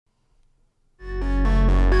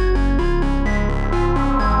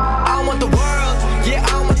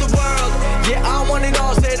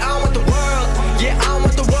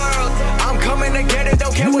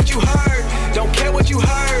that what you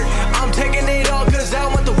heard? I'm taking it all cause I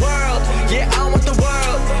want the world. Yeah, I want the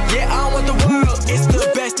world. Yeah, I want the world. It's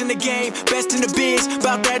the best in the game, best in the biz.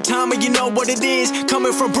 About that time and you know what it is.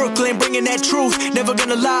 Coming from Brooklyn, bringing that truth. Never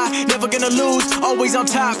gonna lie, never gonna lose. Always on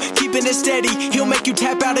top, keeping it steady. He'll make you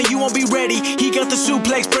tap out or you won't be ready. He got the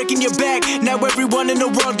suplex breaking your back. Now everyone in the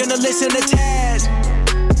world gonna listen to Taz.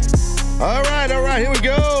 All right, here we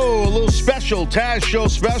go. A little special, Taz Show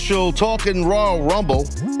special, talking Royal Rumble,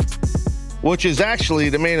 which is actually,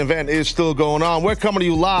 the main event is still going on. We're coming to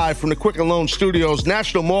you live from the Quicken Loan Studios.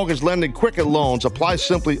 National Mortgage Lending, Quicken Loans. Apply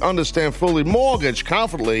simply, understand fully, mortgage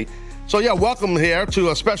confidently. So, yeah, welcome here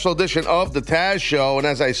to a special edition of the Taz Show. And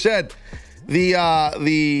as I said, the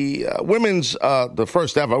women's, the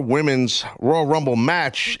first ever women's Royal Rumble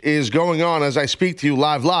match is going on as I speak to you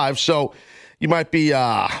live. So you might be...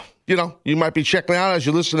 you might be checking out as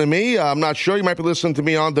you listen to me. I'm not sure. You might be listening to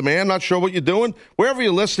me on demand. Not sure what you're doing. Wherever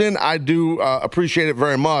you're listening, I do appreciate it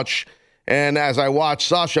very much. And as I watch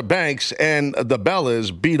Sasha Banks and the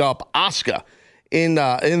Bellas beat up Asuka in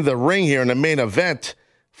the ring here in the main event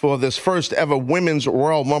for this first ever women's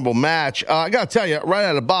Royal Rumble match, I got to tell you, right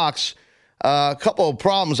out of the box, a couple of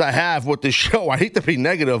problems I have with this show. I hate to be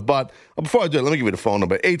negative, but before I do it, let me give you the phone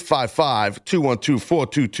number,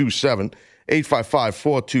 855-212-4227.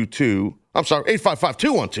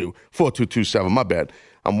 855-212-4227. My bad.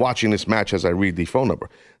 I'm watching this match as I read the phone number.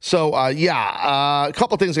 So, a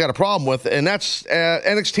couple of things I got a problem with, and that's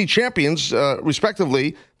NXT champions,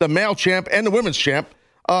 respectively, the male champ and the women's champ,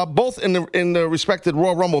 both in the respected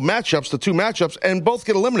Royal Rumble matchups, the two matchups, and both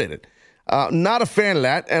get eliminated. Not a fan of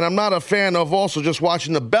that, and I'm not a fan of also just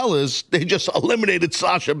watching the Bellas. They just eliminated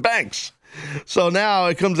Sasha Banks. So now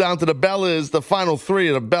it comes down to the Bellas, the final three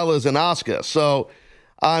of the Bellas and Asuka. So,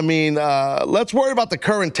 I mean, let's worry about the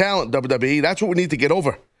current talent, WWE. That's what we need to get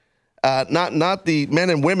over. Not the men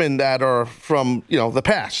and women that are from, the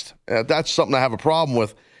past. That's something I have a problem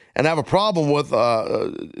with. And I have a problem with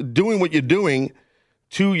doing what you're doing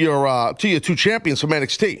to your two champions from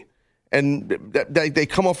NXT. And they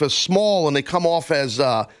come off as small and they come off as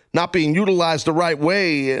not being utilized the right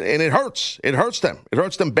way. And it hurts. It hurts them. It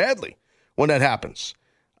hurts them badly when that happens.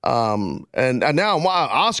 And now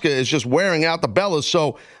Asuka is just wearing out the Bellas.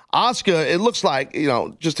 So Asuka, it looks like,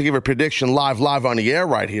 just to give a prediction live on the air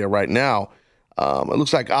right here, right now, it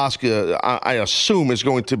looks like Asuka, I assume, is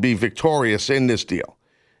going to be victorious in this deal.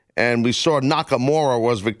 And we saw Nakamura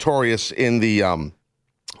was victorious in the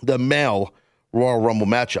male Royal Rumble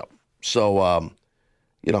matchup. So,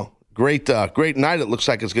 great night it looks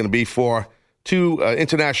like it's going to be for two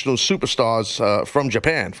international superstars from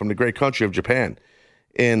Japan, from the great country of Japan,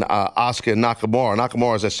 in Asuka and Nakamura.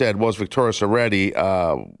 Nakamura, as I said, was victorious already,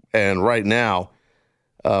 and right now,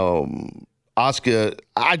 Asuka,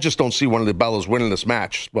 I just don't see one of the Bellas winning this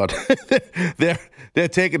match, but they're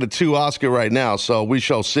taking it to Asuka right now, so we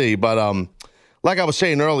shall see. But like I was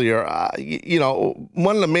saying earlier,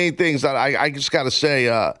 one of the main things that I just got to say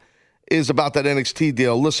is about that NXT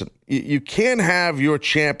deal. Listen, you can't have your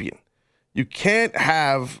champion. You can't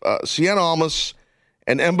have Sienna Almas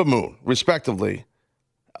and Ember Moon, respectively,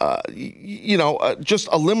 just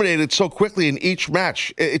eliminated so quickly in each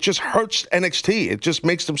match. It just hurts NXT. It just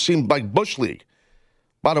makes them seem like Bush League.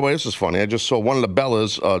 By the way, this is funny. I just saw one of the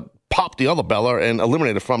Bellas pop the other Bella and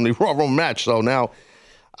eliminate her from the Royal Rumble match. So now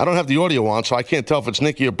I don't have the audio on, so I can't tell if it's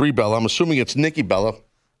Nikki or Brie Bella. I'm assuming it's Nikki Bella.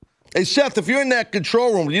 Hey, Seth, if you're in that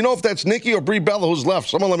control room, do you know if that's Nikki or Brie Bella who's left?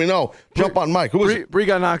 Someone let me know. Jump on mic. Who is it? Brie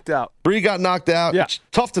got knocked out. Brie got knocked out. Yeah. It's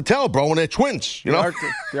tough to tell, bro, when they're twins. They are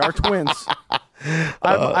twins.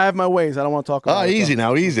 I have my ways. I don't want to talk about it. Easy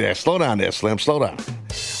now. Easy there. Slow down there, Slim. Slow down.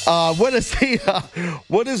 What is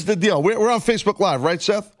the deal? We're on Facebook Live, right,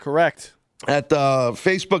 Seth? Correct. At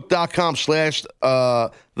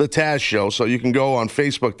facebook.com/The Taz Show. So you can go on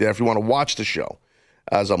Facebook there if you want to watch the show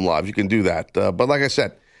as I'm live. You can do that. But like I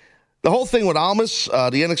said, the whole thing with Almas,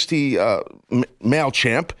 the NXT male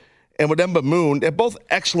champ, and with Ember Moon, they're both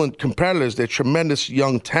excellent competitors. They're tremendous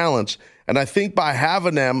young talents. And I think by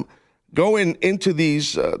having them going into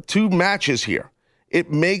these two matches here, it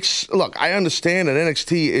makes, look, I understand that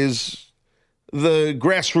NXT is the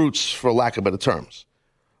grassroots, for lack of better terms,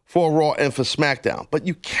 for Raw and for SmackDown. But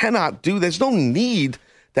you cannot there's no need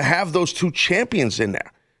to have those two champions in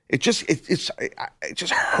there. It just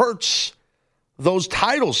hurts those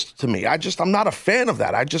titles to me. I'm not a fan of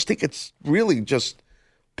that. I just think it's really just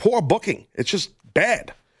poor booking. It's just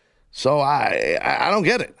bad. So I don't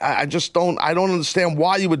get it. I don't understand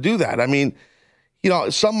why you would do that. I mean,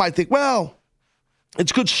 some might think, well,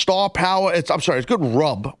 it's good star power. It's good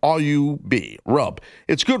rub, R-U-B, rub.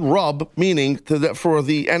 It's good rub, meaning for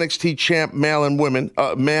the NXT champ, male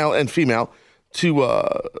and female,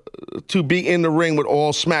 to be in the ring with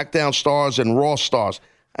all SmackDown stars and Raw stars.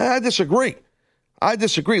 I disagree.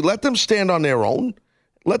 Let them stand on their own.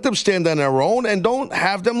 And don't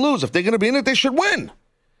have them lose. If they're going to be in it, they should win.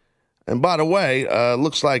 And by the way,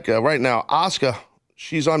 looks like right now, Asuka,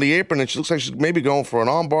 she's on the apron, and she looks like she's maybe going for an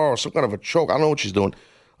armbar or some kind of a choke. I don't know what she's doing.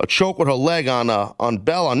 A choke with her leg on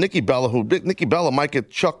Nikki Bella, Nikki Bella might get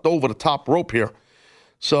chucked over the top rope here.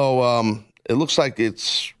 So it looks like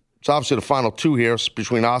it's obviously the final two here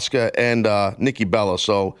between Asuka and Nikki Bella.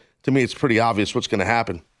 So to me, it's pretty obvious what's going to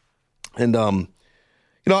happen. And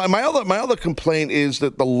and my other complaint is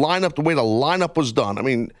that the way the lineup was done. I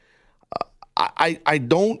mean, I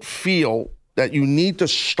don't feel that you need to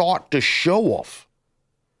start the show off.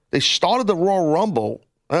 They started the Royal Rumble.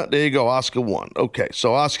 There you go, Asuka won. Okay,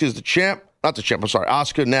 so Asuka's the champ. Not the champ, I'm sorry.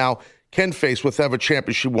 Asuka now can face whatever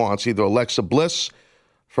champion she wants, either Alexa Bliss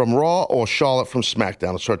from Raw or Charlotte from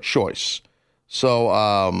SmackDown. It's her choice.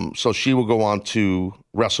 So she will go on to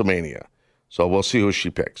WrestleMania. So we'll see who she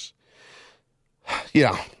picks.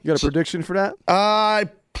 Yeah. You got a prediction for that?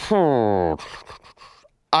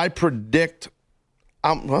 I predict.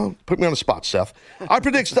 Well, put me on the spot, Seth.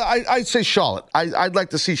 I'd say Charlotte. I'd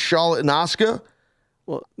like to see Charlotte and Asuka.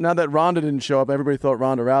 Well, now that Ronda didn't show up, everybody thought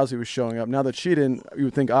Ronda Rousey was showing up. Now that she didn't, you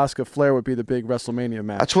would think Asuka Flair would be the big WrestleMania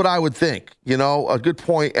match. That's what I would think. A good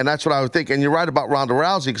point, and that's what I would think. And you're right about Ronda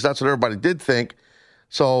Rousey because that's what everybody did think.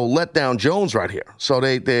 So let down Jones right here. So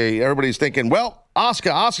everybody's thinking, well,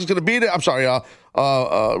 Asuka's going to be there. I'm sorry,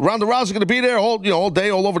 Ronda Rousey's going to be there all day,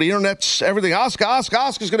 all over the internet, everything. Asuka's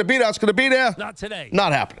going to be there. It's going to be there. Not today.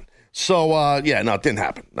 Not happening. So it didn't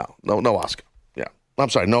happen. No Asuka. Yeah, I'm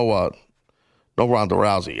sorry, no Ronda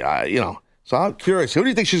Rousey. So I'm curious. Who do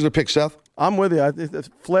you think she's going to pick, Seth? I'm with you.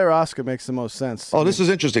 Flair Asuka makes the most sense. Oh, this is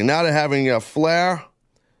interesting. Now they're having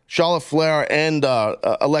Charlotte Flair, and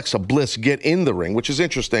Alexa Bliss get in the ring, which is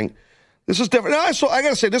interesting. This is different. I got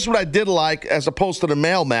to say, this is what I did like as opposed to the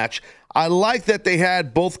male match. I like that they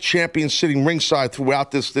had both champions sitting ringside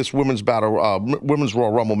throughout this women's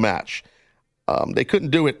Royal Rumble match. They couldn't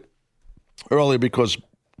do it earlier because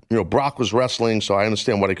Brock was wrestling, so I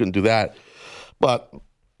understand why they couldn't do that. But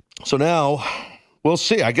so now we'll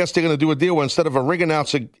see. I guess they're going to do a deal where instead of a ring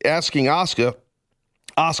announcer asking Asuka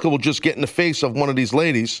will just get in the face of one of these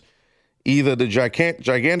ladies, either the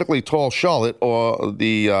gigantically tall Charlotte or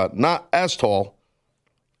the not as tall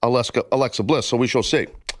Alexa Bliss. So we shall see.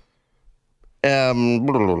 I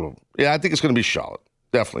think it's going to be Charlotte.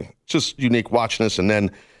 Definitely. It's just unique watching this, and then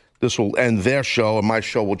this will end their show, and my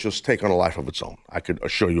show will just take on a life of its own. I could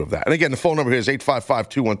assure you of that. And again, the phone number here is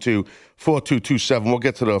 855-212-4227. We'll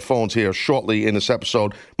get to the phones here shortly in this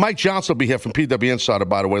episode. Mike Johnson will be here from PW Insider,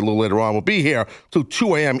 by the way, a little later on. We'll be here till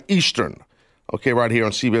 2 a.m. Eastern. Okay, right here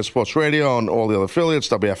on CBS Sports Radio and all the other affiliates,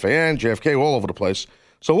 WFAN, JFK, all over the place.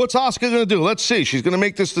 So what's Asuka going to do? Let's see. She's going to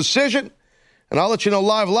make this decision, and I'll let you know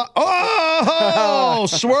live. Oh,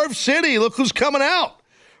 Swerve City. Look who's coming out.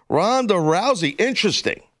 Ronda Rousey.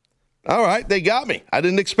 Interesting. All right, they got me. I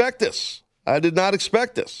didn't expect this. I did not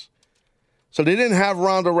expect this. So they didn't have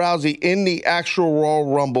Ronda Rousey in the actual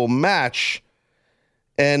Royal Rumble match,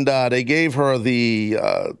 and they gave her the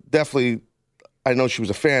definitely, I know she was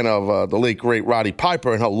a fan of the late, great Roddy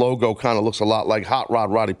Piper, and her logo kind of looks a lot like Hot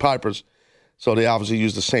Rod Roddy Piper's. So they obviously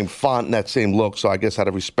used the same font and that same look, so I guess out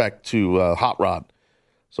of respect to Hot Rod.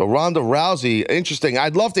 So Ronda Rousey, interesting.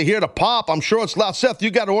 I'd love to hear the pop. I'm sure it's loud. Seth, you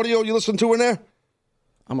got audio you listen to in there?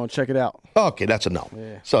 I'm going to check it out. Okay, that's a no.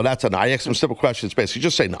 Yeah. So that's a no. I asked some simple questions, basically.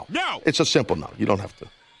 Just say no. No. It's a simple no. You don't have to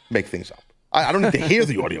make things up. I don't need to hear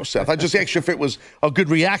the audio, Seth. I just asked you if it was a good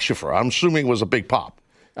reaction for her. I'm assuming it was a big pop.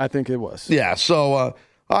 I think it was. Yeah, so, all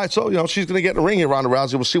right, so, she's going to get in the ring here, Ronda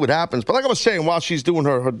Rousey. We'll see what happens. But like I was saying, while she's doing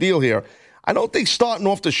her deal here, I don't think starting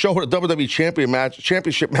off the show with a WWE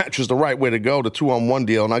championship match is the right way to go, the 2-on-1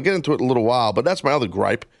 deal. And I'll get into it in a little while, but that's my other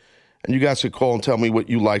gripe. And you guys could call and tell me what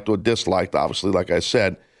you liked or disliked, obviously, like I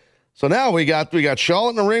said. So now we got Charlotte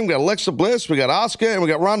in the ring, we got Alexa Bliss, we got Asuka, and we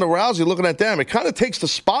got Ronda Rousey looking at them. It kind of takes the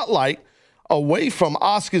spotlight away from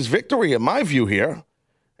Asuka's victory, in my view here.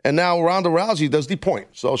 And now Ronda Rousey does the point.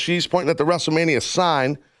 So she's pointing at the WrestleMania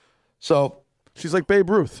sign. So she's like Babe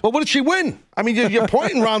Ruth. But what did she win? I mean, you're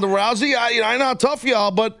pointing Ronda Rousey. I know how tough you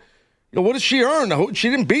are, but what did she earn? She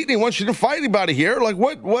didn't beat anyone. She didn't fight anybody here. Like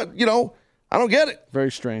what? I don't get it. Very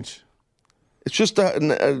strange. It's just,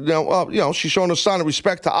 she's showing a sign of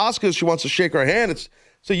respect to Asuka. She wants to shake her hand. It's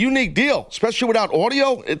a unique deal, especially without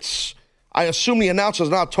audio. I assume the announcer's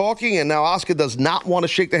not talking, and now Asuka does not want to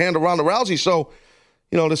shake the hand of Ronda Rousey. So,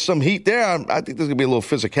 there's some heat there. I think there's going to be a little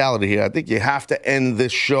physicality here. I think you have to end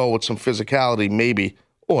this show with some physicality, maybe,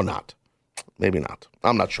 or not. Maybe not.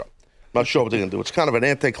 I'm not sure. Not sure what they're going to do. It's kind of an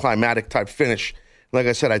anticlimactic type finish. Like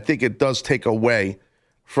I said, I think it does take away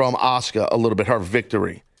from Asuka a little bit, her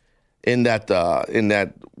victory in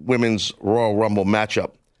that women's Royal Rumble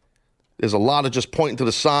matchup. There's a lot of just pointing to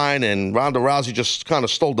the sign, and Ronda Rousey just kind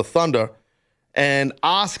of stole the thunder. And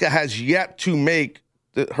Asuka has yet to make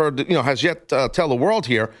tell the world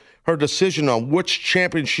here her decision on which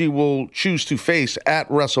champion she will choose to face at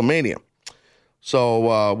WrestleMania.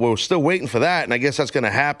 So we're still waiting for that, and I guess that's going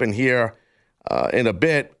to happen here in a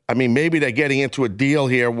bit. I mean, maybe they're getting into a deal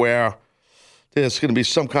here where there's going to be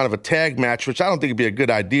some kind of a tag match, which I don't think would be a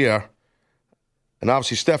good idea. And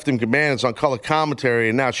obviously, Stephanie McMahon is on color commentary,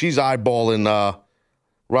 and now she's eyeballing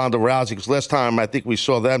Ronda Rousey, because last time I think we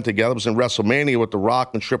saw them together was in WrestleMania with The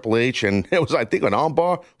Rock and Triple H, and it was, I think, an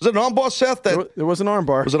armbar. Was it an armbar, Seth? There was an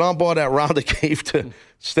armbar. It was an armbar that Ronda gave to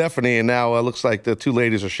Stephanie, and now it looks like the two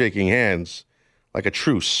ladies are shaking hands like a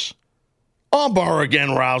truce. Armbar again,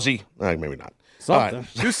 Rousey. Maybe not. Something.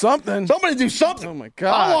 Right. Do something. Somebody do something. Oh, my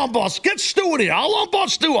God. I'll armbar. Get Stu in here. I'll armbar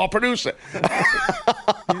Stu. I'll produce it.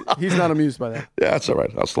 He's not amused by that. Yeah, that's all right.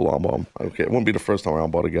 I'll still armbar him. Okay, it wouldn't be the first time I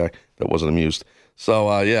armbarred a guy that wasn't amused.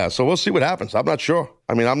 So, so we'll see what happens. I'm not sure.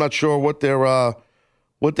 I mean, I'm not sure what they're going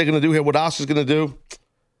to do here, what Asuka's going to do.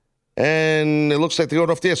 And it looks like they're going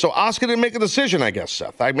off the air. So Asuka didn't make a decision, I guess,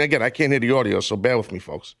 Seth. I mean, again, I can't hear the audio, so bear with me,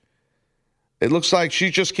 folks. It looks like she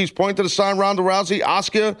just keeps pointing to the sign, Ronda Rousey.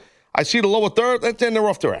 Asuka, I see the lower third, and then they're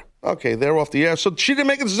off the air. Okay, they're off the air. So she didn't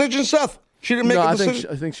make a decision, Seth? She didn't make a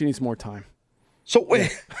decision? I think she needs more time. So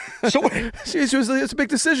wait. It's a big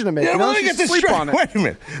decision to make. Yeah, let me get this straight. Wait a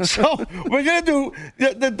minute. So we're going to do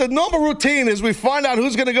the normal routine is we find out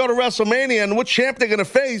who's going to go to WrestleMania and what champ they're going to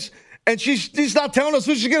face, and she's not telling us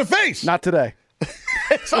who she's going to face. Not today.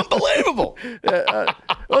 It's unbelievable. Well,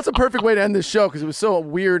 that's a perfect way to end this show because it was so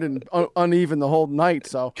weird and uneven the whole night.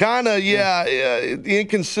 So kind of, the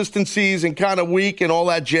inconsistencies and kind of weak and all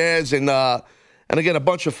that jazz. And again, a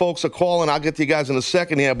bunch of folks are calling. I'll get to you guys in a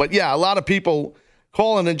second here. But, yeah, a lot of people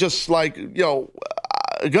calling and just like,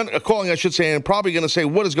 calling, I should say, and probably going to say,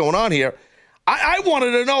 what is going on here? I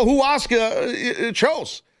wanted to know who Asuka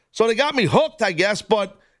chose. So they got me hooked, I guess.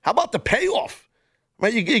 But how about the payoff?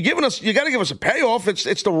 Man, you got to give us a payoff.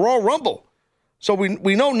 It's the Royal Rumble. So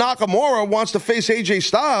we know Nakamura wants to face AJ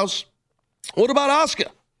Styles. What about Asuka?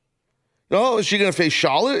 Is she going to face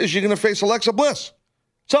Charlotte? Is she going to face Alexa Bliss?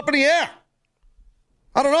 It's up in the air.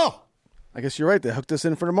 I don't know. I guess you're right. They hooked us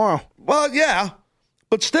in for tomorrow. Well, yeah.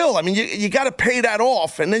 But still, I mean, you got to pay that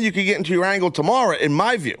off, and then you can get into your angle tomorrow, in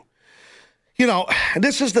my view.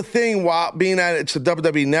 This is the thing while being at it's the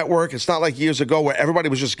WWE Network. It's not like years ago where everybody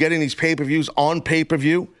was just getting these pay-per-views on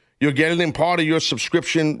pay-per-view. You're getting them part of your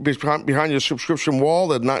subscription behind your subscription wall,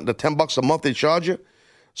 the $10 a month they charge you.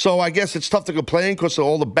 So I guess it's tough to complain because of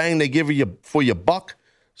all the bang they give you for your buck.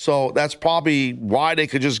 So that's probably why they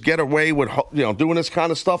could just get away with doing this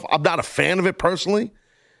kind of stuff. I'm not a fan of it personally.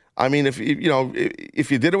 I mean, if you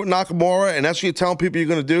did it with Nakamura and that's what you're telling people you're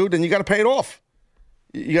going to do, then you got to pay it off.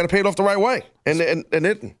 You got to pay it off the right way, and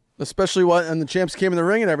it. Especially when the champs came in the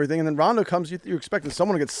ring and everything, and then Ronda comes, you expected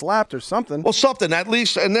someone to get slapped or something. Well, something at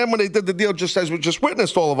least. And then when they did the deal, just as we just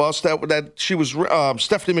witnessed, all of us, that she was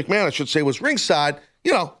Stephanie McMahon, I should say, was ringside.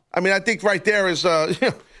 I mean, I think right there is you're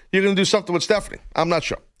going to do something with Stephanie. I'm not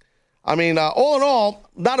sure. I mean, all in all,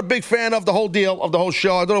 not a big fan of the whole deal, of the whole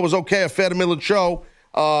show. I thought it was okay, a fair to middle show,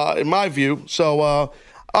 in my view. So, all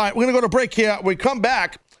right, we're going to go to break here. When we come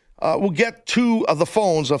back. We'll get to the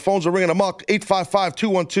phones. The phones are ringing amok.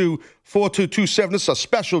 855-212-4227. This is a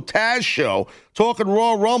special Taz show. Talking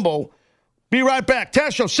Royal Rumble. Be right back.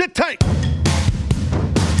 Taz show. Sit tight. All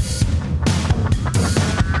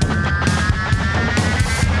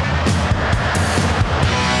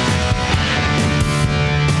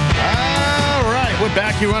right. We're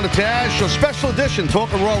back here on the Taz show. Special edition.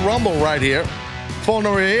 Talking Royal Rumble right here. Phone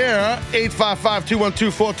number here,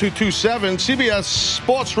 855-212-4227. CBS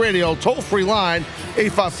Sports Radio toll-free line,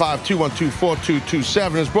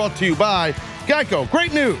 855-212-4227 is brought to you by Geico.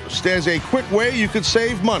 Great news. There's a quick way you could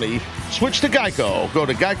save money. Switch to Geico. Go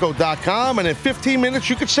to geico.com, and in 15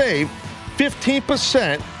 minutes you could save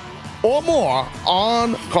 15% or more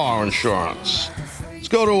on car insurance. Let's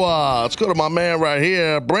go to my man right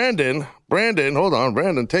here, Brandon. Hold on,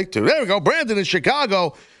 Brandon, take two. There we go. Brandon in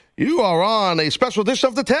Chicago. You are on a special edition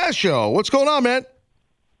of the Taz Show. What's going on, man?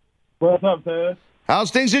 What's up, Taz?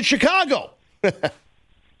 How's things in Chicago?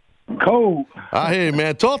 Cold. I hear you,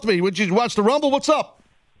 man. Talk to me. Did you watch the Rumble? What's up?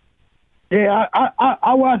 Yeah,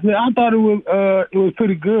 I watched it. I thought it was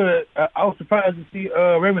pretty good. I was surprised to see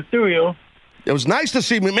Rey Mysterio. It was nice to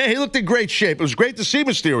see him. Man, he looked in great shape. It was great to see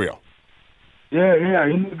Mysterio. Yeah,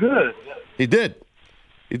 he looked good. He did.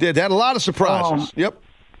 You did. They had a lot of surprises. Yep.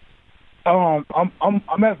 I'm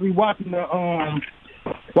actually watching the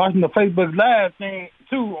Facebook Live thing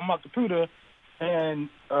too on my computer, and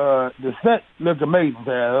the set looked amazing.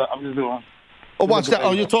 I'm just doing. Oh, what's that?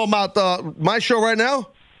 Oh, you're talking about my show right now?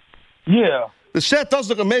 Yeah. The set does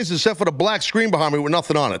look amazing, except for the black screen behind me with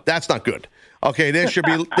nothing on it. That's not good. Okay, there should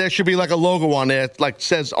be like a logo on there, like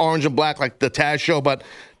says orange and black, like the Taz show. But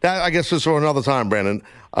that I guess is for another time, Brandon.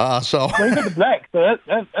 So well, you got the black, so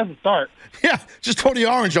that's a start. Yeah, just throw the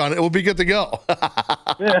orange on it. It will be good to go.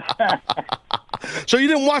 So you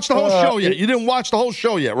didn't watch the whole show yet? You didn't watch the whole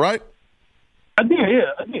show yet, right? I did,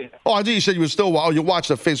 yeah, I did. Oh, I did. You said you were still. Oh, you watched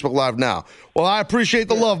the Facebook Live now. Well, I appreciate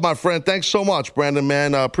the love, my friend. Thanks so much, Brandon,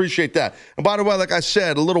 man. Appreciate that. And by the way, like I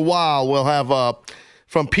said, a little while we'll have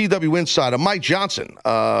from PW Insider, Mike Johnson,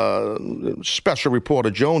 special reporter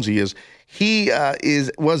Jonesy is. He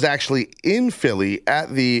was actually in Philly at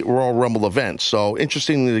the Royal Rumble event. So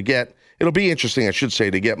it'll be interesting, I should say,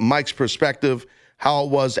 to get Mike's perspective, how it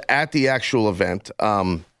was at the actual event.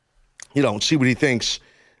 See what he thinks.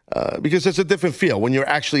 Because it's a different feel. When you're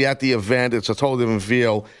actually at the event, it's a totally different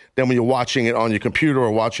feel than when you're watching it on your computer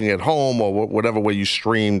or watching it at home or whatever way you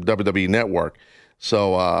stream WWE Network.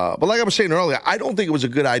 So, but like I was saying earlier, I don't think it was a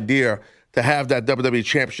good idea to have that WWE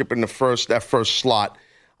Championship in that first slot.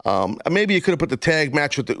 Maybe you could have put the tag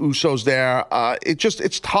match with the Usos there.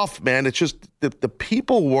 It's tough, man. It's just the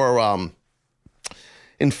people were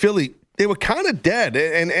in Philly. They were kind of dead,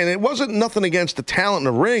 and it wasn't nothing against the talent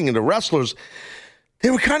in the ring and the wrestlers. They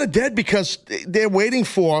were kind of dead because they're waiting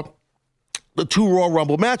for the two Royal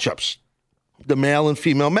Rumble matchups, the male and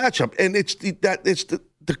female matchup. And it's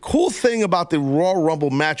the cool thing about the Royal Rumble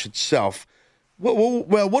match itself. Well,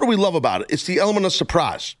 what do we love about it? It's the element of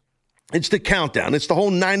surprise. It's the countdown. It's the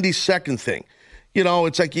whole 90-second thing.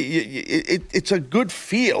 It's like it's a good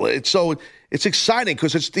feel. It's exciting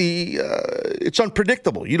because it's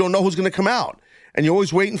unpredictable. You don't know who's going to come out. And you're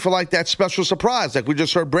always waiting for like that special surprise. Like we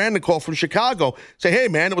just heard Brandon call from Chicago, say, hey,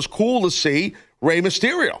 man, it was cool to see Rey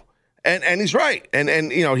Mysterio. And he's right.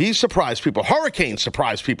 And he surprised people. Hurricane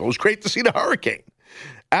surprised people. It was great to see the Hurricane.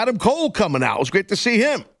 Adam Cole coming out. It was great to see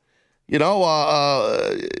him.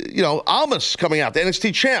 Almas coming out, the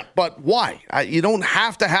NXT champ. But why? You don't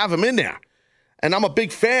have to have him in there. And I'm a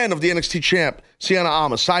big fan of the NXT champ, Cien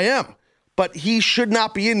Almas. I am. But he should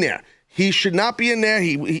not be in there. He should not be in there.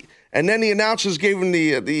 And then the announcers gave him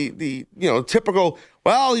the typical,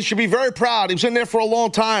 well, he should be very proud. He was in there for a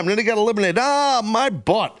long time. And then he got eliminated. My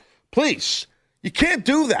butt. Please. You can't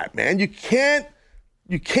do that, man. You can't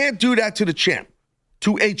do that to the champ,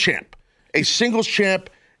 to a champ, a singles champ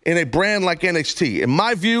in a brand like NXT. In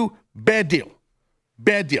my view, bad deal.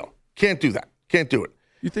 Bad deal. Can't do that. Can't do it.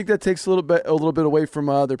 You think that takes a little bit away from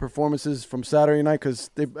their performances from Saturday night? Because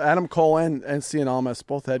Adam Cole and Cien Almas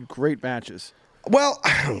both had great matches. Well,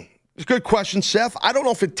 it's a good question, Seth. I don't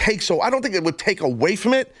know if I don't think it would take away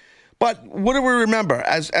from it. But what do we remember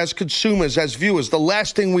as consumers, as viewers, the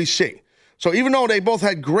last thing we see? So even though they both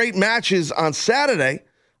had great matches on Saturday,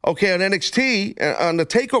 on NXT, on the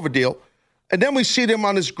TakeOver deal, and then we see them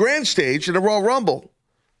on this grand stage in the Royal Rumble,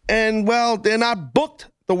 and, well, they're not booked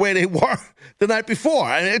the way they were the night before.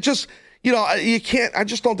 And it just, you can't, I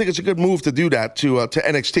just don't think it's a good move to do that to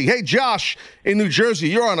NXT. Hey, Josh in New Jersey,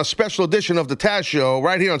 you're on a special edition of the Taz Show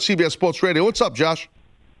right here on CBS Sports Radio. What's up, Josh?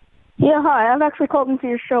 Yeah, hi. I've actually called into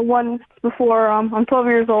your show once before. I'm 12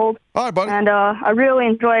 years old. All right, buddy. And I really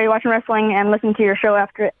enjoy watching wrestling and listening to your show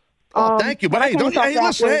after it. Oh, thank you. But hey,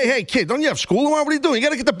 listen, hey, kid, don't you have school tomorrow? What are you doing? You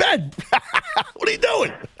got to get to bed. What are you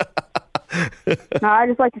doing? No, I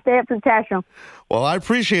just like to stay up for the Taz Show. Well, I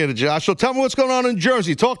appreciate it, Josh. So tell me what's going on in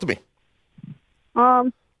Jersey. Talk to me.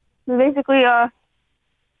 Basically, I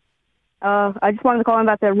just wanted to call in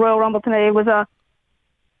about the Royal Rumble tonight. It was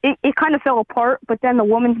it kind of fell apart, but then the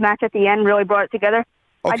women's match at the end really brought it together.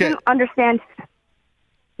 Okay. I didn't understand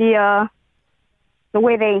the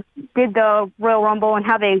way they did the Royal Rumble and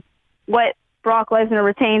how they let Brock Lesnar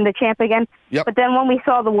retain the champ again. Yep. But then when we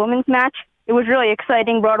saw the women's match, it was really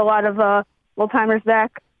exciting. Brought a lot of old-timers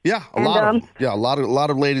back. Yeah, a lot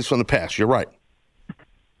of ladies from the past. You're right.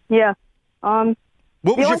 Yeah. What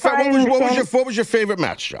was your favorite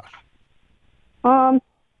match, Josh?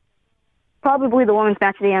 Probably the women's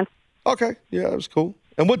match at the end. Okay, yeah, it was cool.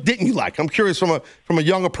 And what didn't you like? I'm curious from a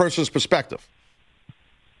younger person's perspective.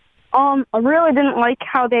 I really didn't like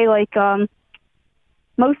how they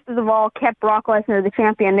most of all kept Brock Lesnar the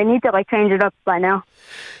champion. They need to change it up by now.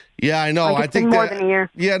 Yeah, I know. I think more than a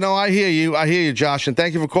year. Yeah, no, I hear you. I hear you, Josh, and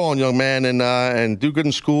thank you for calling, young man. And do good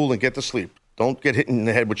in school and get to sleep. Don't get hit in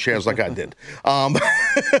the head with chairs like I did.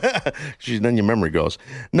 Then your memory goes.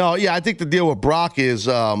 No, yeah, I think the deal with Brock is,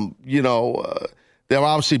 they're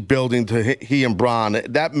obviously building to he and Braun.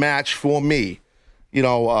 That match for me,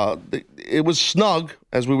 it was snug,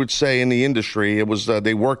 as we would say in the industry. It was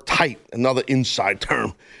they worked tight, another inside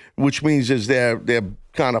term, which means is they're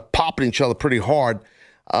kind of popping each other pretty hard.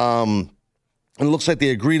 And it looks like they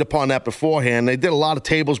agreed upon that beforehand. They did a lot of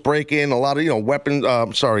tables breaking, a lot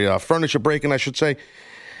of furniture breaking, I should say.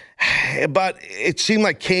 But it seemed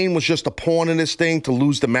like Kane was just a pawn in this thing to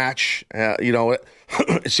lose the match.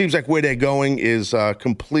 It seems like where they're going is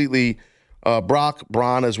completely Brock,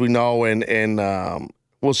 Braun, as we know, and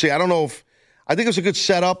we'll see. I don't know if I think it's a good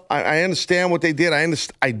setup. I understand what they did.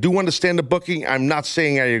 I do understand the booking. I'm not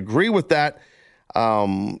saying I agree with that.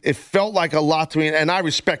 It felt like a lot to me, and I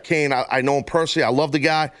respect Kane. I know him personally. I love the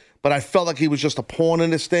guy, but I felt like he was just a pawn in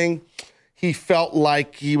this thing. He felt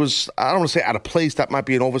like he was, I don't want to say out of place. That might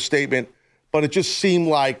be an overstatement, but it just seemed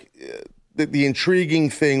like the intriguing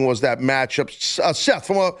thing was that matchup. Seth,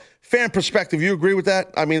 from a fan perspective, you agree with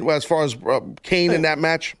that? I mean, as far as Kane in that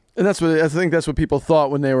match? And I think that's what people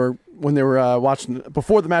thought when they were watching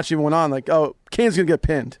before the match even went on. Like, oh, Kane's going to get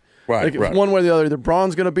pinned. Right, like, one way or the other, either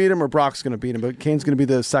Braun's going to beat him or Brock's going to beat him, but Kane's going to be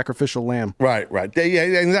the sacrificial lamb. Right.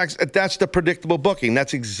 And that's the predictable booking.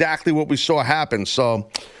 That's exactly what we saw happen. So,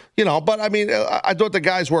 but I mean, I thought the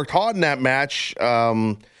guys worked hard in that match.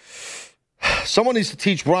 Someone needs to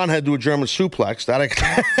teach Braun how to do a German suplex. That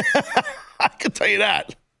I can tell you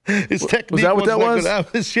that. His technique was that what that was?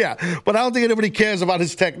 Yeah, but I don't think anybody cares about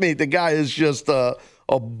his technique. The guy is just a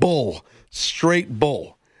bull, straight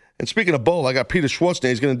bull. And speaking of bull, I got Peter Schwarzenegger.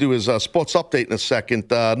 He's going to do his sports update in a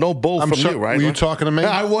second. No bull from you, right? Were you talking to me?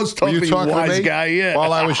 I was talking to you, wise guy, yeah.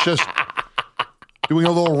 While I was just doing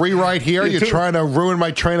a little rewrite here. You're trying to ruin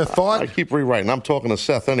my train of thought? I keep rewriting. I'm talking to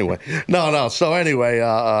Seth anyway. No. So anyway,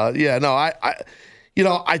 I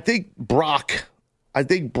think Brock. I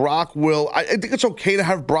think Brock will. I think it's okay to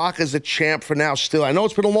have Brock as a champ for now still. I know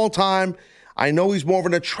it's been a long time. I know he's more of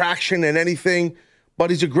an attraction than anything, but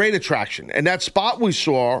he's a great attraction. And that spot we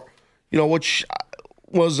saw, which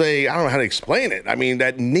was I don't know how to explain it. I mean,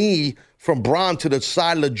 that knee from Braun to the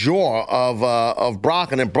side of the jaw of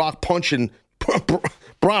Brock, and then Brock punching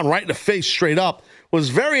Braun right in the face straight up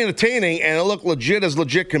was very entertaining, and it looked legit as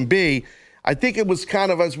legit can be. I think it was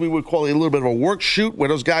kind of, as we would call it, a little bit of a work shoot where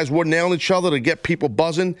those guys were nailing each other to get people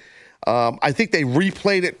buzzing. I think they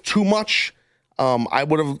replayed it too much. I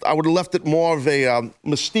would have left it more of a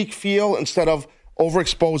mystique feel instead of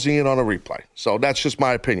overexposing it on a replay. So that's just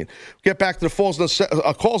my opinion. Get back to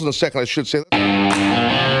the calls in a second, I should say.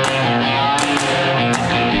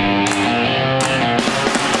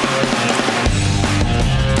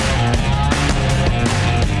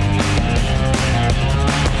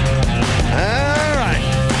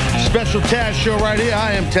 Special Taz show right here.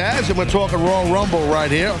 I am Taz, and we're talking Royal Rumble right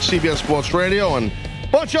here on CBS Sports Radio and a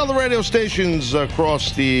bunch of other radio stations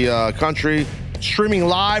across the country. Streaming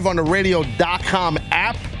live on the radio.com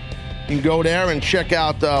app. You can go there and check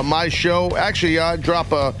out my show. Actually, I do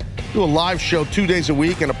a live show 2 days a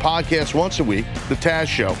week and a podcast once a week, The Taz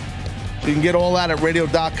Show. So you can get all that at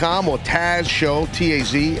radio.com or Taz Show,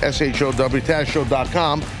 T-A-Z-S-H-O-W,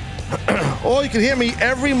 TazShow.com. Or you can hear me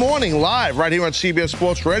every morning live right here on CBS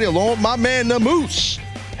Sports Radio along with my man, The Moose.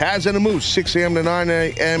 Taz and The Moose, 6 a.m. to 9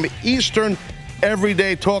 a.m. Eastern, every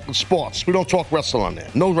day talking sports. We don't talk wrestling on there.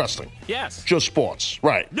 No wrestling. Yes. Just sports.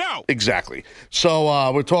 Right. No. Exactly.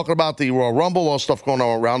 So we're talking about the Royal Rumble, all stuff going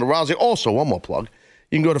on around the Rousey. Also, one more plug.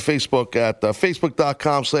 You can go to Facebook at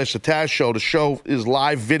facebook.com/The Taz Show. The show is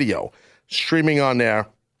live video streaming on there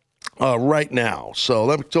right now. So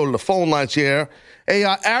let me go to the phone lines here. Hey,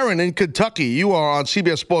 Aaron in Kentucky, you are on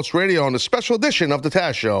CBS Sports Radio on the special edition of The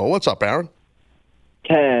Taz Show. What's up, Aaron?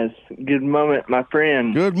 Taz, good moment, my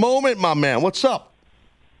friend. Good moment, my man. What's up?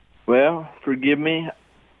 Well, forgive me.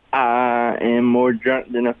 I am more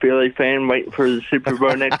drunk than a Philly fan waiting for the Super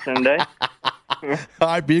Bowl next Sunday. All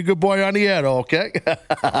right, be a good boy on the air, okay?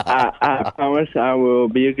 I promise I will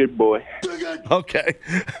be a good boy. Okay.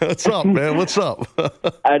 What's up, man? What's up?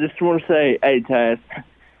 I just want to say, hey, Taz,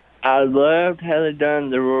 I loved how they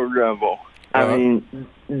done the Royal Rumble. I mean,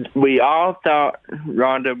 we all thought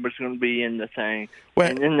Ronda was going to be in the thing.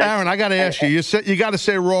 Wait, Aaron, I got to ask you. You got to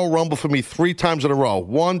say Royal Rumble for me 3 times in a row.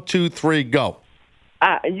 1, 2, 3, go.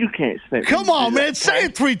 You can't say. Come on, man. Say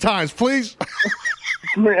it 3 times, please.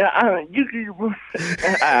 I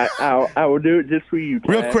will do it just for you, Taz.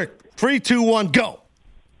 Real quick. 3, 2, 1, go.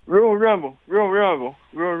 Royal Rumble, Royal Rumble,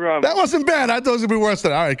 Royal Rumble. That wasn't bad. I thought it was going to be worse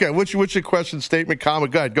than that. All right, okay. What's your question, statement,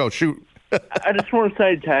 comment? Go ahead. Go. Shoot. I just want to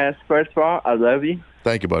say, Taz, first of all, I love you.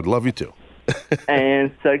 Thank you, bud. Love you, too.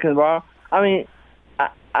 And second of all, I mean,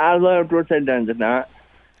 I loved what they done tonight.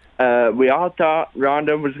 We all thought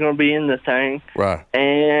Ronda was going to be in the thing. Right.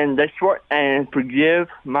 And they swore, and forgive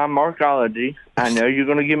my markology. I know you're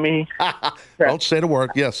going to give me. Don't say the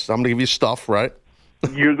word. Yes, I'm going to give you stuff, right?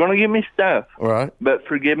 You're going to give me stuff. Right. But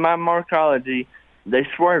forgive my markology. They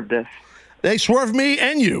swerved us. They swerved me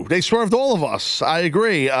and you. They swerved all of us. I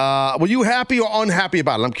agree. Were you happy or unhappy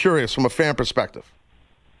about it? I'm curious from a fan perspective.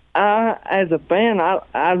 As a fan,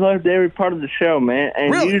 I loved every part of the show, man.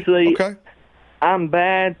 And Really? usually, Okay. I'm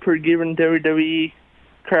bad for giving WWE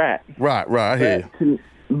crap. Right. I hear you.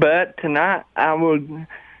 But tonight, I loved it.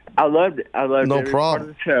 I loved No every problem. part of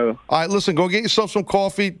the show. All right, listen, go get yourself some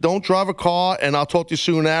coffee. Don't drive a car, and I'll talk to you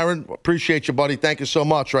soon, Aaron. Appreciate you, buddy. Thank you so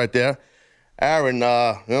much right there. Aaron,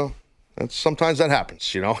 sometimes that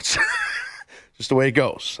happens, It's just the way it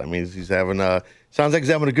goes. I mean, sounds like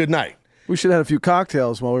he's having a good night. We should have had a few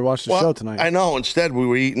cocktails while we watched the show tonight. I know. Instead, we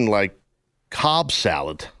were eating, like, Cobb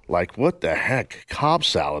salad. Like, what the heck? Cobb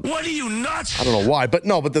salad. What are you, nuts? I don't know why. But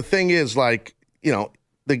the thing is, like,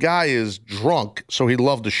 the guy is drunk, so he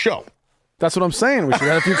loved the show. That's what I'm saying. We should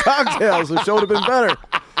have had a few cocktails. The show would have been better.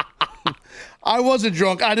 I wasn't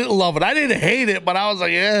drunk. I didn't love it. I didn't hate it, but I was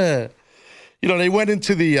like, yeah. They went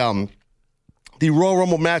into the Royal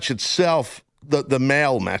Rumble match itself, the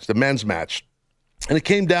male match, the men's match. And it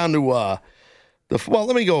came down to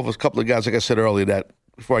let me go over a couple of guys, like I said earlier, that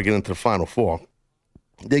before I get into the Final Four.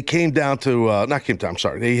 They came down to,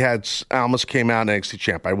 they had Almas came out NXT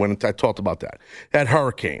champ. I talked about that. They had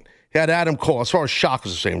Hurricane. He had Adam Cole. As far as shock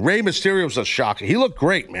was the same. Rey Mysterio was a shocker. He looked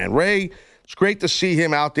great, man. Rey, it's great to see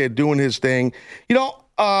him out there doing his thing. It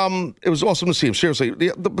was awesome to see him. Seriously.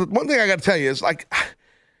 The one thing I got to tell you is, like,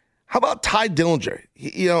 how about Ty Dillinger?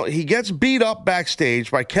 He gets beat up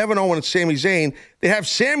backstage by Kevin Owens and Sami Zayn. They have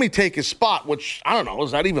Sami take his spot, which, I don't know,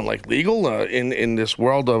 is that even, like, legal in this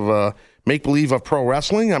world of make-believe of pro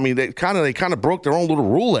wrestling? I mean, they kind of broke their own little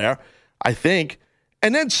rule there, I think.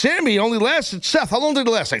 And then Sami only lasted, Seth, how long did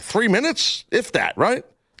it last? Like 3 minutes, if that, right?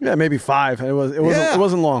 Yeah, maybe 5. It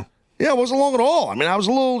wasn't long. Yeah, it wasn't long at all. I mean, I was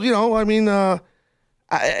a little, actually,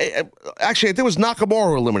 I think it was Nakamura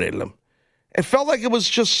who eliminated him. It felt like it was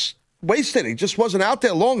just wasted. He just wasn't out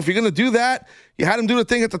there long. If you're going to do that, you had him do the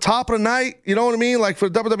thing at the top of the night. You know what I mean? Like for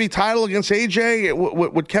the WWE title against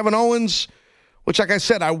AJ with Kevin Owens, which, like I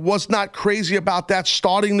said, I was not crazy about that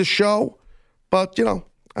starting the show. But, it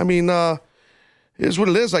is what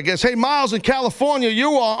it is, I guess. Hey, Miles in California,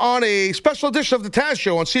 you are on a special edition of the Taz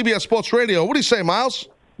Show on CBS Sports Radio. What do you say, Miles?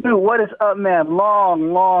 Dude, what is up, man?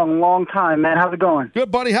 Long time, man. How's it going? Good,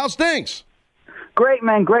 buddy. How's things? Great,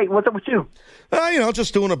 man. Great. What's up with you?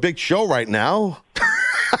 Just doing a big show right now.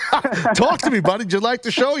 Talk to me, buddy. Did you like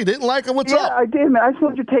the show? You didn't like it? What's up? Yeah, I did, man. I just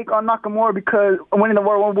wanted your take on Nakamura because winning the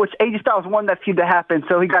World War, which AJ Styles wanted that feud to happen,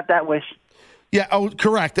 so he got that wish. Yeah,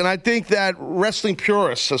 correct. And I think that wrestling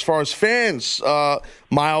purists, as far as fans,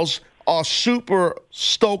 Miles, are super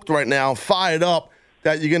stoked right now, fired up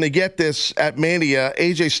that you're going to get this at Mania,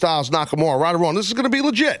 AJ Styles, Nakamura, right or wrong. This is going to be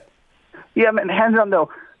legit. Yeah, man. Hands down, though.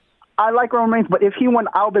 I like Roman Reigns, but if he won,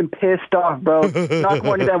 I would have been pissed off, bro.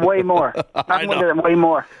 Nakamura did that way more. Nakamura did that way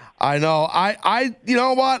more. I know. You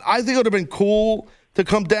know what? I think it would have been cool to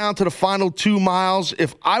come down to the final 2 miles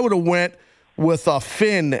if I would have went with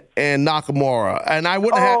Finn and Nakamura, and I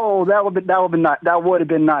wouldn't have. Oh, that would have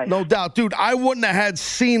been nice. No doubt, dude. I wouldn't have had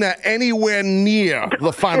Cena anywhere near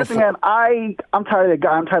the final. Seriously, man, I'm tired of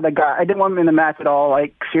that guy. I didn't want him in the match at all.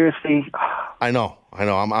 Like, seriously. I know.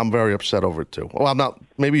 I'm very upset over it too. Well, I'm not.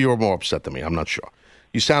 Maybe you're more upset than me. I'm not sure.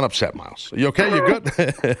 You sound upset, Miles. Are you okay? You good?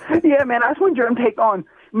 Yeah, man. I just wanted your take on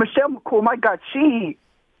Michelle McCool. My God, she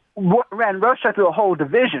ran roughshod through the whole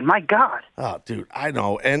division. My God. Oh, dude, I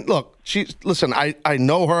know. And look, I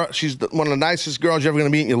know her. She's one of the nicest girls you're ever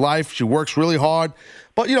going to meet in your life. She works really hard,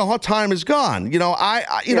 but her time is gone.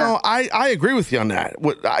 I agree with you on that.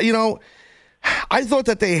 I thought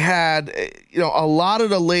that they had, a lot of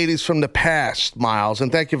the ladies from the past, Miles,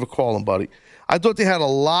 and thank you for calling, buddy. I thought they had a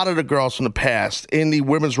lot of the girls from the past in the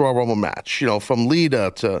Women's Royal Rumble match, from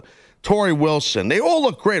Lita to Tori Wilson. They all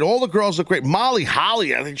look great. All the girls look great. Molly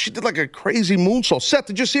Holly, I think she did like a crazy moonsault. Seth,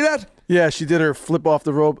 did you see that? Yeah, she did her flip off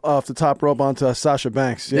the top rope onto Sasha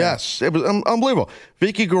Banks. Yeah. Yes, it was unbelievable.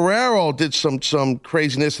 Vicky Guerrero did some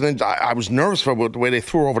craziness, and then I was nervous for the way they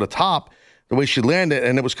threw her over the top, the way she landed,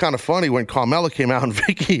 and it was kind of funny when Carmella came out and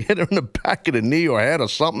Vicky hit her in the back of the knee or head or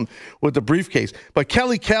something with the briefcase. But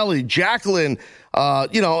Kelly, Jacqueline,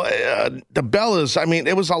 the Bellas, I mean,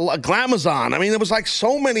 it was a Glamazon. I mean, it was like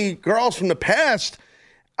so many girls from the past.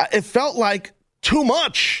 It felt like too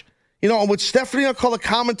much. With Stephanie on color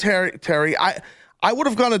commentary, I would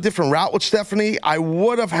have gone a different route with Stephanie. I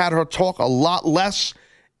would have had her talk a lot less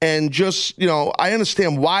and just, I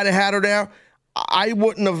understand why they had her there. I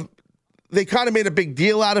wouldn't have, they kind of made a big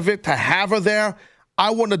deal out of it to have her there.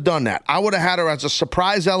 I wouldn't have done that. I would have had her as a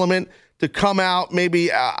surprise element to come out maybe,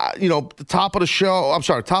 the top of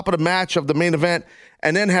the match of the main event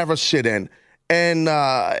and then have her sit in. And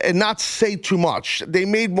not say too much. They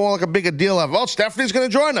made more like a bigger deal of, Stephanie's going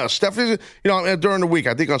to join us. During the week,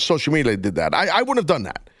 I think on social media they did that. I wouldn't have done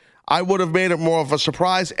that. I would have made it more of a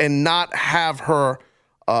surprise and not have her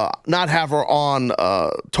on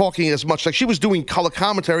talking as much. Like she was doing color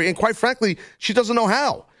commentary, and quite frankly, she doesn't know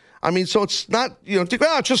how. I mean, so it's not,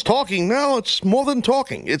 it's just talking. No, it's more than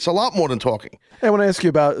talking. It's a lot more than talking. Hey, I want to ask you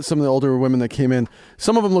about some of the older women that came in.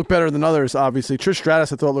 Some of them look better than others, obviously. Trish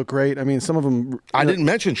Stratus, I thought, looked great. I mean, some of them... I didn't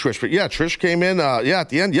mention Trish, but yeah, Trish came in, at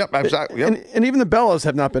the end. Yep, exactly. Yep. And even the Bellas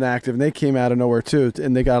have not been active, and they came out of nowhere, too,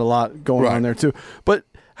 and they got a lot going on there, too. But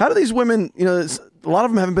how do these women, a lot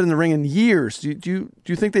of them haven't been in the ring in years. Do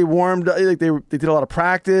you think they warmed, like they did a lot of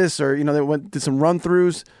practice, or, they did some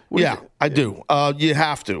run-throughs? I do. You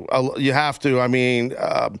have to. I mean...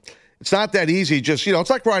 it's not that easy. Just, it's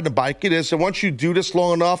like riding a bike. It is. And once you do this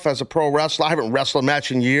long enough as a pro wrestler, I haven't wrestled a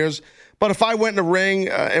match in years. But if I went in the ring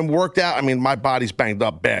and worked out, I mean, my body's banged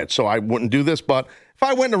up bad, so I wouldn't do this. But if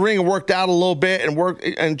I went in the ring and worked out a little bit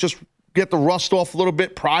and just get the rust off a little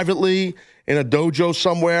bit privately in a dojo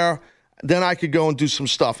somewhere, then I could go and do some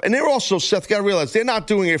stuff. And they're also, Seth, you got to realize, they're not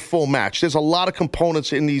doing a full match. There's a lot of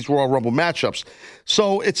components in these Royal Rumble matchups.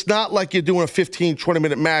 So it's not like you're doing a 15,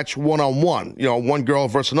 20-minute match one-on-one, one girl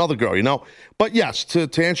versus another girl, But yes,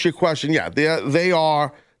 to answer your question, yeah, they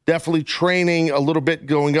are definitely training a little bit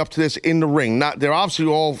going up to this in the ring. They're obviously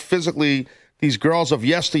all physically, these girls of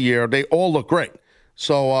yesteryear, they all look great.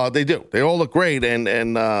 So they do. They all look great.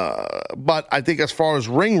 But I think as far as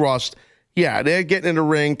ring rust, yeah, they're getting in the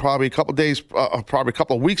ring probably a couple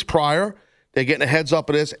of weeks prior. They're getting a heads up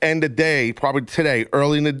of this. And today, probably today,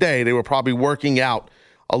 early in the day, they were probably working out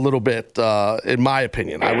a little bit, in my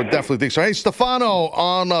opinion. I would definitely think so. Hey, Stefano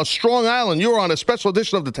on Strong Island. You're on a special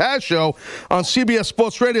edition of the Taz Show on CBS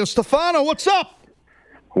Sports Radio. Stefano, what's up?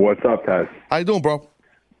 What's up, Taz? How you doing, bro?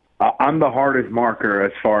 I'm the hardest marker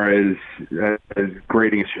as far as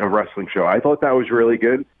grading a wrestling show. I thought that was really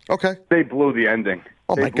good. Okay. They blew the ending.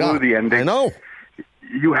 Oh, my God. They blew the ending. I know.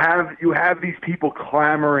 You have these people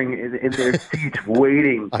clamoring in their seats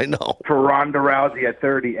waiting for Ronda Rousey at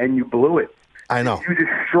 30, and you blew it. I know. You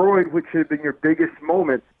destroyed what should have been your biggest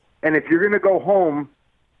moment. And if you're going to go home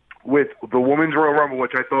with the Women's Royal Rumble,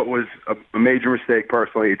 which I thought was a major mistake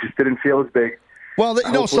personally, it just didn't feel as big. Well,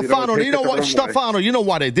 Stefano, you know what? Stefano, you know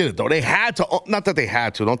why they did it, though. They had to, not that they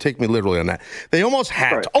had to, don't take me literally on that. They almost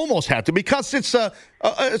had to, because it's a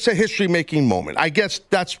history-making moment. I guess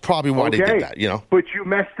that's probably why they did that, But you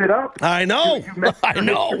messed it up. I know. I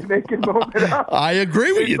know. History-making moment up. I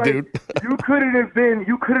agree with you, dude. You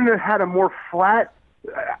couldn't have had a more flat,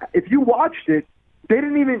 if you watched it, you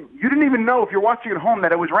didn't even know if you're watching at home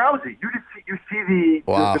that it was Rousey. You see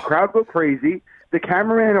the crowd go crazy. The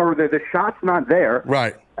cameraman or the shot's not there.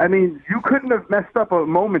 Right. I mean, you couldn't have messed up a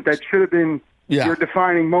moment that should have been your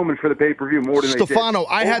defining moment for the pay-per-view more than Stefano,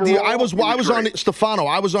 they did. I was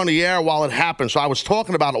on the air while it happened, so I was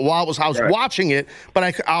talking about it while I was watching it, but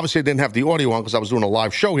I obviously didn't have the audio on because I was doing a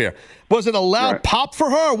live show here. Was it a loud pop for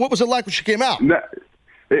her? What was it like when she came out? No,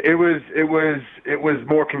 it was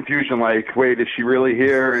more confusion. Like, wait, is she really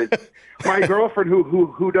here? My girlfriend,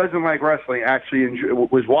 who doesn't like wrestling, actually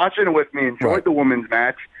was watching it with me, enjoyed the women's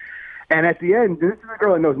match, and at the end, this is a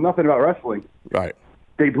girl that knows nothing about wrestling. Right.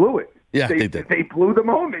 They blew it. Yeah, they did. They blew the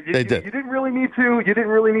moment. They did. You didn't really need to. You didn't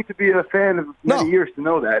really need to be a fan of many years to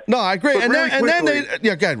know that. No, I agree. But and really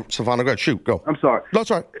then go ahead, Stefano. Go ahead. Shoot. Go. I'm sorry.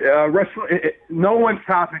 That's right. No one's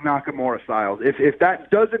topping Nakamura Styles. If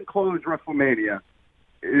that doesn't close WrestleMania,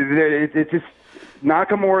 it just.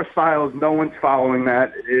 Nakamura Styles, no one's following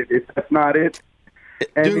that. That's not it.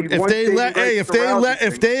 And dude, if they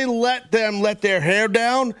let them let their hair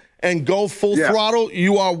down and go full throttle,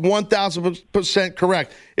 you are 1,000%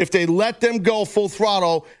 correct. If they let them go full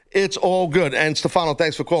throttle, it's all good. And Stefano,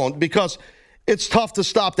 thanks for calling, because it's tough to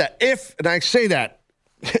stop that. And I say that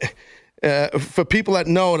for people that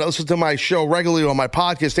know and listen to my show regularly on my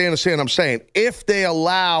podcast, they understand what I'm saying. If they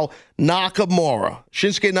allow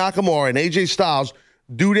Shinsuke Nakamura and AJ Styles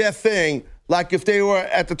do their thing, like if they were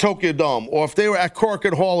at the Tokyo Dome or if they were at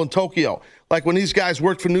Korakuen Hall in Tokyo, like when these guys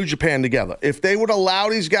worked for New Japan together, if they would allow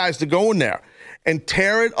these guys to go in there and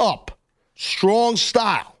tear it up, strong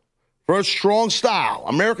style versus strong style,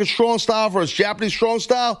 American strong style versus Japanese strong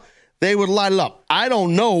style, they would light it up. I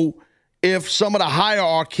don't know if some of the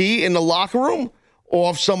hierarchy in the locker room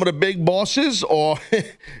or if some of the big bosses, or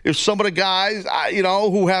if some of the guys,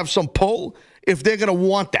 who have some pull, if they're going to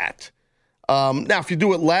want that. Now, if you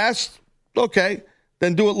do it last, okay,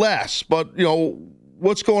 then do it last. But,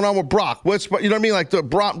 what's going on with Brock? What's going on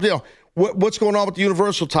with the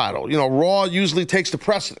Universal title? Raw usually takes the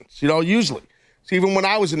precedence, usually. So even when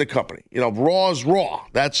I was in the company, Raw is Raw.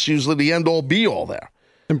 That's usually the end-all, be-all there.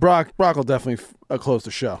 And Brock will definitely close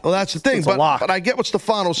the show. Well, that's the thing. But I get what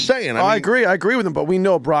Stefano's saying. I agree with him, but we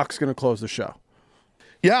know Brock's going to close the show.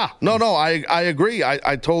 Yeah. No, I agree.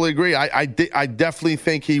 I totally agree. I definitely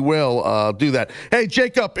think he will do that. Hey,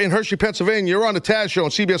 Jacob in Hershey, Pennsylvania, you're on the Taz Show on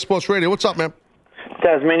CBS Sports Radio. What's up, man?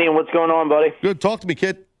 Tasmanian, what's going on, buddy? Good. Talk to me,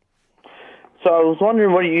 kid. So I was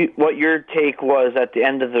wondering what your take was at the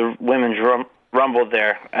end of the women's Rumble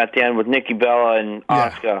there at the end with Nikki Bella and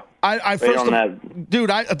Asuka.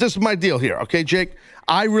 This is my deal here, okay, Jake?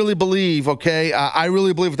 I really believe,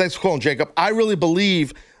 thanks for calling, Jacob. I really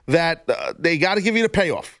believe that they got to give you the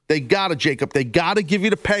payoff. They got to, Jacob. They got to give you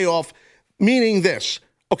the payoff, meaning this.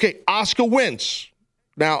 Okay, Asuka wins.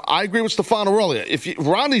 Now, I agree with Stefano earlier. If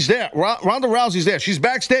Ronda Rousey's there, she's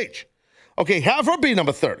backstage. Okay, have her be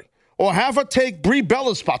number 30. Or have her take Brie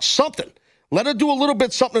Bella's spot, something. Let her do a little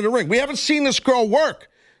bit something in the ring. We haven't seen this girl work.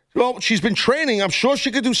 Well, she's been training. I'm sure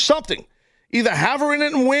she could do something. Either have her in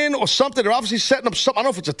it and win or something. They're obviously setting up something. I don't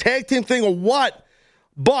know if it's a tag team thing or what.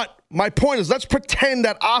 But my point is, let's pretend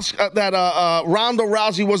that Ronda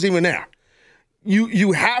Rousey wasn't even there.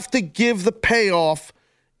 You have to give the payoff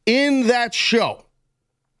in that show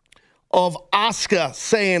of Asuka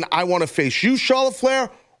saying, I want to face you, Charlotte Flair,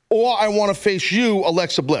 or I want to face you,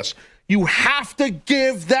 Alexa Bliss. You have to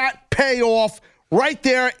give that payoff right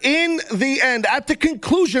there in the end, at the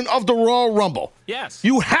conclusion of the Royal Rumble. Yes.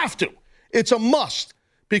 You have to. It's a must,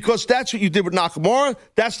 because that's what you did with Nakamura.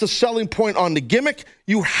 That's the selling point on the gimmick.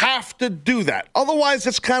 You have to do that. Otherwise,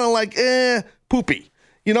 it's kind of like, poopy.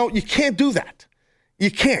 You can't do that.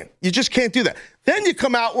 You can't. You just can't do that. Then you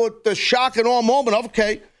come out with the shock and awe moment of,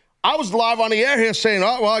 okay, I was live on the air here saying,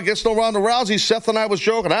 I guess no Ronda Rousey. Seth and I was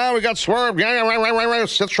joking. We got swerved.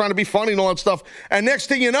 Seth's trying to be funny and all that stuff. And next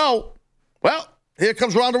thing you know, well, here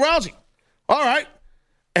comes Ronda Rousey. All right.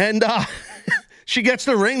 And she gets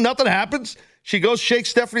to the ring. Nothing happens. She goes, shakes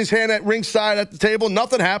Stephanie's hand at ringside at the table.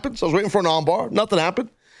 Nothing happens. I was waiting for an armbar. Nothing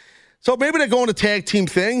happened. So maybe they're going to tag team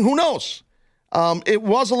thing. Who knows? It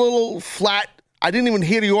was a little flat. I didn't even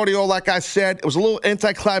hear the audio, like I said. It was a little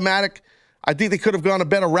anticlimactic. I think they could have gone a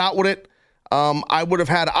better route with it. I would have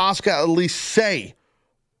had Asuka at least say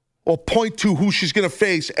or point to who she's going to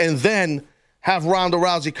face, and then have Ronda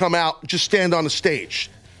Rousey come out, just stand on the stage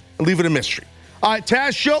and leave it a mystery. All right,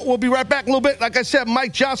 Taz Show. We'll be right back in a little bit. Like I said,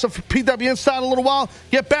 Mike Johnson for PW Inside in a little while.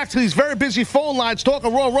 Get back to these very busy phone lines.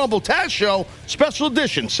 Talking Royal Rumble. Taz Show, special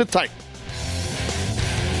edition. Sit tight.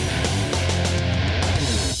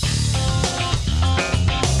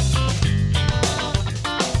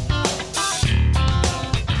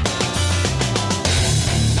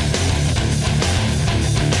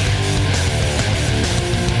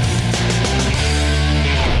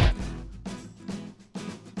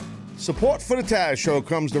 Support for the Taz Show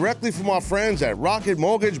comes directly from our friends at Rocket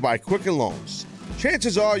Mortgage by Quicken Loans.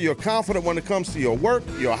 Chances are you're confident when it comes to your work,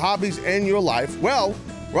 your hobbies, and your life. Well,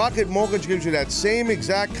 Rocket Mortgage gives you that same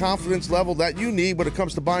exact confidence level that you need when it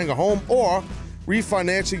comes to buying a home or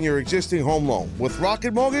refinancing your existing home loan. With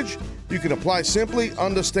Rocket Mortgage, you can apply simply,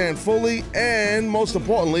 understand fully, and most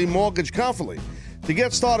importantly, mortgage confidently. To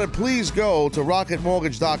get started, please go to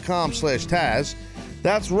rocketmortgage.com/Taz.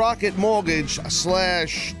 That's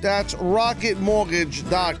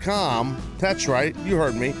rocketmortgage.com. That's right, you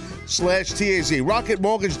heard me. /TAZ.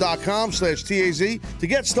 rocketmortgage.com/TAZ. To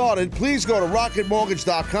get started, please go to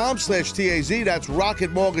rocketmortgage.com/TAZ. That's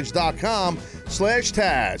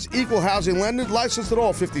rocketmortgage.com/Taz. Equal housing lender, licensed in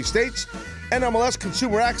all 50 states.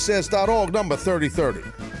 NMLSconsumeraccess.org, number 3030.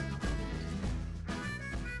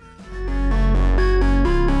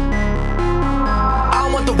 I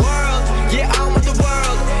want the world, yeah, I want the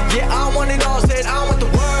world. Yeah, I want it all, said I want the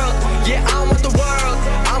world. Yeah, I want the world.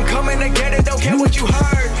 I'm coming to get it, don't care what you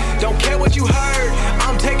heard. Don't care what you heard.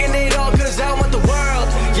 I'm taking it all cause I want the world.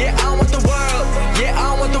 Yeah, I want the world. Yeah,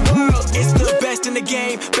 I want the world. It's the best in the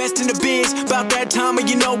game, best in the biz. About that time and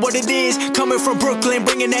you know what it is. Coming from Brooklyn,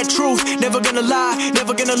 bringing that truth. Never gonna lie,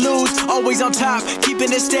 never gonna lose. Always on top,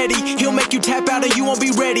 keeping it steady. He'll make you tap out and you won't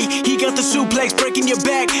be ready. He got the suplex, breaking your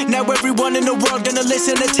back. Now everyone in the world gonna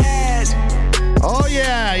listen to Taz. Oh,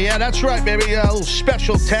 yeah, that's right, baby. A little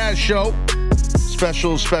special Taz Show.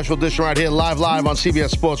 Special edition right here, live on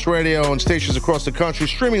CBS Sports Radio and stations across the country.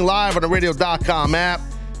 Streaming live on the radio.com app.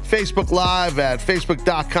 Facebook Live at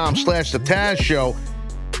facebook.com/The Taz Show.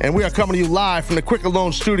 And we are coming to you live from the Quicken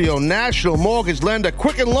Loans Studio. National Mortgage Lender.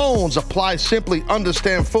 Quicken Loans. Apply simply,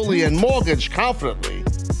 understand fully, and mortgage confidently.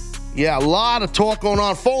 Yeah, a lot of talk going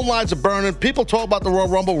on. Phone lines are burning. People talk about the Royal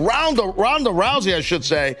Rumble. Ronda Rousey, I should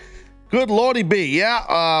say. Good Lordy B.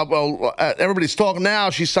 Yeah, everybody's talking now.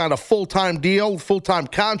 She signed a full-time deal, full-time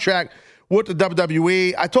contract with the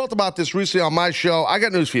WWE. I talked about this recently on my show. I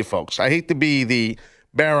got news for you folks. I hate to be the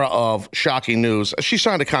bearer of shocking news. She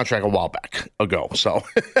signed a contract a while back ago. So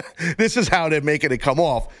this is how they're making it come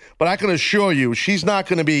off. But I can assure you, she's not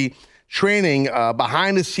going to be training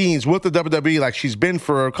behind the scenes with the WWE like she's been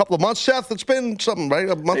for a couple of months, Seth. It's been something, right?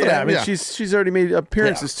 A month and a half. I mean, she's already made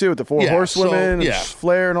appearances too with the Four Horsewomen, and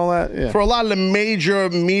Flair, and all that. Yeah. For a lot of the major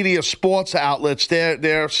media sports outlets,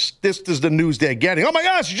 this is the news they're getting. Oh my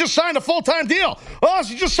gosh, she just signed a full-time deal. Oh,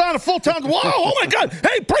 she just signed a full-time. Whoa! Oh my God!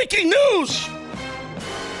 Hey, breaking news!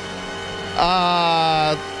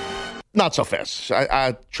 Not so fast.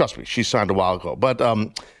 I trust me, she signed a while ago. But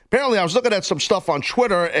apparently, I was looking at some stuff on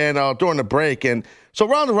Twitter and during the break, and so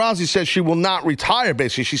Ronda Rousey says she will not retire.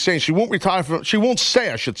 Basically, she's saying she won't retire from. She won't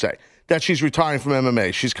say, I should say, that she's retiring from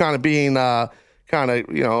MMA. She's kind of being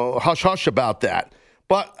hush hush about that.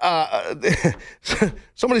 But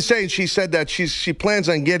somebody's saying she said that she plans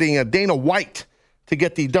on getting a Dana White to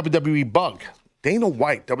get the WWE bug. Dana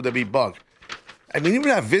White, WWE bug. I mean,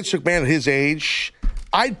 even at Vince McMahon at his age,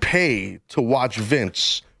 I'd pay to watch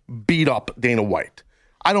Vince beat up Dana White.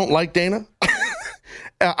 I don't like Dana.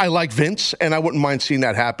 I like Vince, and I wouldn't mind seeing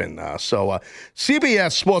that happen.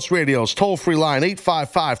 CBS Sports Radio's toll-free line,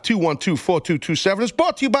 855-212-4227, is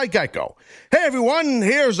brought to you by Geico. Hey, everyone,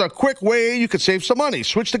 here's a quick way you could save some money.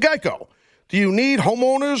 Switch to Geico. Do you need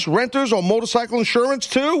homeowners, renters, or motorcycle insurance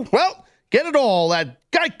too? Well, get it all at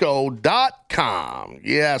Geico.com.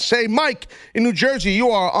 Yeah, say, Mike, in New Jersey, you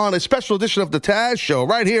are on a special edition of the Taz Show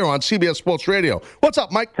right here on CBS Sports Radio. What's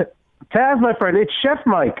up, Mike? Taz, my friend, it's Chef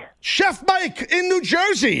Mike. Chef Mike in New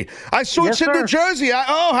Jersey. I saw it's in New Jersey.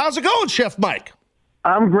 How's it going, Chef Mike?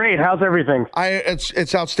 I'm great. How's everything?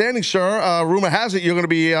 It's outstanding, sir. Rumor has it you're going to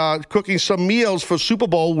be cooking some meals for Super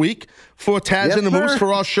Bowl week for Taz and the Moose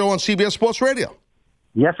for our show on CBS Sports Radio.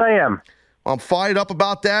 Yes, I am. I'm fired up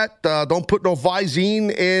about that. Don't put no Visine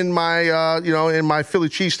in my, in my Philly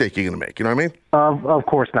cheesesteak you're going to make. You know what I mean? Of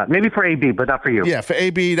course not. Maybe for AB, but not for you. Yeah, for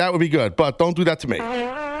AB, that would be good. But don't do that to me.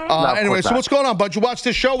 Anyway, so what's going on, bud? You watched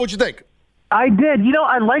this show? What'd you think? I did.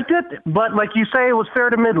 I liked it, but like you say, it was fair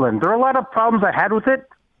to Midland. There are a lot of problems I had with it.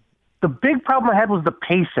 The big problem I had was the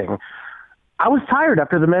pacing. I was tired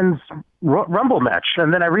after the men's Rumble match,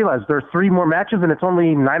 and then I realized there are 3 more matches, and it's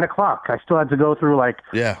only 9 o'clock. I still had to go through,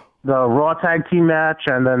 the Raw Tag Team match,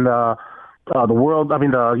 and then the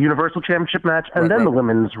Universal Championship match, and then the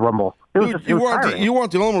Women's Rumble. You weren't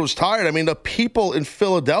the only one who was tired. I mean, the people in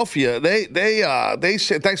Philadelphia, they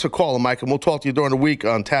said, thanks for calling, Mike, and we'll talk to you during the week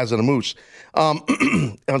on Taz and the Moose on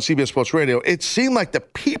CBS Sports Radio. It seemed like the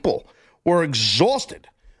people were exhausted.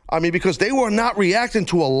 I mean, because they were not reacting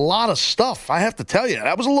to a lot of stuff. I have to tell you,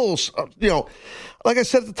 that was a little, like I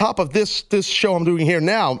said at the top of this show I'm doing here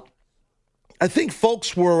now, I think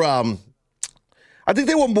folks were, I think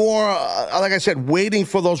they were more, like I said, waiting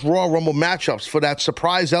for those Royal Rumble matchups, for that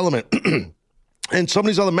surprise element. And some of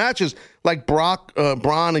these other matches, like Brock,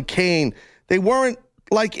 Braun, and Kane, they weren't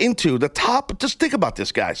into the top. Just think about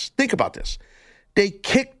this, guys. Think about this. They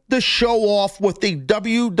kicked the show off with the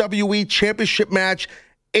WWE Championship match,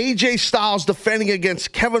 AJ Styles defending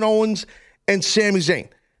against Kevin Owens and Sami Zayn.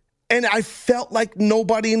 And I felt like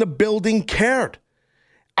nobody in the building cared.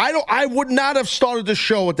 I would not have started the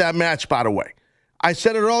show with that match, by the way. I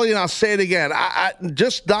said it earlier and I'll say it again.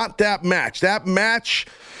 Just not that match. That match,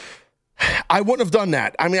 I wouldn't have done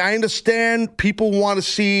that. I mean, I understand people want to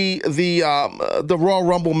see the Royal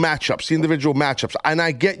Rumble matchups, the individual matchups, and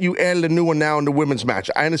I get you added a new one now in the women's match.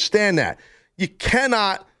 I understand that. You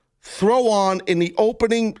cannot throw on in the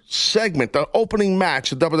opening segment, the opening match,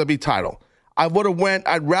 the WWE title. I'd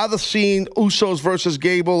rather seen Usos versus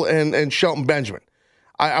Gable and Shelton Benjamin.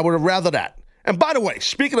 I would have rather that. And by the way,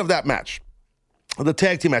 speaking of that match, the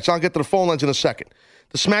tag team match, I'll get to the phone lines in a second.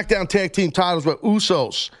 The SmackDown tag team titles were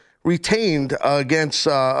Usos retained against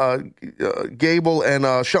Gable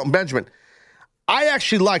and Shelton Benjamin. I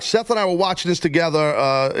actually liked, Seth and I were watching this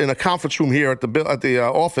together in a conference room here at the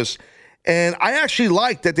office, and I actually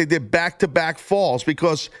liked that they did back-to-back falls,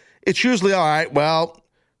 because it's usually, all right, well,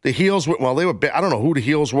 the heels were, I don't know who the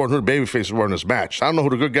heels were and who the babyfaces were in this match. I don't know who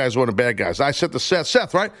the good guys were and the bad guys. I said to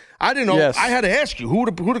Seth, right? I didn't know. Yes. I had to ask you, who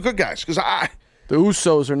the good guys? Because the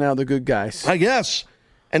Usos are now the good guys. I guess.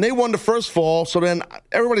 And they won the first fall, so then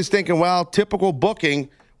everybody's thinking, well, typical booking.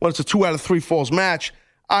 when it's a 2 out of 3 falls match,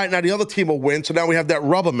 all right, now the other team will win, so now we have that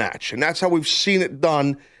rubber match. And that's how we've seen it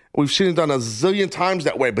done. We've seen it done a zillion times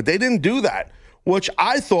that way, but they didn't do that, which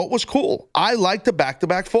I thought was cool. I like the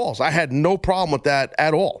back-to-back falls. I had no problem with that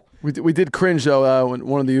at all. We did cringe, though, when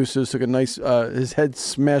one of the Usos took a nice his head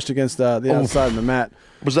smashed against the outside of the mat.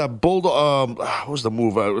 Was that Bulldog? What was the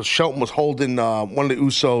move? Shelton was holding one of the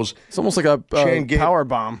Usos. It's almost like a power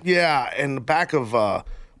bomb. Yeah, and the back of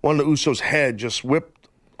one of the Usos' head just whipped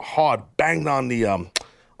hard, banged on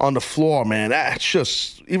the floor, man. That's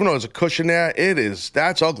just, even though there's a cushion there,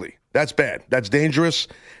 that's ugly. That's bad. That's dangerous.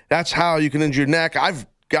 That's how you can injure your neck. I've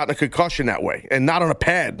gotten a concussion that way, and not on a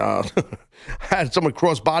pad. I had someone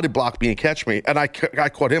cross body block me and catch me, and I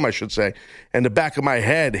caught him, I should say, and the back of my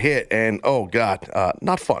head hit, and oh, God,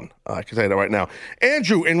 not fun. I can tell you that right now.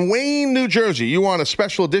 Andrew in Wayne, New Jersey, you on a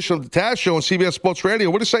special edition of the Taz Show on CBS Sports Radio.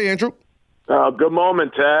 What do you say, Andrew? Good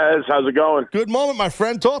moment, Taz. How's it going? Good moment, my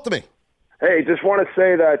friend. Talk to me. Hey, just want to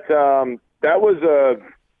say that that was a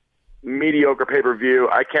mediocre pay-per-view.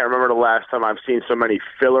 I can't remember the last time I've seen so many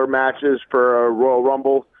filler matches for a Royal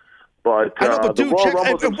Rumble. But I know, but dude,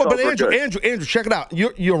 Andrew, check it out.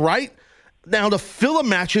 You're right. Now the filler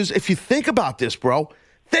matches, if you think about this, bro,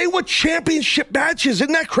 they were championship matches.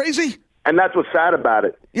 Isn't that crazy? And that's what's sad about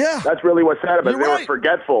it. Yeah, that's really what's sad about it. They were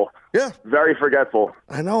forgetful. Yeah, very forgetful.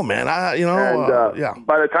 I know, man. Yeah.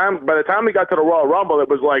 By the time we got to the Royal Rumble, it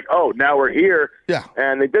was like, oh, now we're here. Yeah.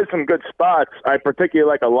 And they did some good spots. I particularly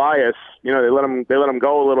like Elias. You know, they let him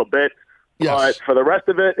go a little bit. Yes. But for the rest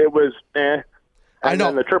of it, it was eh. And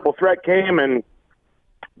then the triple threat came and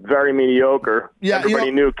very mediocre. Yeah,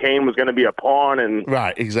 everybody knew Kane was going to be a pawn, and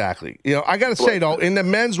right, exactly. I got to say though, in the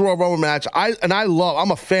men's Royal Rumble match,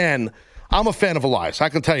 I'm a fan of Elias. I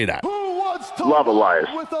can tell you that. Who wants to love Elias?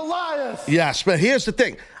 With Elias. Yes, but here's the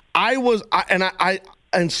thing.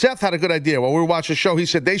 And Seth had a good idea. While we were watching the show, he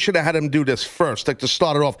said they should have had him do this first, like to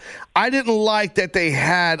start it off. I didn't like that they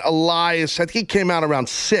had Elias. I think he came out around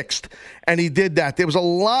 6th, and he did that. There was a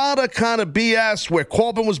lot of kind of BS where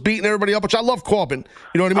Corbin was beating everybody up, which I love Corbin.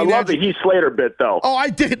 You know what I mean? I love the Heath Slater bit, though. Oh, I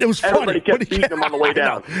did. It was funny. Everybody kept beating him on the way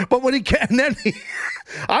down. But when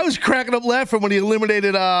I was cracking up laughing when he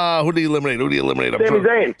eliminated, who did he eliminate? Sami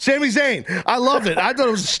Zayn. Sami Zayn. I loved it. I thought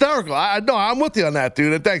it was hysterical. I'm with you on that,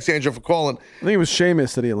 dude. And thanks, Andrew, for calling. I think it was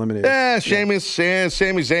Sheamus that he eliminated. Yeah, Sheamus, Sami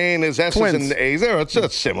Zayn, his S's and A's.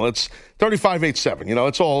 It's similar. It's 35-8-7.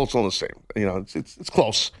 It's all the same. It's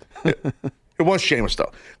close. It was Sheamus,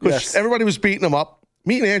 though. Because everybody was beating him up.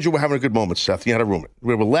 Me and Andrew were having a good moment, Seth. You had to ruin it.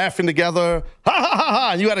 We were laughing together. Ha, ha, ha, ha.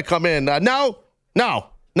 And you had to come in. No,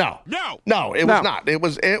 it was not. It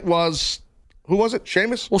was, who was it?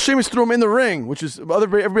 Sheamus? Well, Sheamus threw him in the ring, which is,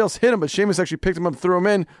 everybody else hit him, but Sheamus actually picked him up, threw him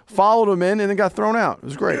in, followed him in, and then got thrown out. It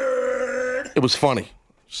was great. It was funny.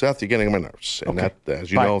 Seth, you're getting on my nerves. And that, as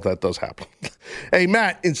you know, that does happen. Hey,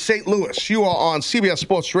 Matt, in St. Louis, you are on CBS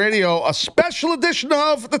Sports Radio, a special edition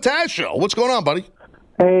of The Taz Show. What's going on, buddy?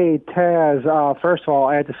 Hey, Taz. First of all,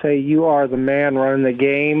 I have to say you are the man running the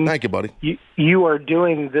game. Thank you, buddy. You are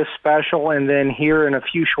doing this special, and then here in a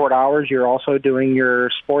few short hours, you're also doing your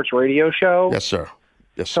sports radio show. Yes, sir.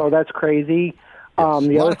 Yes, sir. So that's crazy. Yes. A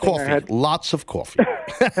lot of coffee. Lots of coffee.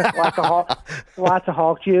 lots of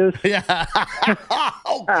Hulk juice. Yeah.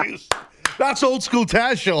 Hulk juice. That's old school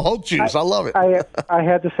Taz Show. Hulk juice. I love it. I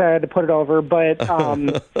had to say I had to put it over, but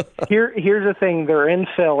here's the thing. They're in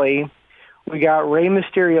Philly. We got Rey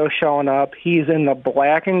Mysterio showing up. He's in the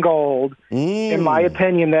black and gold. In my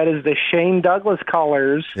opinion, that is the Shane Douglas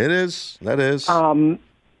colors. It is. That is.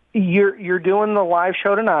 You're doing the live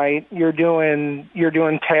show tonight. You're doing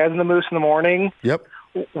Taz and the Moose in the morning. Yep.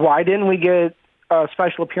 Why didn't we get a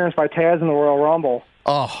special appearance by Taz in the Royal Rumble?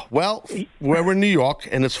 Oh, well, we're in New York,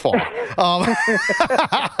 and it's fall. No,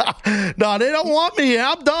 they don't want me here.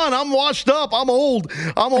 I'm done. I'm washed up. I'm old.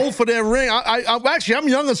 I'm old for their ring. I'm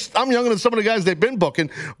younger than some of the guys they've been booking.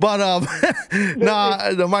 But,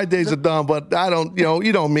 my days are done. But I don't,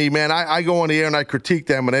 you know me, man. I go on the air, and I critique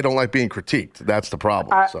them, and they don't like being critiqued. That's the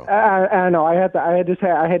problem. I know. I had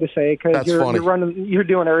to say because you're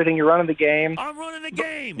doing everything. You're running the game. I'm running the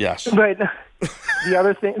game. Yes. But the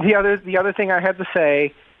other thing I had to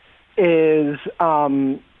say is,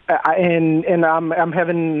 and I'm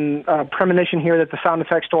having a premonition here that the sound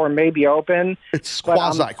effects store may be open. It's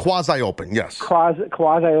quasi open, yes. Quasi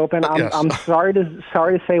open. Yes. I'm sorry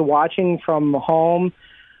to say, watching from home,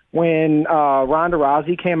 when Ronda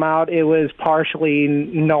Rousey came out, it was partially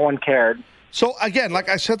no one cared. So, again, like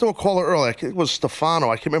I said to a caller earlier, I think it was Stefano.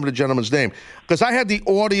 I can't remember the gentleman's name. Because I had the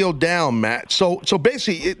audio down, Matt. So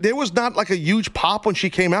basically, there was not like a huge pop when she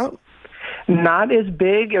came out? Not as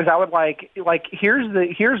big as I would like. Like,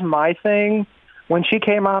 here's my thing when she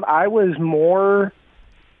came out, I was more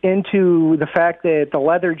into the fact that the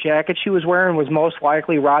leather jacket she was wearing was most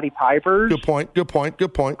likely Roddy Piper's. Good point.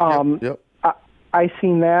 Yep. I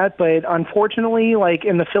seen that, but unfortunately, like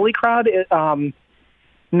in the Philly crowd, I'm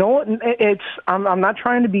not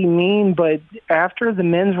trying to be mean, but after the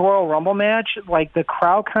men's Royal Rumble match, like the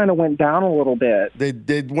crowd kind of went down a little bit.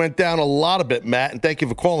 They went down a lot of bit, Matt, and thank you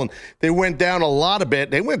for calling. They went down a lot of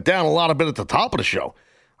bit. They went down a lot of bit at the top of the show.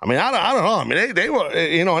 I mean, I don't know. I mean, they were,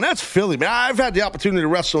 and that's Philly. Man, I've had the opportunity to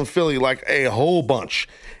wrestle in Philly like a whole bunch,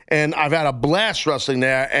 and I've had a blast wrestling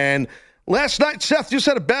there. And last night, Seth, you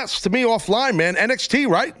said it best to me offline, man. NXT,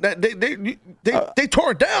 right? They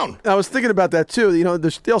tore it down. I was thinking about that too.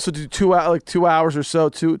 They also do 2 hours or so,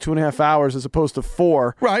 2.5 hours as opposed to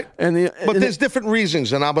 4. Right. But there's different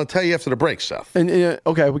reasons, and I'm going to tell you after the break, Seth. And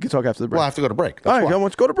okay, we can talk after the break. Well, I have to go to break. All right,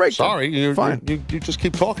 let's go to break. Sorry, fine. You just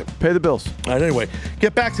keep talking. Pay the bills. All right, anyway,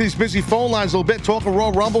 get back to these busy phone lines a little bit. Talking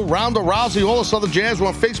Royal Rumble, Ronda Rousey, all this other jazz. We're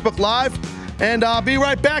on Facebook Live, and I'll be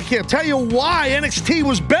right back here. Tell you why NXT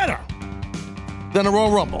was better than the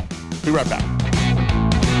Royal Rumble. Be right back.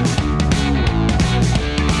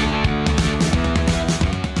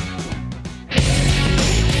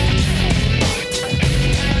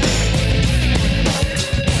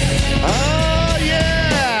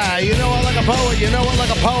 You know what, like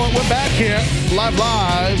a poet. We're back here,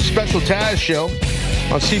 live, special Taz show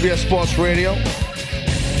on CBS Sports Radio.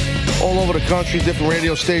 All over the country, different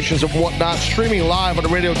radio stations and whatnot. Streaming live on the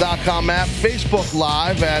radio.com app. Facebook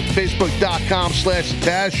Live at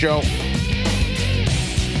facebook.com/Taz Show.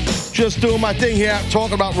 Just doing my thing here,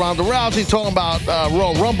 talking about Ronda Rousey, talking about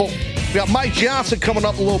Royal Rumble. We got Mike Johnson coming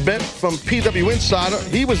up a little bit from PW Insider.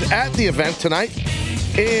 He was at the event tonight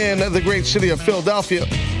in the great city of Philadelphia.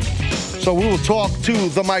 So we will talk to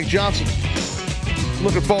the Mike Johnson.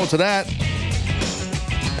 Looking forward to that.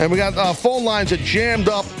 And we got phone lines that jammed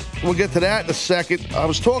up. We'll get to that in a second. I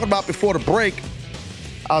was talking about before the break,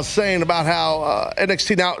 I was saying about how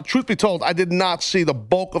NXT, now, truth be told, I did not see the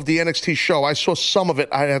bulk of the NXT show. I saw some of it.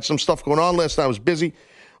 I had some stuff going on last night. I was busy.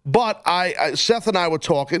 But Seth and I were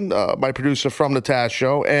talking, my producer from the Taz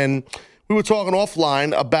show, and we were talking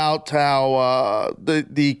offline about how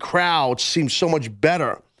the crowd seems so much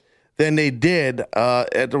better than they did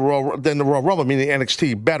at the Royal Rumble, meaning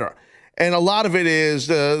NXT, better. And a lot of it is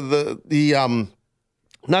the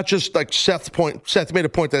not just like Seth made a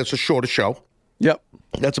point that it's a shorter show. Yep.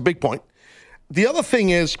 That's a big point. The other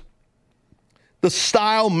thing is the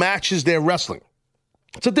style matches their wrestling.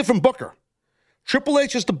 It's a different booker. Triple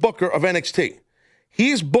H is the booker of NXT.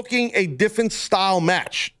 He's booking a different style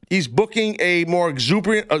match. He's booking a more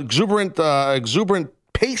exuberant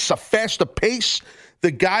pace, a faster pace.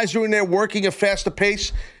 The guys are in there working a faster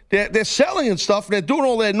pace. They're selling and stuff, and they're doing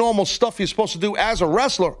all their normal stuff you're supposed to do as a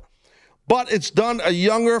wrestler. But it's done a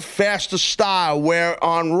younger, faster style where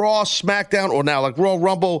on Raw, SmackDown, or now like Royal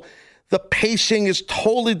Rumble, the pacing is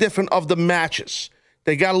totally different of the matches.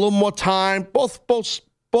 They got a little more time. Both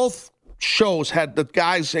shows had, the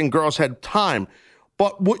guys and girls had time.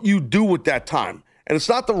 But what you do with that time, and it's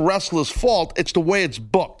not the wrestler's fault, it's the way it's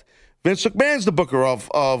booked. Vince McMahon's the booker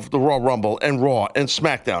of the Royal Rumble and Raw and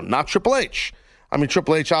SmackDown, not Triple H. I mean,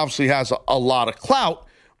 Triple H obviously has a lot of clout,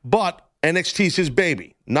 but NXT's his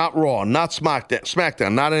baby, not Raw, not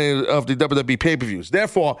SmackDown, not any of the WWE pay-per-views.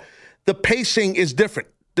 Therefore, the pacing is different.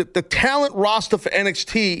 The talent roster for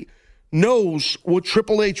NXT knows what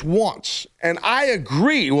Triple H wants, and I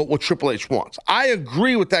agree with what Triple H wants. I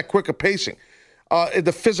agree with that quicker pacing,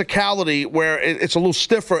 the physicality where it's a little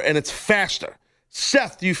stiffer and it's faster.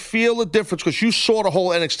 Seth, do you feel the difference? Because you saw the whole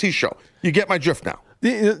NXT show. You get my drift now.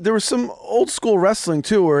 There was some old school wrestling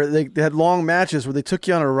too, where they had long matches where they took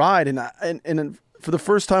you on a ride, and for the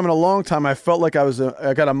first time in a long time, I felt like I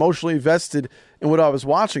got emotionally invested in what I was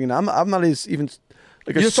watching, and I'm not even.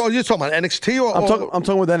 Like you're talking about NXT, or I'm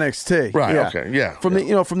talking with NXT, right? Yeah. Okay, yeah. From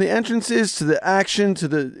the entrances to the action to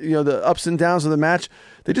the ups and downs of the match,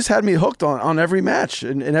 they just had me hooked on every match,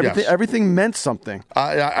 and everything. Yes. Everything meant something.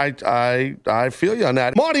 I feel you on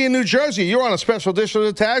that. Marty in New Jersey, you're on a special edition of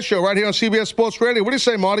the Taz Show right here on CBS Sports Radio. What do you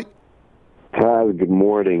say, Marty? Taz, good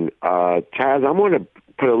morning. Taz, I want to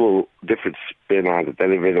put a little different spin on it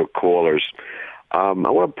than any other callers. I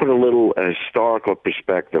want to put a little historical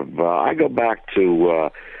perspective. I go back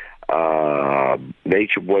to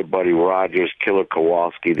Nature Boy Buddy Rogers, Killer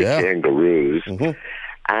Kowalski, the Kangaroos,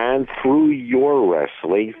 and through your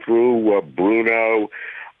wrestling, through Bruno,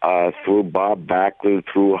 through Bob Backlund,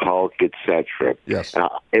 through Hulk, etc. Yes.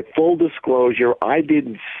 In full disclosure, I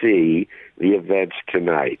didn't see the events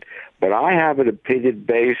tonight, but I have an opinion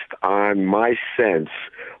based on my sense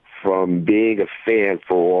from being a fan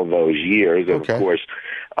for all those years, and of course,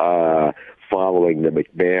 following the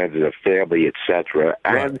McMahons and the family, etc.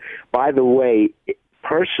 And by the way,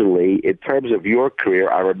 personally, in terms of your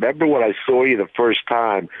career, I remember when I saw you the first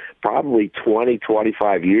time, probably 20,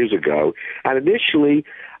 25 years ago, and initially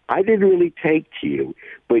I didn't really take to you.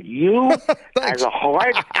 But you, as a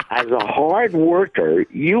hard worker,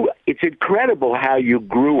 it's incredible how you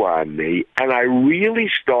grew on me, and I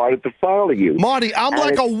really started to follow you. Marty, I'm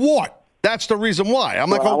like a wart. That's the reason why.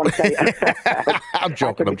 I'm like, I'm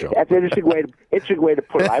joking. That's an interesting way to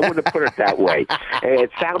put it. I wouldn't have put it that way.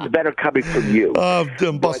 It sounds better coming from you.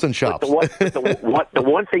 Busting chops. The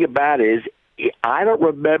one thing about it is, I don't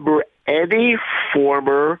remember any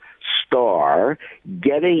former star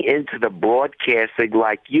getting into the broadcasting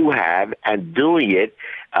like you have and doing it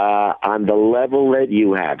on the level that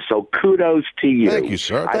you have. So kudos to you. Thank you,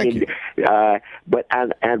 sir. Thank you. But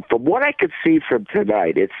from what I could see from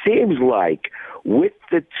tonight, it seems like with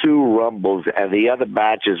the two Rumbles and the other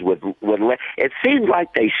matches it seems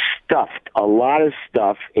like they stuffed a lot of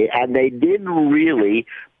stuff, and they didn't really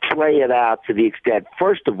play it out to the extent.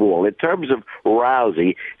 First of all, in terms of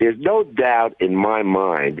Rousey, there's no doubt in my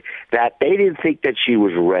mind that they didn't think that she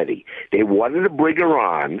was ready. They wanted to bring her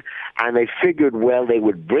on, and they figured, well, they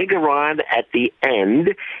would bring her on at the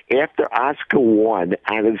end after Asuka won,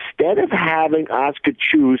 and instead of having Asuka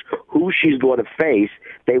choose who she's going to face,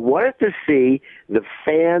 they wanted to see the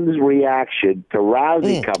fans' reaction to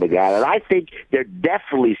Rousey coming out, and I think they're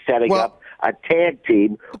definitely setting up a tag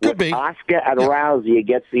team with Asuka and Rousey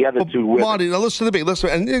against the other two women. Marty, now listen to me. Listen,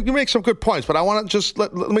 and you make some good points, but I want to just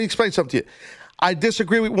let me explain something to you. I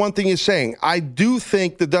disagree with one thing you're saying. I do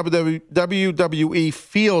think the WWE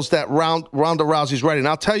feels that Ronda Rousey's ready, and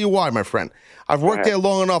I'll tell you why, my friend. I've worked there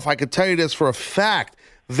long enough. I could tell you this for a fact.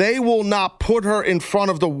 They will not put her in front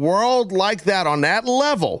of the world like that on that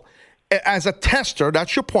level. As a tester,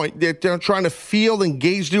 that's your point. They're trying to feel and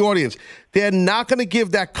gauge the audience. They're not going to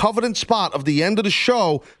give that coveted spot of the end of the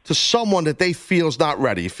show to someone that they feel is not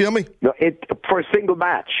ready. You feel me? No, for a single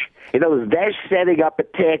match. In other words, they're setting up a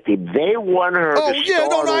tag team. They want her to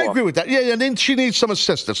start I agree with that. Yeah, and then she needs some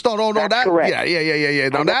assistance. No, that's correct. Yeah.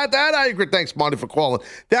 No, that I agree. Thanks, Marty, for calling.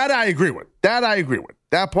 That I agree with. That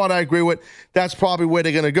part I agree with. That's probably where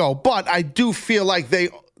they're going to go. But I do feel like they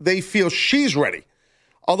feel she's ready.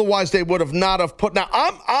 Otherwise, they would have not have put. Now,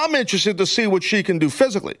 I'm interested to see what she can do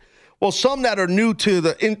physically. Well, some that are new to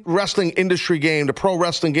the wrestling industry game, the pro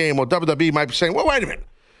wrestling game, or WWE might be saying, well, wait a minute.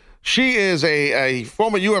 She is a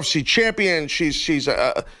former UFC champion. She's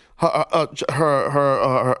her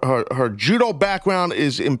judo background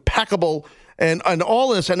is impeccable, and all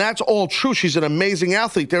this, and that's all true. She's an amazing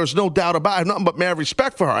athlete. There's no doubt about it. I have nothing but mad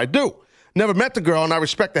respect for her. I do. Never met the girl, and I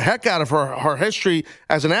respect the heck out of her history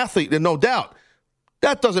as an athlete. There's no doubt.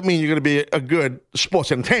 That doesn't mean you're going to be a good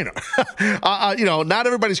sports entertainer. Not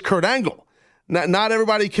everybody's Kurt Angle. Not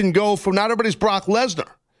everybody can go from. Not everybody's Brock Lesnar.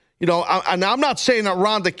 And I'm not saying that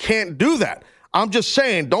Ronda can't do that. I'm just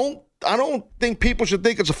saying I don't think people should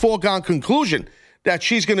think it's a foregone conclusion that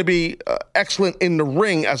she's going to be excellent in the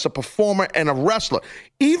ring as a performer and a wrestler.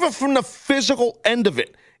 Even from the physical end of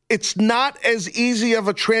it, it's not as easy of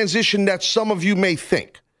a transition that some of you may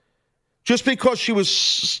think. Just because she was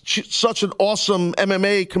such an awesome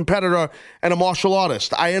MMA competitor and a martial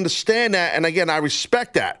artist. I understand that, and again, I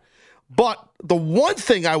respect that. But the one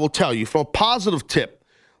thing I will tell you from a positive tip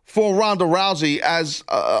for Ronda Rousey as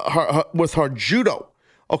with her judo,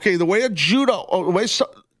 okay, the way a judo,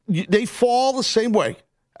 they fall the same way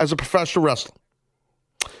as a professional wrestler.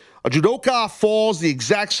 A judoka falls the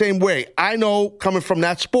exact same way. I know, coming from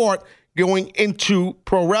that sport, going into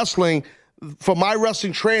pro wrestling, for my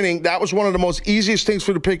wrestling training, that was one of the most easiest things for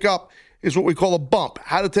you to pick up is what we call a bump,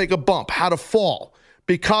 how to take a bump, how to fall.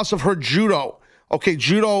 Because of her judo, okay,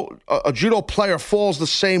 a judo player falls the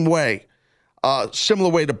same way, similar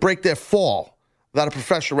way to break their fall that a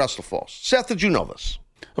professional wrestler falls. Seth, did you know this?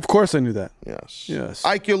 Of course I knew that. Yes.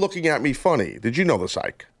 Ike, you're looking at me funny. Did you know this,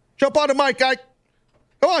 Ike? Jump on the mic, Ike.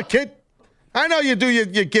 Come on, kid. I know you do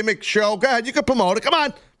your gimmick show. Go ahead, you can promote it. Come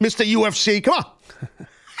on, Mr. UFC, come on.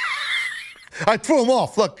 I threw him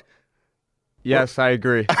off. Look. Yes, I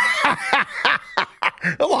agree. Come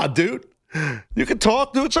on, dude. You can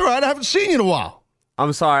talk, dude. It's all right. I haven't seen you in a while.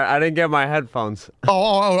 I'm sorry. I didn't get my headphones. You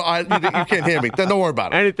can't hear me. Then don't worry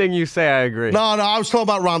about it. Anything you say, I agree. No. I was talking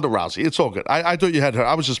about Ronda Rousey. It's all good. I thought you had her.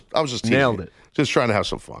 I was just teasing. Nailed it. Just trying to have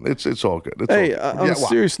some fun. It's all good. On a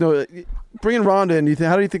serious note, bringing Ronda in,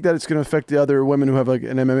 how do you think that it's going to affect the other women who have like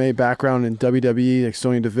an MMA background in WWE, like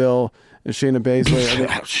Sonya Deville and Shayna Baszler?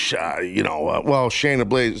 Shayna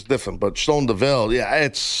Baszler is different, but Sonya Deville, it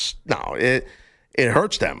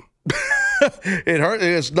hurts them. It hurt.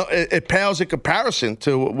 It pales in comparison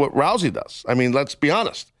to what Rousey does. I mean, let's be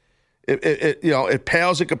honest. It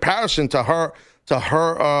pales in comparison to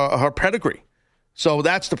her pedigree. So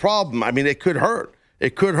that's the problem. I mean, it could hurt.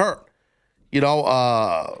 It could hurt.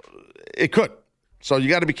 It could. So you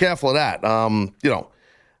got to be careful of that.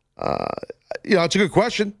 It's a good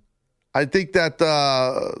question. I think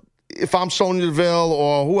that if I'm Sonya Deville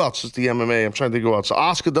or who else is the MMA? I'm trying to think who else.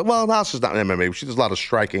 Oscar. Well, Oscar's not an MMA. She does a lot of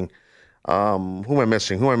striking. Who am I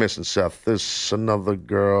missing? Seth. There's another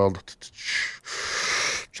girl. I'm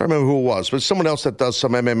trying to remember who it was, but someone else that does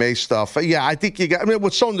some MMA stuff. Yeah, I think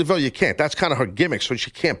with Sonya Deville, you can't. That's kind of her gimmick, so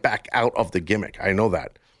she can't back out of the gimmick. I know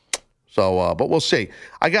that. So, but we'll see.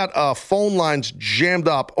 I got phone lines jammed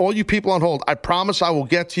up. All you people on hold, I promise I will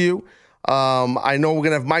get to you. I know we're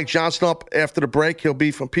going to have Mike Johnson up after the break. He'll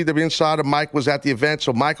be from PW Insider. Mike was at the event,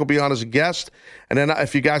 so Mike will be on as a guest. And then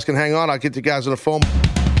if you guys can hang on, I'll get you guys on the phone.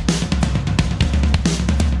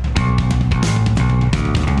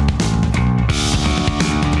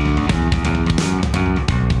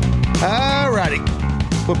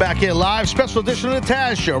 We're back here live. Special edition of the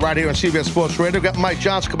Taz Show right here on CBS Sports Radio. We've got Mike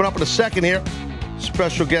Johnson coming up in a second here.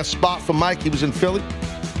 Special guest spot for Mike. He was in Philly.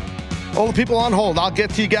 All the people on hold. I'll get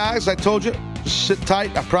to you guys. I told you. Just sit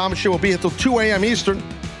tight. I promise you. We'll be here till 2 a.m. Eastern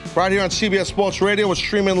right here on CBS Sports Radio. We're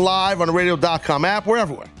streaming live on the radio.com app. We're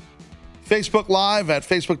everywhere. Facebook Live at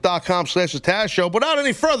facebook.com/The Taz Show. But without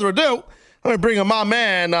any further ado, let me bring in my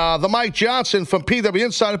man, the Mike Johnson from PW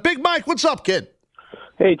Insider. Big Mike, what's up, kid?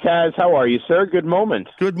 Hey, Taz, how are you, sir? Good moment.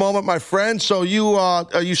 Good moment, my friend. So you are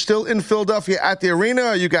you still in Philadelphia at the arena?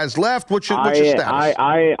 Are you guys left? What's your status?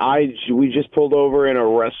 We just pulled over in a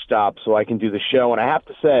rest stop so I can do the show. And I have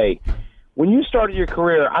to say, when you started your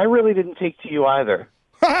career, I really didn't take to you either.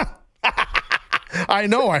 I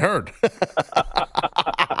know, I heard.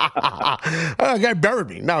 A guy buried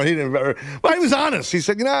me. No, he didn't bury me. Well, he was honest. He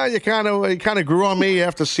said, you kind of grew on me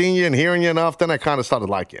after seeing you and hearing you enough. Then I kind of started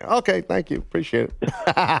liking you. Okay, thank you. Appreciate it.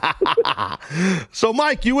 So,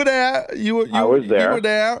 Mike, you were there. I was there. You were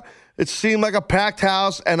there. It seemed like a packed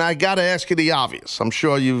house, and I got to ask you the obvious. I'm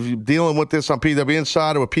sure you're dealing with this on PW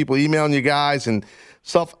Insider with people emailing you guys and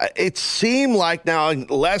stuff. It seemed like now,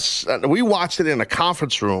 we watched it in a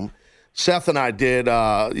conference room. Seth and I did,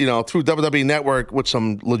 through WWE Network with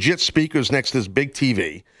some legit speakers next to this big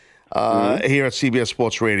TV here at CBS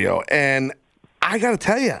Sports Radio. And I got to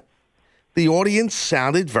tell you, the audience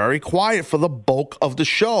sounded very quiet for the bulk of the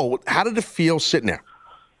show. How did it feel sitting there?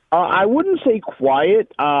 I wouldn't say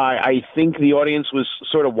quiet. I think the audience was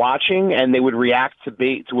sort of watching, and they would react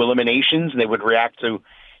to eliminations, and they would react to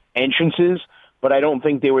entrances. But I don't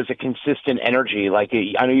think there was a consistent energy. Like,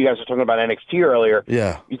 I know you guys were talking about NXT earlier.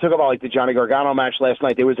 Yeah. You talk about, like, the Johnny Gargano match last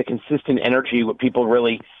night. There was a consistent energy where people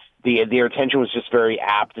really, their attention was just very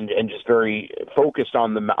apt and just very focused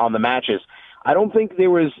on the matches. I don't think there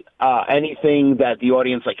was anything that the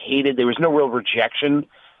audience, hated. There was no real rejection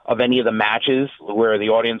of any of the matches where the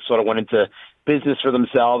audience sort of went into business for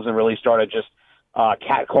themselves and really started just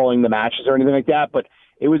catcalling the matches or anything like that. But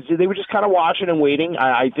they were just kind of watching and waiting.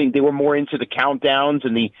 I think they were more into the countdowns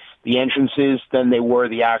and the entrances than they were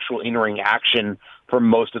the actual in-ring action for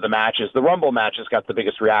most of the matches. The Rumble matches got the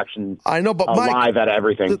biggest reaction. I know, but Mike, live out of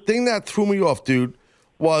everything. The thing that threw me off, dude,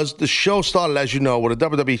 was the show started, as you know, with a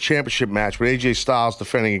WWE Championship match with AJ Styles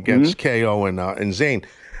defending against KO and Zayn.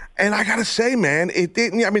 And I gotta say, man, it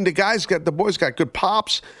didn't. I mean, the boys got good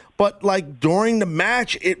pops. But, during the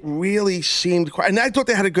match, it really seemed quiet. And I thought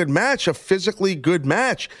they had a good match, a physically good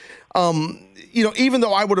match. Even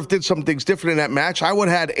though I would have did some things different in that match, I would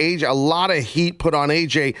have had AJ, a lot of heat put on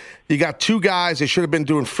AJ. You got two guys. They should have been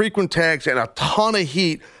doing frequent tags and a ton of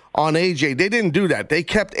heat on AJ. They didn't do that. They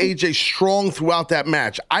kept AJ strong throughout that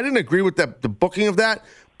match. I didn't agree with the booking of that,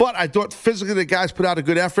 but I thought physically the guys put out a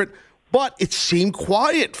good effort. But it seemed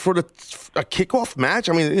quiet for a kickoff match.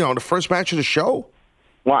 I mean, the first match of the show.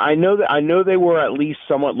 Well, I know they were at least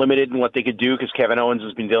somewhat limited in what they could do because Kevin Owens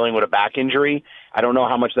has been dealing with a back injury. I don't know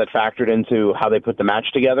how much that factored into how they put the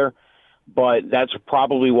match together, but that's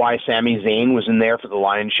probably why Sami Zayn was in there for the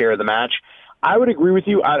lion's share of the match. I would agree with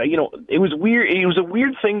you. It was weird. It was a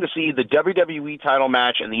weird thing to see the WWE title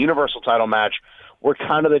match and the Universal title match were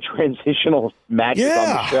kind of the transitional matches on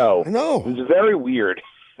the show. I know. It was very weird.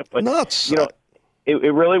 But, nuts.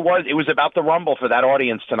 It really was. It was about the Rumble for that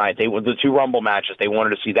audience tonight. They were the two Rumble matches. They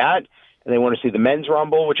wanted to see that, and they wanted to see the men's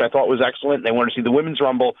Rumble, which I thought was excellent. And they wanted to see the women's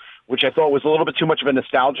Rumble, which I thought was a little bit too much of a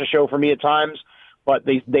nostalgia show for me at times. But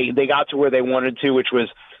they got to where they wanted to, which was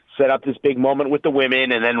set up this big moment with the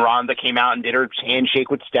women, and then Ronda came out and did her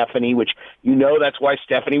handshake with Stephanie, which that's why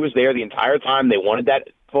Stephanie was there the entire time. They wanted that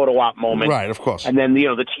photo op moment, Right, of course. and then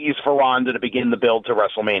the tease for Ronda to begin the build to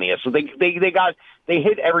WrestleMania. So they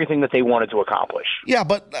hit everything that they wanted to accomplish. Yeah,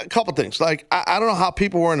 but a couple things. Like I don't know how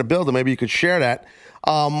people were in the building. Maybe you could share that.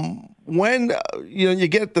 When you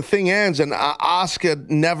get the thing ends and Asuka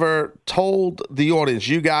never told the audience,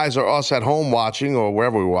 you guys or us at home watching or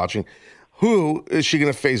wherever we were watching, who is she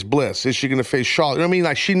going to face? Bliss? Is she going to face Charlotte? You know what I mean?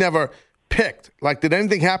 Like she never picked. Like did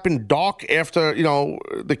anything happen dark after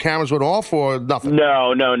the cameras went off or nothing?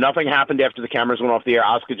 No, nothing happened after the cameras went off the air.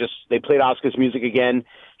 They played Asuka's music again.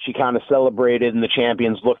 She kind of celebrated, and the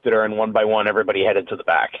champions looked at her, and one by one, everybody headed to the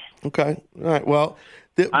back. Okay, all right. Well,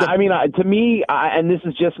 to me, and this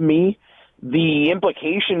is just me, the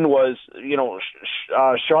implication was,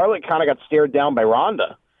 Charlotte kind of got stared down by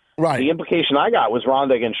Ronda. Right. The implication I got was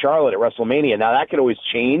Ronda against Charlotte at WrestleMania. Now that could always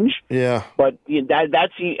change. Yeah. But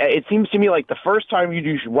it seems to me like the first time you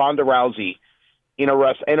do Ronda Rousey in a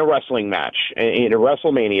wrestling match in a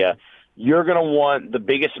WrestleMania, you're going to want the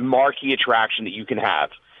biggest marquee attraction that you can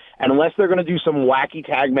have. And unless they're going to do some wacky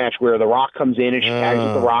tag match where The Rock comes in and she tags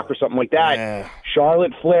with The Rock or something like that,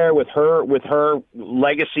 Charlotte Flair with her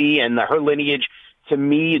legacy and her lineage, to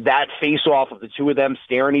me, that face-off of the two of them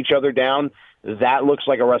staring each other down, that looks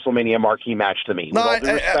like a WrestleMania marquee match to me. No, with all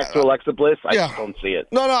due respect to Alexa Bliss, I just don't see it.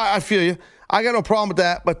 No, I feel you. I got no problem with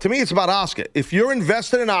that. But to me, it's about Asuka. If you're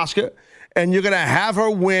invested in Asuka and you're going to have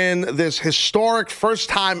her win this historic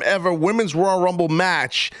first-time ever Women's Royal Rumble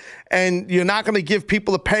match, and you're not going to give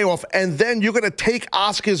people a payoff, and then you're going to take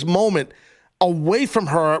Asuka's moment away from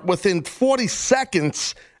her within 40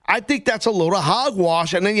 seconds, I think that's a load of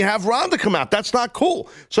hogwash, and then you have Ronda come out. That's not cool.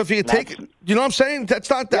 So if you take, you know what I'm saying? That's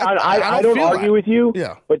not that. Yeah, I don't argue with you.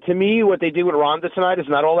 Yeah. But to me, what they did with Ronda tonight is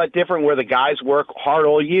not all that different, where the guys work hard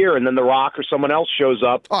all year, and then The Rock or someone else shows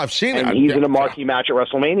up. Oh, I've seen it. And he's in a marquee match at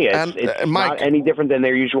WrestleMania. It's Mike, not any different than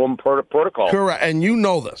their usual protocol. Correct. And you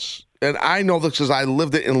know this. And I know this because I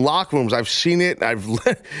lived it in locker rooms. I've seen it.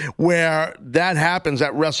 Where that happens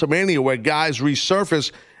at WrestleMania, where guys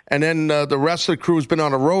resurface, and then the rest of the crew's been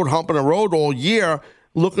on the road, humping the road all year,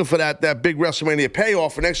 looking for that big WrestleMania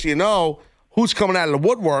payoff. And next thing you know, who's coming out of the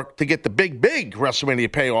woodwork to get the big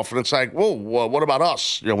WrestleMania payoff? And it's like, whoa, what about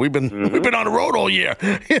us? We've been on the road all year.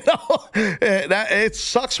 It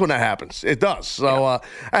sucks when that happens. It does. So,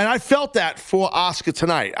 and I felt that for Asuka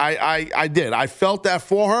tonight. I did. I felt that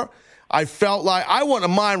for her. I felt like I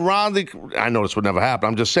wouldn't mind Ronda. I know this would never happen.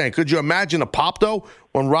 I'm just saying. Could you imagine a pop, though?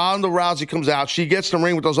 When Ronda Rousey comes out, she gets in the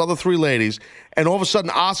ring with those other three ladies, and all of a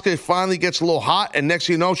sudden Asuka finally gets a little hot, and next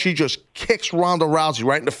thing you know, she just kicks Ronda Rousey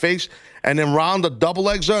right in the face, and then Ronda double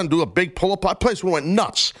legs her and do a big pull-up. That place went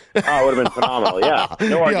nuts. Oh, it would have been phenomenal, yeah.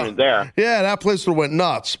 No argument there. Yeah, that place would have went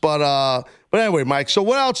nuts. But anyway, Mike, so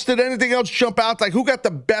what else? Did anything else jump out? Like, who got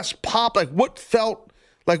the best pop? Like, what felt...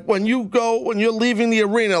 Like when you're leaving the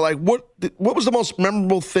arena, like what was the most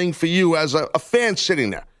memorable thing for you as a fan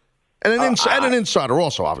sitting there, and an insider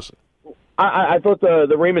also, obviously. I thought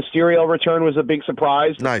the Rey Mysterio return was a big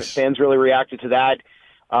surprise. Nice. Fans really reacted to that.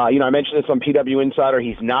 I mentioned this on PW Insider.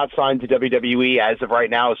 He's not signed to WWE as of right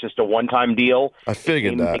now. It's just a one-time deal. I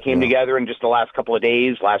figured that. It came together in just the last couple of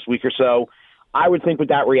days, last week or so. I would think with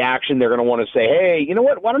that reaction, they're going to want to say, hey, you know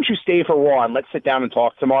what? Why don't you stay for Raw and let's sit down and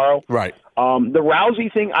talk tomorrow? Right. The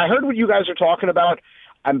Rousey thing, I heard what you guys are talking about,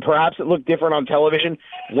 and perhaps it looked different on television.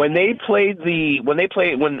 When her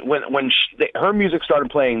music started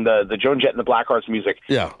playing, the Joan Jett and the Blackhearts music,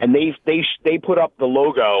 yeah, and they put up the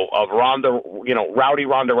logo of Rowdy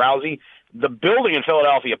Ronda Rousey. The building in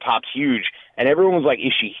Philadelphia popped huge, and everyone was like,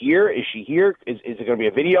 is she here? Is she here? Is it going to be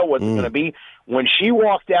a video? What's it going to be? When she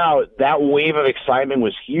walked out, that wave of excitement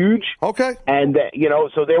was huge. Okay. And,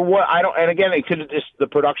 so there was, and again, it could have the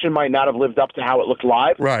production might not have lived up to how it looked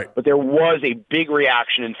live. Right. But there was a big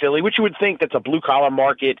reaction in Philly, which you would think that's a blue-collar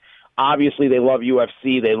market. Obviously, they love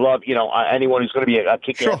UFC. They love, anyone who's going to be a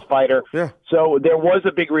kick-ass fighter. Yeah. So there was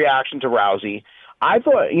a big reaction to Rousey. I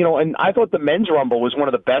thought, and I thought the men's Rumble was one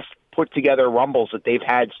of the best put-together Rumbles that they've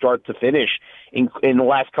had start to finish in the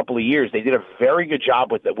last couple of years. They did a very good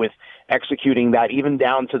job with executing that, even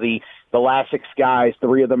down to the last six guys.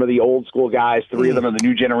 Three of them are the old school guys. Three of them are the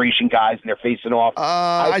new generation guys, and they're facing off.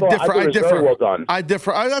 I differ. Very well done. I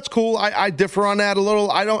differ. That's cool. I differ on that a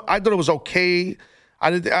little. I thought it was okay.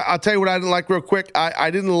 I'll tell you what I didn't like real quick.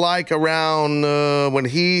 I didn't like around when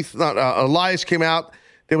Elias came out.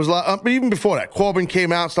 There was a lot, even before that, Corbin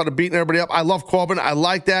came out and started beating everybody up. I love Corbin. I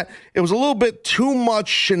like that. It was a little bit too much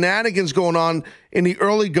shenanigans going on in the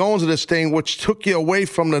early goings of this thing, which took you away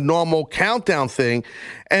from the normal countdown thing.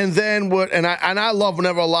 And then I love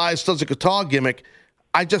whenever Elias does a guitar gimmick.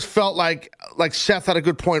 I just felt like like Seth had a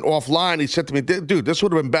good point offline. He said to me, dude, this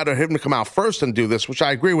would have been better for him to come out first and do this, which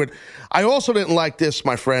I agree with. I also didn't like this,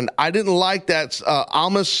 my friend. I didn't like that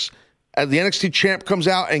Almas, the NXT champ, comes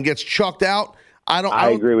out and gets chucked out. I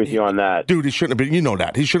agree with you on that. Dude, he shouldn't have been. You know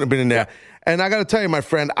that. He shouldn't have been in there. And I got to tell you, my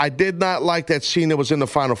friend, I did not like that scene that was in the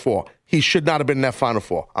Final Four. He should not have been in that Final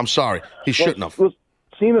Four. I'm sorry. He shouldn't have. Well,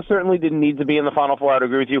 Cena certainly didn't need to be in the Final Four. I'd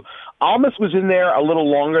agree with you. Almas was in there a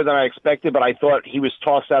little longer than I expected, but I thought he was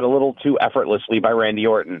tossed out a little too effortlessly by Randy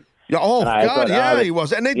Orton. Yeah, he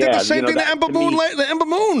was. And they did the same thing to Ember Moon. The Ember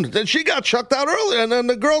Moon. Then she got chucked out earlier in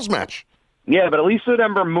the girls' match. Yeah, but at least with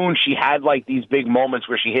Ember Moon, she had like these big moments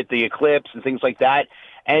where she hit the Eclipse and things like that.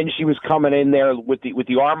 And she was coming in there with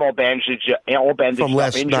the arm all bandaged from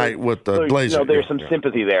last night with the Blazer. There's some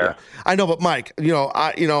sympathy there. Yeah. I know, but Mike, you know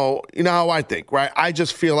how I think, right? I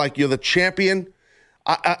just feel like you're the champion.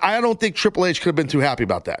 I don't think Triple H could have been too happy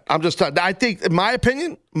about that. I think, in my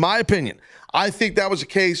opinion, I think that was a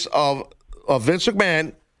case of Vince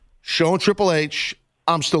McMahon showing Triple H,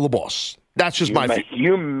 I'm still the boss. That's just my view.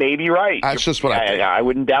 You may be right. That's just what I think. I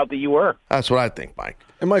wouldn't doubt that you were. That's what I think, Mike.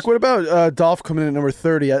 And Mike, what about Dolph coming in at number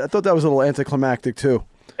 30? I thought that was a little anticlimactic too.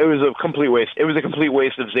 It was a complete waste. It was a complete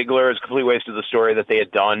waste of Ziggler. It was a complete waste of the story that they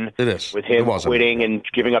had done. It is. With him quitting and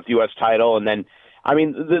giving up the U.S. title. And then, I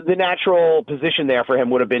mean, the natural position there for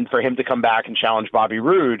him would have been for him to come back and challenge Bobby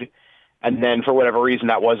Roode. And then for whatever reason,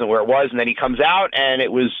 that wasn't where it was. And then he comes out and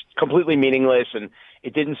it was completely meaningless. And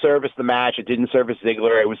it didn't service the match. It didn't service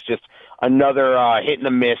Ziggler. It was just another hit and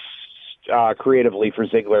a miss creatively for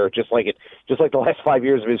Ziggler, just like the last 5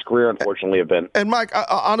 years of his career, unfortunately, have been. And Mike,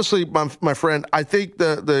 honestly, my friend, I think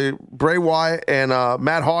the Bray Wyatt and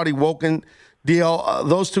Matt Hardy Woken deal,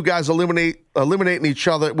 those two guys eliminating each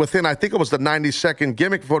other within, I think it was the 90-second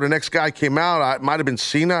gimmick before the next guy came out. It might have been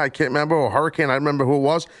Cena, I can't remember, or Hurricane, I remember who it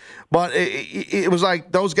was. But it was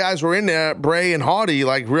like those guys were in there, Bray and Hardy,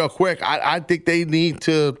 like real quick. I think they need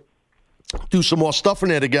to do some more stuff in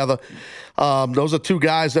there together. Those are two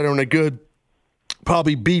guys that are in a good,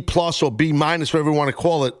 probably B+ or B-, whatever you want to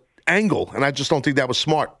call it, angle. And I just don't think that was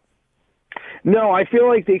smart. No, I feel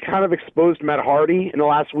like they kind of exposed Matt Hardy in the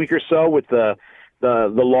last week or so with the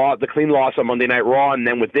clean loss on Monday Night Raw, and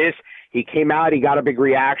then with this, he came out, he got a big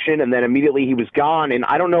reaction, and then immediately he was gone. And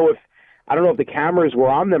I don't know if the cameras were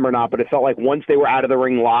on them or not, but it felt like once they were out of the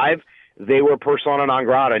ring live, they were persona non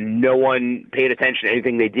grata. No one paid attention to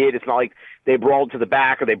anything they did. It's not like they brawled to the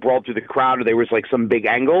back or they brawled through the crowd or there was like some big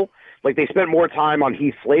angle. Like they spent more time on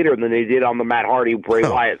Heath Slater than they did on the Matt Hardy Bray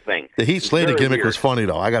Wyatt thing. The Heath Slater gimmick was funny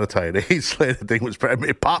though. I got to tell you, the Heath Slater thing was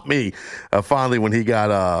it popped me finally when he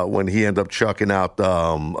ended up chucking out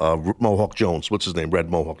Mohawk Jones. What's his name?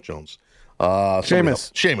 Red Mohawk Jones.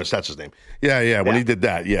 Sheamus, that's his name. Yeah. When he did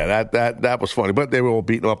that, that was funny. But they were all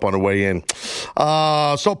beating up on the way in.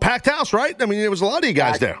 So packed house, right? I mean, there was a lot of you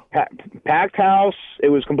guys there. Packed house. It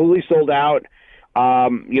was completely sold out.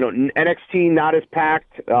 NXT not as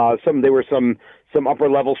packed. There were some upper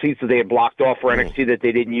level seats that they had blocked off for NXT that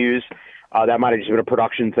they didn't use. That might have just been a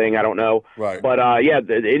production thing. I don't know. Right. But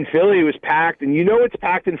in Philly it was packed, and it's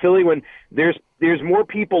packed in Philly when there's more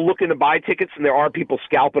people looking to buy tickets than there are people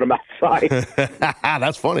scalping them outside.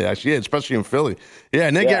 That's funny, actually, especially in Philly. Yeah,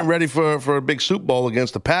 and they're getting ready for a big Super Bowl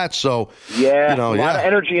against the Pats. So a lot of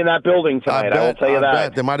energy in that building tonight. I will tell you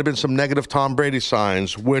that. There might have been some negative Tom Brady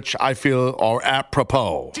signs, which I feel are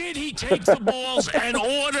apropos. Did he take the balls and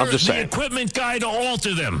order the equipment guy to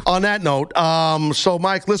alter them? On that note, so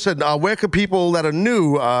Mike, listen, where can people that are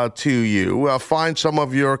new to you find some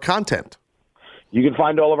of your content? You can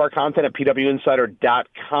find all of our content at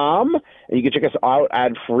pwinsider.com, and you can check us out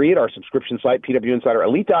ad-free at our subscription site,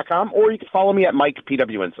 pwinsiderelite.com, or you can follow me at Mike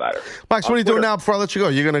PWInsider. Mike, so what are you doing now before I let you go?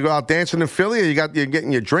 You're going to go out dancing in Philly, or you're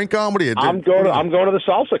getting your drink on? What are you doing? I'm going to the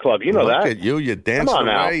salsa club. You know that. Look at you. You're dancing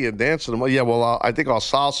away. You're dancing away. Yeah, well, I think our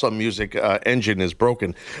salsa music engine is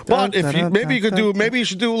broken. But maybe you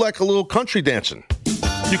should do like a little country dancing.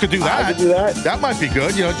 You could do that. I could do that. That might be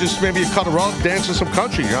good. Just maybe you cut a rug, dance in some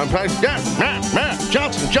country. I'm playing,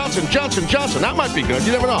 Johnson. That might be good.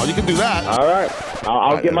 You never know. You can do that. All right.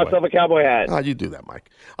 I'll get myself a cowboy hat. You do that, Mike.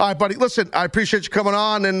 All right, buddy. Listen, I appreciate you coming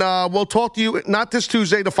on, and we'll talk to you not this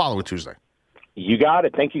Tuesday, the following Tuesday. You got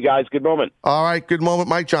it. Thank you, guys. Good moment. All right. Good moment,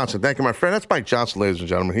 Mike Johnson. Thank you, my friend. That's Mike Johnson, ladies and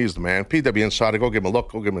gentlemen. He's the man. PW Insider. Go give him a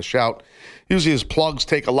look. Go give him a shout. Usually his plugs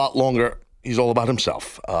take a lot longer. He's all about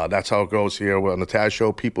himself. That's how it goes here on the Taz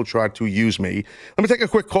Show. People try to use me. Let me take a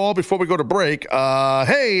quick call before we go to break.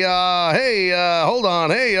 Hey, hold on.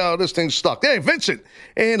 Hey, this thing's stuck. Hey, Vincent,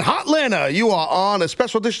 in Hotlanta, you are on a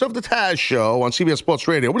special edition of the Taz Show on CBS Sports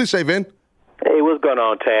Radio. What do you say, Vin? Hey, what's going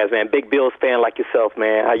on, Taz, man? Big Bills fan like yourself,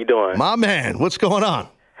 man. How you doing? My man, what's going on?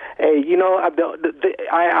 Hey,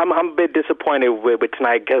 I'm a bit disappointed with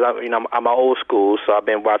tonight because I'm old school, so I've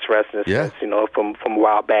been watching wrestling since from a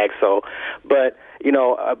while back. So, but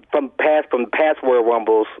from past World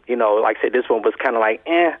Rumbles, like I said, this one was kind of like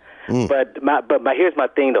But here's my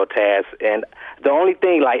thing though, Taz, and the only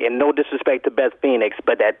thing, like, and no disrespect to Beth Phoenix,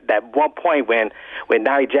 but that one point when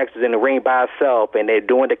Nia Jax's in the ring by herself and they're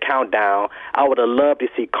doing the countdown, I would have loved to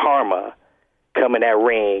see Karma come in that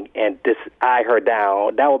ring and just eye her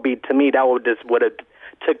down. That would be, to me, would have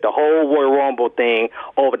took the whole Royal Rumble thing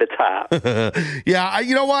over the top. Yeah,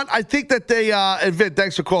 you know what? I think that they, and Vince,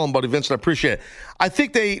 thanks for calling, buddy, Vincent, I appreciate it. I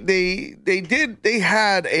think they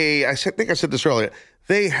had I think I said this earlier,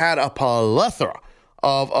 they had a plethora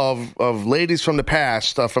of ladies from the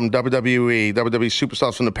past, from WWE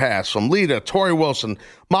superstars from the past, from Lita, Tori Wilson,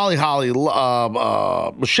 Molly Holly,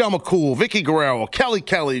 Michelle McCool, Vicky Guerrero, Kelly,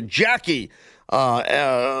 Jackie,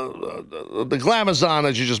 the Glamazon,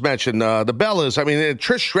 as you just mentioned, the Bellas,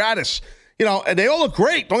 Trish Stratus, and they all look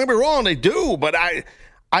great. Don't get me wrong, they do, but I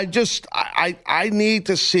need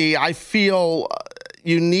to see, I feel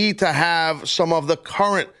you need to have some of the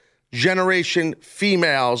current generation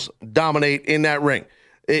females dominate in that ring.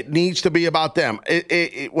 It needs to be about them.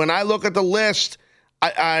 When I look at the list,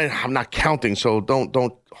 I'm not counting, so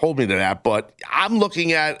don't hold me to that, but I'm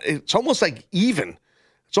looking at, it's almost like even.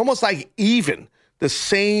 It's almost like the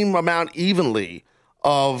same amount evenly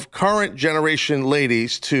of current generation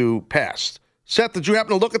ladies to past. Seth, did you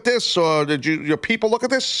happen to look at this, or did your people look at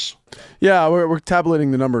this? Yeah, we're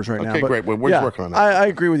tabulating the numbers right now. Okay, great. We're working on that. I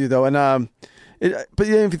agree with you, though. And but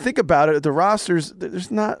if you think about it, the rosters, there's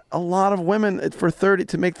not a lot of women for 30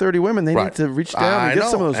 to make 30 women. They need to reach down and get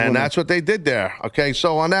some of those women. And that's what they did there. Okay,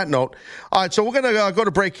 so on that note, all right, so we're going to go to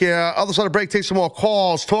break here. Other side of break, take some more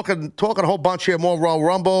calls. Talking a whole bunch here, more Royal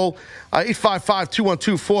Rumble.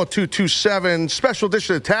 855-212-4227. Special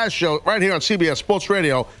edition of the Taz Show right here on CBS Sports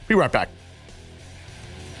Radio. Be right back.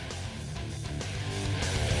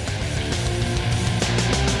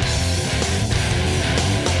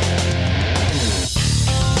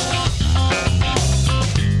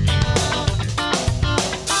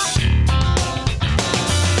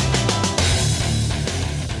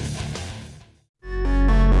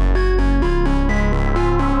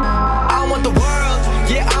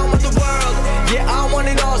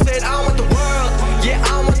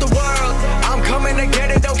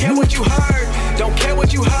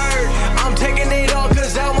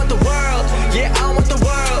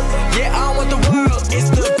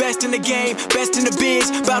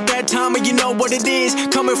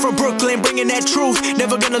 From Brooklyn, bringing that truth.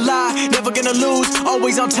 Never gonna lie, never gonna lose.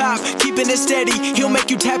 Always on top, keeping it steady. He'll make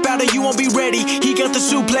you tap out and you won't be ready. He got the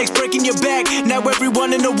suplex, breaking your back. Now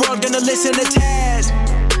everyone in the world gonna listen to Taz.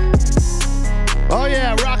 Oh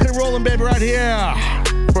yeah, rocking and rolling, baby, right here.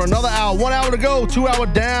 For another hour. 1 hour to go, 2 hour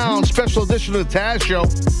down. Special edition of the Taz Show.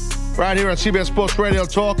 Right here on CBS Sports Radio,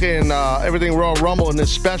 talking everything Royal Rumble in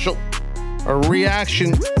this special. A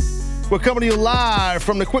reaction. We're coming to you live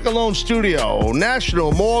from the Quicken Loans Studio.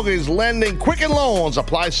 National Mortgage Lending. Quicken Loans.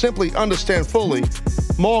 Apply simply, understand fully.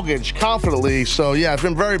 Mortgage confidently. So, yeah, it's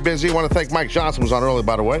been very busy. I want to thank Mike Johnson, who was on early,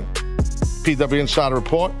 by the way. PW Insider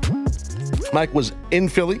Report. Mike was in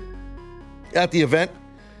Philly at the event.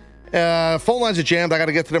 Phone lines are jammed. I got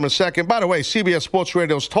to get to them in a second. By the way, CBS Sports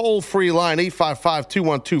Radio's toll-free line,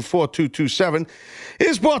 855-212-4227,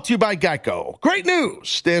 is brought to you by Geico. Great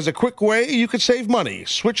news. There's a quick way you could save money.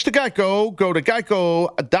 Switch to Geico. Go to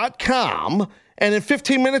geico.com, and in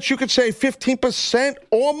 15 minutes, you could save 15%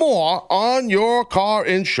 or more on your car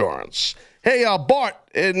insurance. Hey, Bart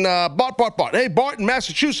in Bart. Hey, Bart in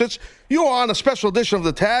Massachusetts. You are on a special edition of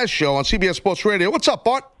the Taz Show on CBS Sports Radio. What's up,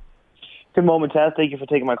 Bart? Good moment, Taz. Thank you for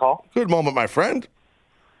taking my call. Good moment, my friend.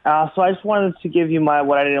 So I just wanted to give you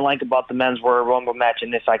what I didn't like about the men's Royal Rumble match,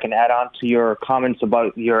 and if I can add on to your comments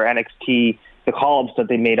about your NXT, the call-ups that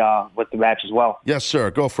they made with the match as well. Yes, sir.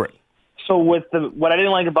 Go for it. So what I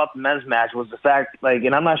didn't like about the men's match was the fact,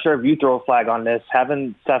 and I'm not sure if you throw a flag on this,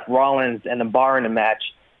 having Seth Rollins and the Bar in the match,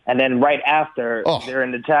 and then right after they're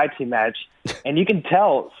in the tag team match, and you can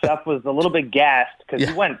tell Seth was a little bit gassed because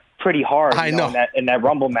he went pretty hard in that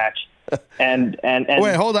Rumble match. And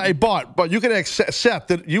wait, hold on, hey Bart, but you can accept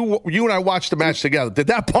that you and I watched the match together. Did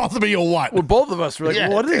that bother me or what? Well, both of us were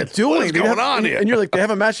like, what are they doing? What is going on here? And you're like, they have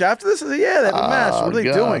a match after this? I said, yeah, they have a match. What are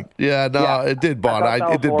they doing? Yeah, no, it did bother.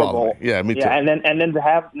 It did bother me. Yeah, me too. Yeah, and then to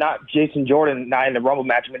have not Jason Jordan not in the Rumble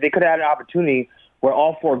match, they could have had an opportunity where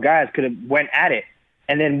all four guys could have went at it,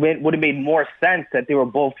 and then would have made more sense that they were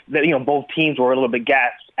both teams were a little bit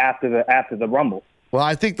gassed after the Rumble. Well,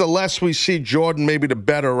 I think the less we see Jordan, maybe the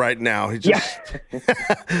better right now. He just,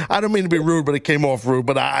 I don't mean to be rude, but it came off rude,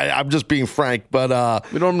 but I'm just being frank. But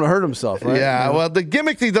we don't want him to hurt himself, right? Yeah, well, the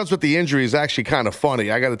gimmick he does with the injury is actually kind of funny.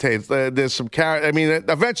 I got to tell you, there's some character. I mean,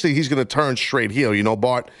 eventually he's going to turn straight heel, you know,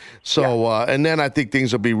 Bart. So, and then I think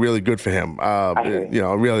things will be really good for him.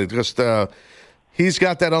 Really, just he's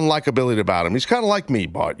got that unlikability about him. He's kind of like me,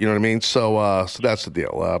 Bart. You know what I mean? So that's the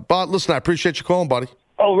deal. Bart, listen, I appreciate you calling, buddy.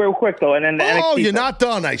 Oh, real quick though, and then the NXT. Oh, you're not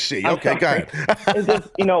done. I see. Okay, go ahead. It's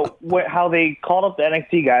just, how they called up the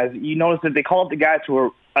NXT guys. You notice that they called up the guys who were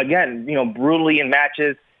again, brutally in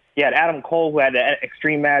matches. You had Adam Cole who had the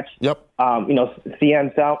Extreme match. Yep.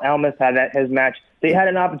 CM Almas had his match. They had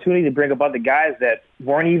an opportunity to bring up other guys that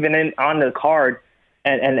weren't even on the card.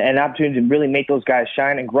 And an opportunity to really make those guys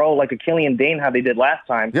shine and grow like a Killian Dane, how they did last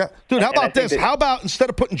time. Yeah. Dude, how about this? How about instead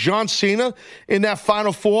of putting John Cena in that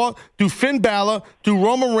Final Four, do Finn Balor, do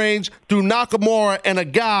Roman Reigns, do Nakamura, and a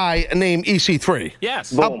guy named EC3?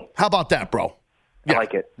 Yes. How about that, bro? Yeah, I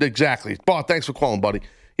like it. Exactly. Bart, thanks for calling, buddy.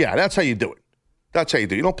 Yeah, that's how you do it. That's how you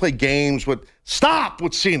do it. You don't play games with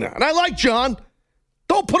Cena. And I like John.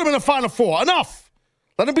 Don't put him in the Final Four. Enough.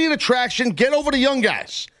 Let him be an attraction. Get over the young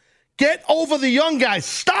guys. Get over the young guys.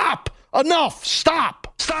 Stop. Enough. Stop.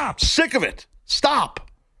 Sick of it. Stop.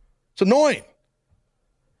 It's annoying.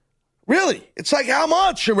 Really. It's like, how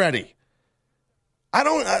much already? I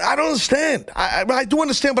don't understand. I do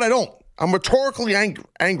understand, but I don't. I'm rhetorically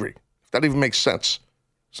angry. If that even makes sense.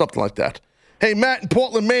 Something like that. Hey, Matt in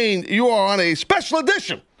Portland, Maine, you are on a special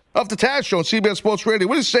edition of the Taz Show on CBS Sports Radio.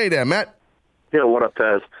 What do you say there, Matt? Yeah, what up,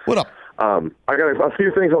 Taz? What up? I got a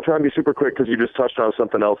few things. I'll try and be super quick because you just touched on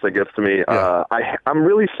something else that gets to me. Yeah. I'm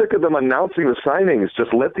really sick of them announcing the signings.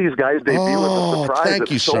 Just let these guys debut with a surprise. Thank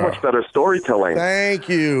you, it's so sir. much better storytelling. Thank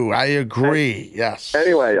you. I agree. Yes.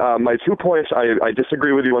 Anyway, my 2 points, I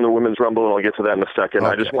disagree with you on the Women's Rumble, and I'll get to that in a second.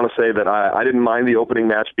 Okay. I just want to say that I didn't mind the opening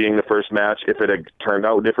match being the first match. If it had turned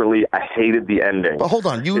out differently, I hated the ending. But hold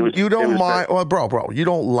on. You don't mind, bro, you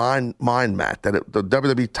don't mind, Matt, that the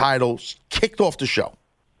WWE titles kicked off the show.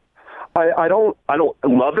 I don't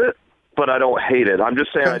love it, but I don't hate it. I'm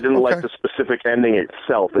just saying I didn't like the specific ending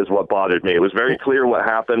itself is what bothered me. It was very clear what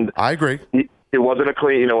happened. I agree. It wasn't a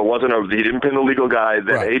clean, he didn't pin the legal guy.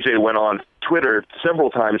 Then AJ went on Twitter several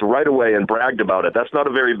times right away and bragged about it. That's not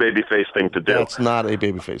a very babyface thing to do. That's not a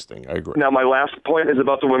babyface thing. I agree. Now, my last point is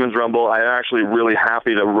about the Women's Rumble. I'm actually really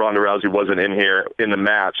happy that Ronda Rousey wasn't in here in the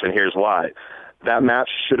match, and here's why. That match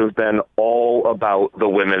should have been all about the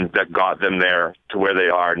women that got them there to where they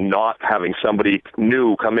are, not having somebody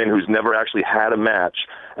new come in who's never actually had a match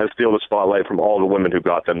and steal the spotlight from all the women who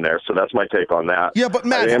got them there. So that's my take on that. Yeah, but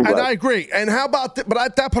Matt, and I agree. And how about but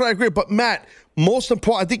at that point I agree. But Matt, most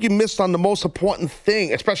important, I think you missed on the most important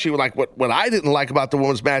thing, especially like what I didn't like about the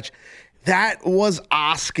women's match. That was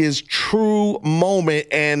Asuka's true moment,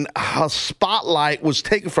 and her spotlight was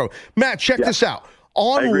taken from her. Matt, check this out.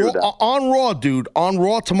 On Raw, dude, on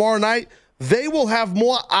Raw tomorrow night, they will have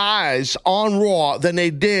more eyes on Raw than they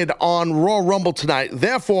did on Royal Rumble tonight.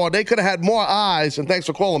 Therefore, they could have had more eyes, and thanks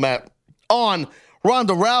for calling, Matt, on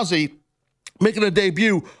Ronda Rousey making a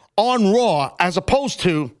debut on Raw as opposed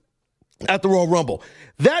to at the Royal Rumble.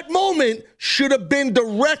 That moment should have been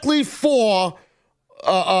directly for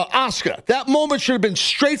Asuka. That moment should have been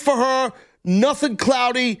straight for her, nothing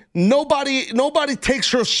cloudy. Nobody takes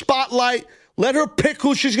her spotlight. Let her pick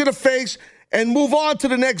who she's going to face and move on to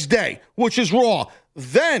the next day, which is Raw.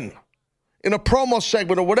 Then, in a promo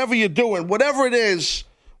segment or whatever you're doing, whatever it is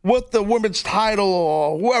with the women's title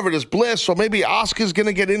or whoever it is, Bliss, or maybe Asuka's going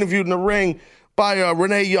to get interviewed in the ring by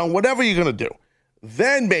Renee Young, whatever you're going to do,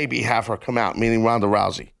 then maybe have her come out, meaning Ronda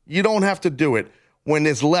Rousey. You don't have to do it when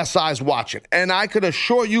there's less eyes watching. And I can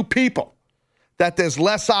assure you people that there's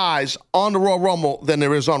less eyes on the Royal Rumble than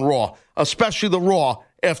there is on Raw, especially the Raw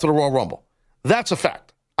after the Royal Rumble. That's a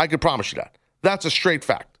fact. I can promise you that. That's a straight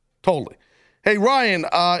fact. Totally. Hey, Ryan,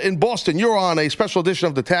 in Boston, you're on a special edition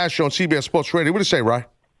of the Taz Show on CBS Sports Radio. What do you say, Ryan?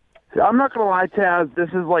 I'm not going to lie, Taz. This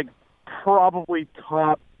is like probably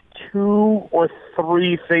top 2 or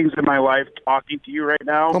 3 things in my life talking to you right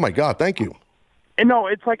now. Oh, my God. Thank you. And no,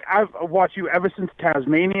 it's like I've watched you ever since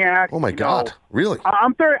Tasmaniac. Oh, my God. Really?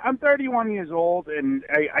 I'm 31 years old, and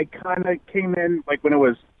I kind of came in like when it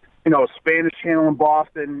was Spanish Channel in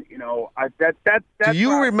Boston, that's do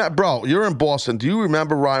you remember, bro, you're in Boston. Do you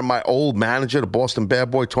remember, Ryan, my old manager, the Boston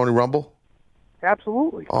Bad Boy, Tony Rumble?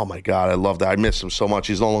 Absolutely. Oh, my God, I love that. I miss him so much.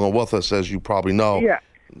 He's no longer with us, as you probably know. Yeah.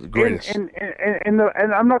 The greatest. And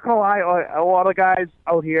I'm not going to lie, a lot of guys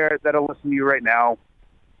out here that are listening to you right now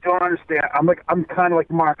don't understand. I'm kind of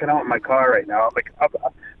like marking out in my car right now. I'm like,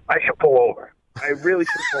 I should pull over. I really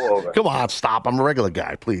should pull over. Come on, stop. I'm a regular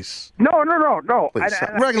guy, please. No. Please,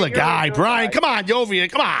 regular guy, Brian. Come on, you over here.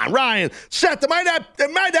 Come on, Ryan. Seth, am I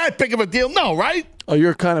that big of a deal? No, right? Oh,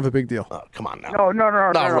 you're kind of a big deal. Oh, come on now. No,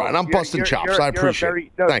 Ryan, I'm busting chops. I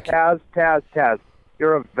appreciate it. Thank you. Taz,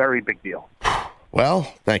 you're a very big deal. Well,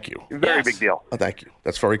 thank you. Very big deal. Thank you.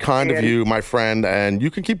 That's very kind of you, my friend, and you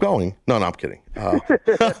can keep going. No, I'm kidding.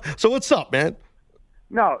 So what's up, man?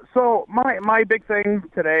 No, so my big thing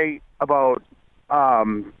today about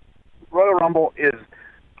Royal Rumble is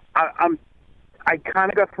I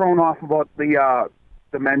kind of got thrown off about the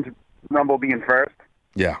men's Rumble being first.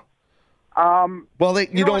 Yeah. Well,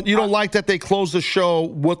 you don't like that they closed the show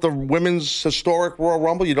with the women's historic Royal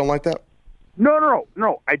Rumble? You don't like that? No.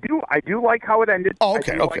 I do like how it ended. Oh,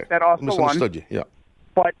 okay. Like that Oscar Misunderstood won. you. Yeah.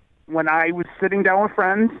 But when I was sitting down with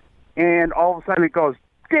friends, and all of a sudden it goes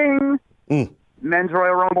ding, men's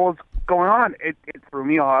Royal Rumble is going on. It threw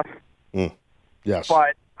me off. Yes.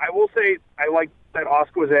 But I will say I like that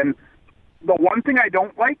Oscar was in. The one thing I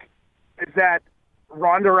don't like is that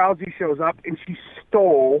Ronda Rousey shows up and she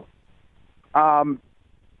stole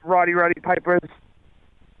Roddy Piper's.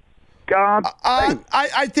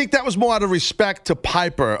 I think that was more out of respect to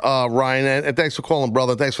Piper, Ryan, and thanks for calling,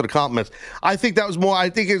 brother. Thanks for the compliments. I think that was more. I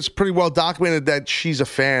think it's pretty well documented that she's a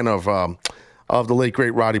fan of the late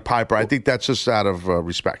great Roddy Piper. I think that's just out of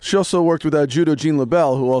respect. She also worked with Judo Jean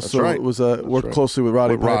LaBelle, who also worked closely with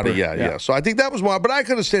Roddy Piper. Yeah. So I think that was more. But I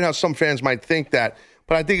can understand how some fans might think that.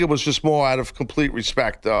 But I think it was just more out of complete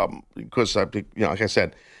respect because I think, like I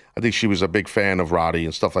said, I think she was a big fan of Roddy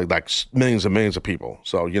and stuff like that. Millions and millions of people.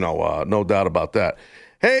 So, no doubt about that.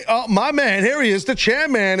 Hey, my man, here he is, the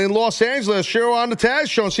Chan Man in Los Angeles. You're on the Taz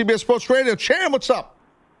Show on CBS Sports Radio. Chan, what's up?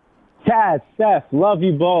 Taz, Seth, love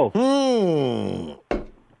you both.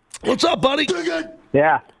 What's up, buddy?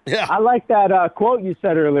 Yeah. I like that quote you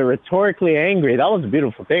said earlier, rhetorically angry. That was a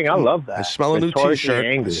beautiful thing. I love that. I smell a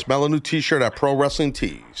new T-shirt at Pro Wrestling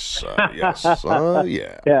Tees. Yes.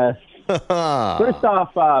 Yeah. Yes. First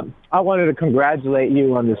off, I wanted to congratulate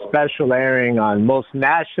you on the special airing on most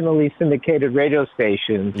nationally syndicated radio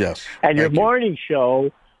stations. Yes. And your morning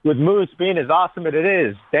show with Moose being as awesome as it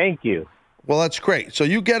is. Thank you. Well, that's great. So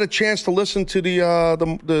you get a chance to listen to the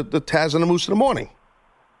Taz and the Moose in the morning.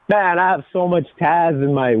 Man, I have so much Taz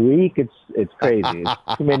in my week. It's crazy.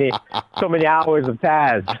 It's so many hours of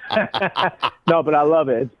Taz. No, but I love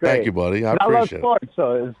it. It's great. Thank you, buddy. I love appreciate sports,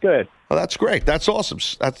 so it's good. Well, that's great. That's awesome.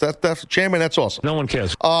 That's Chairman. That's awesome. No one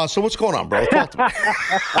cares. So what's going on, bro? Talk to me.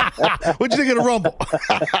 What'd you think of the Rumble?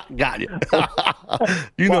 Got you.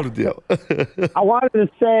 You know the deal. I wanted to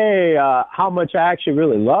say how much I actually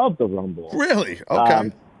really love the Rumble. Really?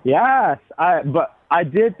 Okay. Yes, but I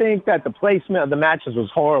did think that the placement of the matches was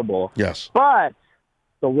horrible. Yes. But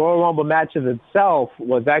the Royal Rumble matches itself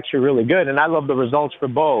was actually really good, and I love the results for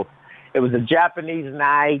both. It was a Japanese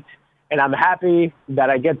night, and I'm happy that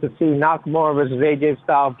I get to see Nakamura versus AJ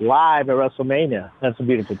Styles live at WrestleMania. That's a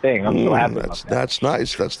beautiful thing. I'm so happy about that. That's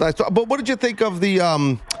nice. That's nice. But what did you think of the I'm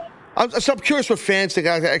curious what fans think.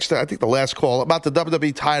 I think the last call about the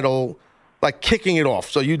WWE title, like kicking it off.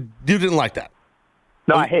 So you didn't like that?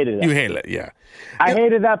 No, I hated it. You hated it, yeah. I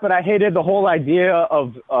hated that, but I hated the whole idea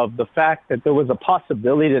of the fact that there was a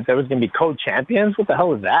possibility that there was going to be co-champions. What the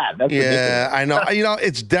hell is that? That's ridiculous. I know.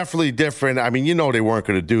 It's definitely different. I mean, they weren't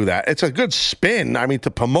going to do that. It's a good spin. I mean, to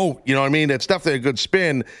promote, you know what I mean? It's definitely a good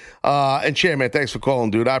spin. And Chairman, thanks for calling,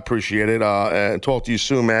 dude. I appreciate it. And talk to you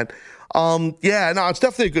soon, man. It's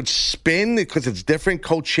definitely a good spin because it's different.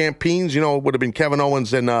 Co-champions, it would have been Kevin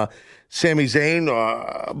Owens and Sami Zayn,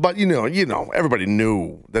 but everybody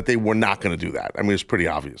knew that they were not going to do that. I mean, it's pretty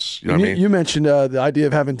obvious. You know what I mean? You mentioned the idea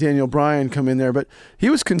of having Daniel Bryan come in there, but he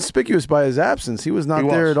was conspicuous by his absence. He was not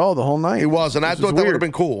there at all the whole night. He was, and I thought that would have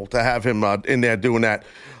been cool to have him in there doing that.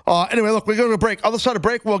 Anyway, look, we're going to break. Other side of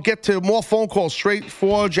break, we'll get to more phone calls. Straight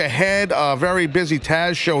forge ahead. Very busy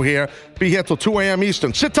Taz show here. Be here till 2 a.m.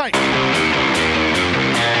 Eastern. Sit tight.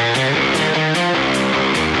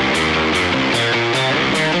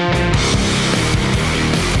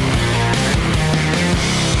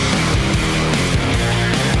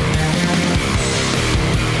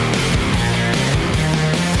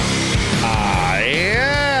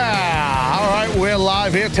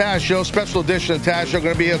 Here, Taz Show, special edition of Taz Show.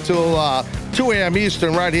 Going to be here till 2 a.m.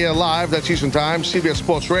 Eastern, right here live. That's Eastern Time, CBS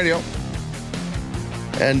Sports Radio.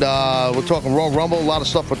 And we're talking Royal Rumble, a lot of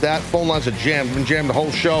stuff with that. Phone lines are jammed. Been jammed the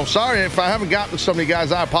whole show. Sorry if I haven't gotten to some of you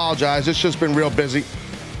guys. I apologize. It's just been real busy.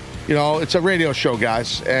 It's a radio show,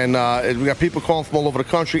 guys. And we got people calling from all over the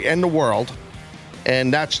country and the world.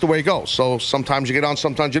 And that's the way it goes. So sometimes you get on,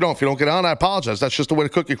 sometimes you don't. If you don't get on, I apologize. That's just the way the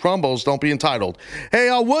cookie crumbles. Don't be entitled.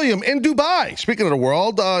 Hey, William in Dubai. Speaking of the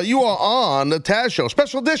world, you are on the Taz Show,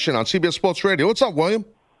 special edition on CBS Sports Radio. What's up, William?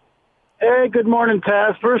 Hey, good morning,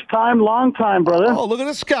 Taz. First time, long time, brother. Oh, look at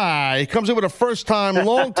this guy. He comes in with a first time,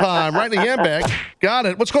 long time, right in the handbag. Got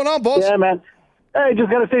it. What's going on, boss? Yeah, man. Hey,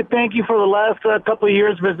 just got to say thank you for the last couple of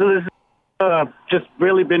years. This has just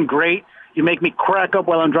really been great. You make me crack up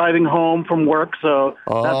while I'm driving home from work, so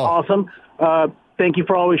that's awesome. Thank you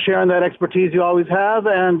for always sharing that expertise you always have.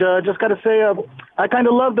 And just got to say, I kind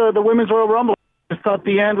of love the Women's Royal Rumble. I thought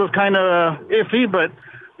the end was kind of iffy, but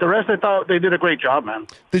the rest I thought they did a great job, man.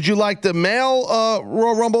 Did you like the male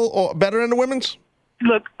Royal Rumble better than the women's?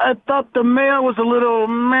 Look, I thought the male was a little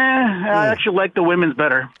meh. I actually like the women's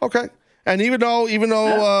better. Okay. And even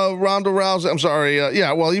though Ronda Rousey, I'm sorry,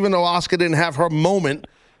 even though Asuka didn't have her moment,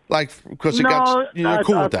 because you're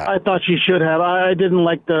cool with that. I thought she should have. I didn't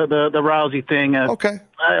like the Rousey thing. Okay.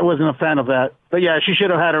 I wasn't a fan of that. But yeah, she should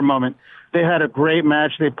have had her moment. They had a great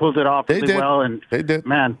match. They pulled it off really well. And they did.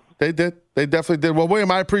 Man. They did. They definitely did. Well,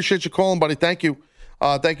 William, I appreciate you calling, buddy. Thank you.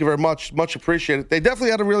 Thank you very much. Much appreciated. They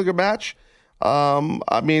definitely had a really good match. And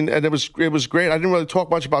it was great. I didn't really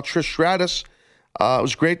talk much about Trish Stratus. It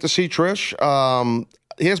was great to see Trish.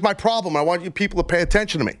 Here's my problem. I want you people to pay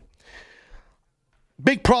attention to me.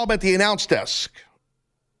 Big problem at the announce desk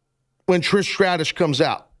when Trish Stratus comes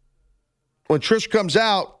out. When Trish comes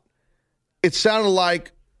out, it sounded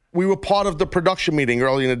like we were part of the production meeting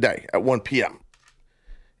early in the day at 1 p.m.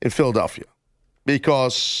 in Philadelphia.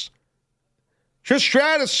 Because Trish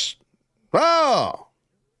Stratus,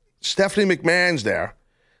 Stephanie McMahon's there.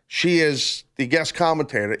 She is the guest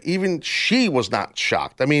commentator. Even she was not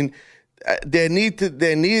shocked. I mean, there needed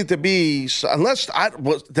to be,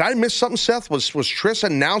 did I miss something, Seth? Was Trish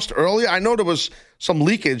announced earlier? I know there was some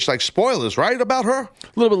leakage, like spoilers, right, about her? A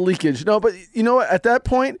little bit of leakage. No, but you know what? At that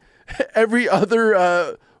point, every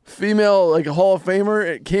other female, like a Hall of Famer,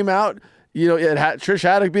 it came out. Trish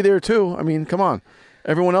had to be there too. I mean, come on.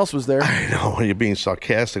 Everyone else was there. I know. You're being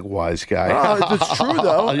sarcastic, wise guy. It's true,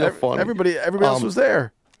 though. You're funny. Everybody else was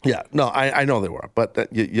there. Yeah, no, I know they were, but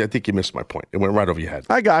I think you missed my point. It went right over your head.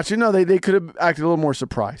 I got you. No, they could have acted a little more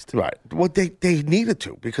surprised. Right. Well, they needed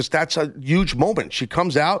to, because that's a huge moment. She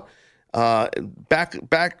comes out back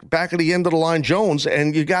at the end of the line, Jones,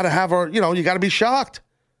 and you got to have her. You got to be shocked.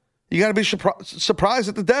 You got to be surprised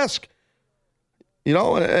at the desk.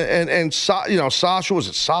 Sasha, was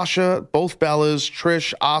it Sasha? Both Bellas,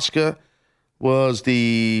 Trish, Asuka was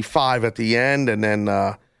the 5 at the end, and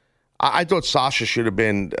then. I thought Sasha should have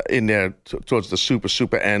been in there towards the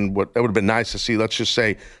super end. That would have been nice to see. Let's just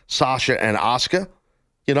say Sasha and Asuka.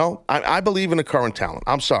 I believe in the current talent.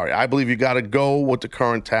 I'm sorry. I believe you got to go with the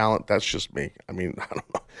current talent. That's just me. I mean, I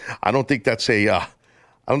don't know. I don't think that's a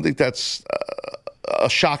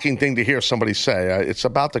shocking thing to hear somebody say. It's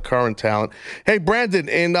about the current talent. Hey, Brandon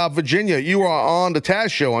in Virginia, you are on the Taz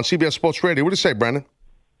Show on CBS Sports Radio. What do you say, Brandon?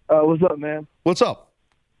 What's up, man? What's up?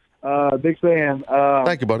 Big fan.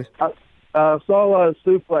 Thank you, buddy. I saw a lot of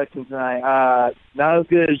suplexing tonight. Not as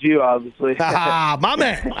good as you, obviously. My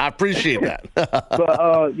man. I appreciate that. But,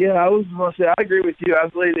 I was going to say, I agree with you. I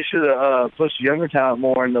believe they should have pushed younger talent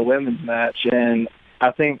more in the women's match. And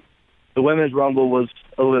I think the women's Rumble was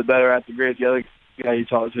a little bit better at the grid. The other guy you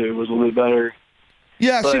talked to was a little bit better.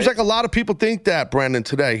 Yeah, it seems like a lot of people think that, Brandon,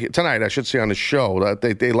 tonight, I should say on the show,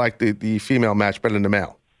 that they like the female match better than the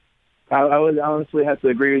male. I would honestly have to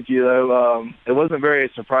agree with you, though. It wasn't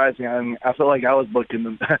very surprising. I mean, I felt like I was booking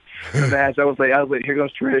the match. I was like, here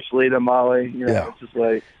goes Trish, Lita, Molly. It's just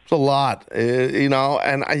like it's a lot,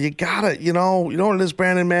 and you gotta, you know what it is,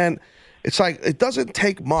 Brandon, man. It's like it doesn't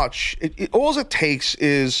take much. All it takes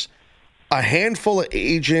is a handful of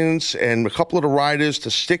agents and a couple of the writers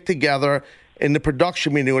to stick together in the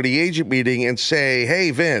production meeting or the agent meeting and say,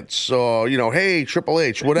 "Hey, Vince," or "Hey, Triple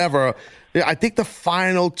H," whatever. I think the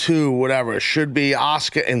final two, whatever, should be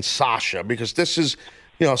Asuka and Sasha, because this is,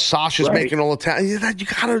 Sasha's making all the talent.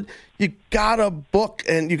 You gotta book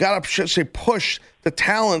and you gotta push the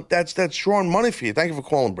talent that's drawing money for you. Thank you for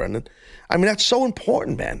calling, Brendan. I mean, that's so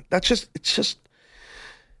important, man. It's just.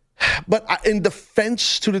 But in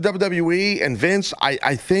defense to the WWE and Vince,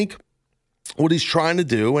 I think what he's trying to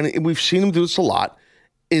do, and we've seen him do this a lot,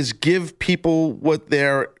 is give people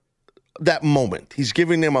that moment. He's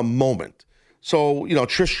giving them a moment. So,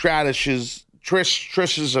 Trish Stratus is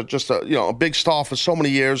just a big star for so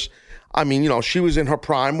many years. I mean, she was in her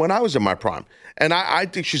prime when I was in my prime. And I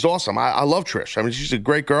think she's awesome. I love Trish. I mean, she's a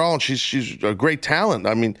great girl and she's a great talent.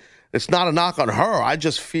 I mean, it's not a knock on her. I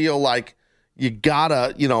just feel like you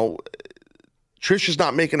gotta, Trish is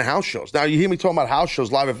not making the house shows. Now, you hear me talking about house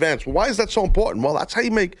shows, live events. Well, why is that so important? Well, that's how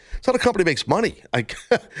the company makes money. Like,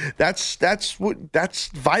 that's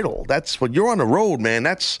vital. That's when you're on the road, man.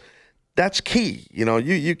 That's key. You know,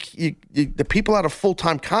 you the people out of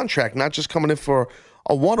full-time contract, not just coming in for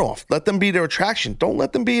a one-off. Let them be their attraction. Don't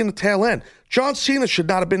let them be in the tail end. John Cena should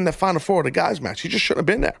not have been in the Final Four of the guys match. He just shouldn't have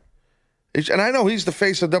been there. And I know he's the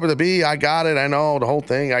face of WWE. I got it. I know the whole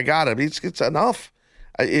thing. I got it. It's enough.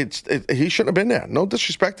 He shouldn't have been there. No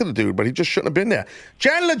disrespect to the dude, but he just shouldn't have been there.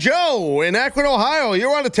 Chandler Joe in Akron, Ohio.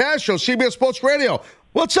 You're on the Taz Show, CBS Sports Radio.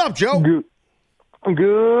 What's up, Joe? Good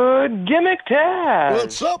gimmick, Taz.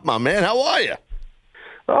 What's up, my man? How are you?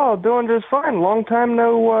 Oh, doing just fine. Long time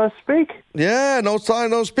no speak. Yeah, no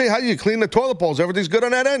time no speak. How you clean the toilet bowls? Everything's good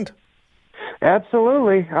on that end?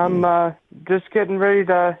 Absolutely. I'm just getting ready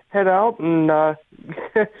to head out, and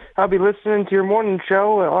I'll be listening to your morning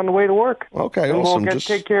show on the way to work. Okay, and awesome. We'll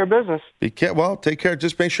take care of business. Take care.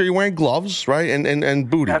 Just make sure you're wearing gloves, right, and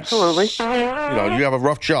booties. Absolutely. You know, you have a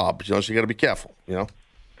rough job, so you got to be careful, you know.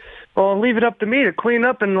 Well, I'll leave it up to me to clean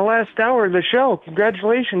up in the last hour of the show.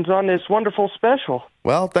 Congratulations on this wonderful special.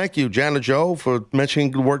 Well, thank you, Chandler Joe, for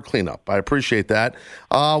mentioning the word cleanup. I appreciate that.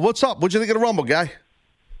 What's up? What'd you think of the Rumble, guy?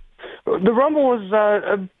 The Rumble was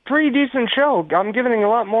a pretty decent show. I'm giving it a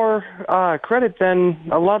lot more credit than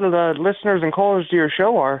a lot of the listeners and callers to your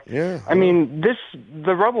show are. Yeah. I mean,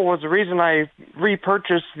 the Rumble was the reason I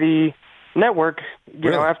repurchased the network,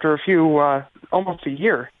 you know, after a few, almost a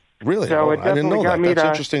year. Really? So it I didn't know got that. me That's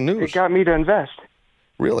interesting news. It got me to invest.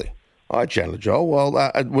 Really? All right, Chandler Joe.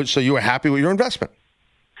 Well, so you were happy with your investment?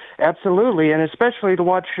 Absolutely, and especially to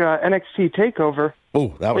watch NXT TakeOver.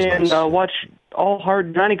 Oh, that was nice. And watch All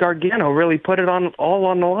Hard Johnny Gargano really put it all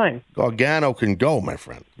on the line. Gargano can go, my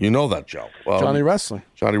friend. You know that, Joe. Johnny Wrestling.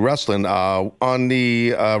 Johnny Wrestling. On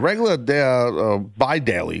the regular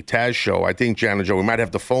bi-daily Taz show, I think, Chandler Joe, we might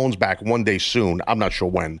have the phones back one day soon. I'm not sure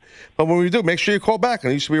when. But when we do, make sure you call back.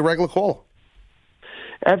 And it used to be a regular caller.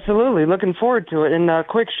 Absolutely. Looking forward to it. And a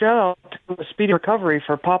quick shout-out to the speedy recovery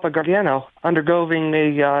for Papa Gargano, he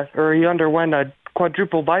underwent a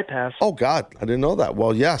quadruple bypass. Oh, God. I didn't know that.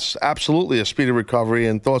 Well, yes, absolutely a speedy recovery,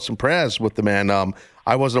 and thoughts and prayers with the man.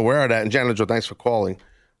 I wasn't aware of that. And, Chandler Joe, thanks for calling.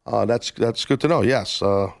 That's good to know. Yes.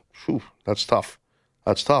 That's tough.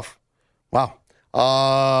 That's tough. Wow.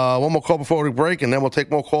 One more call before we break, and then we'll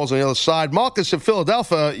take more calls on the other side. Marcus in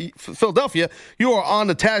Philadelphia, you are on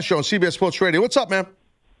the Taz Show on CBS Sports Radio. What's up, man?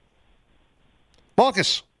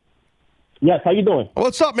 Marcus. Yes, how you doing?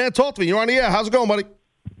 What's up, man? Talk to me. You're on the air. How's it going, buddy?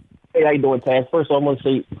 Hey, how you doing, Taz? First of all, I'm going to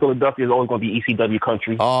say Philadelphia is always going to be ECW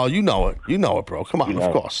country. Oh, you know it. You know it, bro. Come on.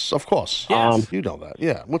 Of course. Yes. You know that.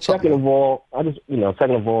 Yeah. What's up, Second of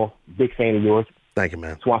all, big fan of yours. Thank you,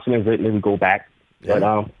 man. Swanson and Brittany, we go back. Yeah.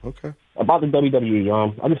 But, okay. About the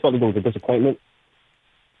WWE, I just felt it was a disappointment.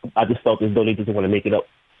 I just felt as though they didn't want to make it up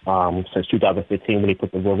since 2015 when they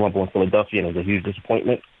put the Royal Rumble in Philadelphia, and it was a huge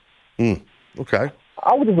disappointment. Okay.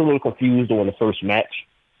 I was just a little confused on the first match.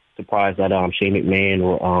 Surprised that Shane McMahon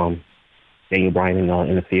or Daniel Bryan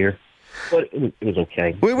interfered. But it was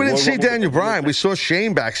okay. We didn't see Daniel Bryan. We saw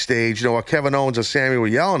Shane backstage, while Kevin Owens and Sammy were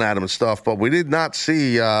yelling at him and stuff, but we did not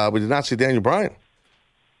see Daniel Bryan.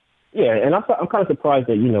 Yeah, and I'm kind of surprised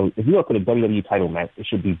that, if you look at a WWE title match, it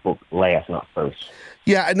should be booked last, not first.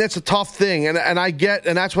 Yeah, and that's a tough thing, and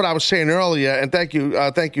that's what I was saying earlier. And thank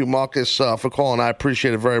you, Marcus, for calling. I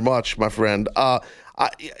appreciate it very much, my friend.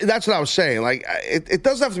 That's what I was saying. Like, it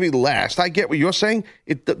doesn't have to be last. I get what you're saying.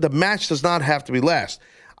 The match does not have to be last.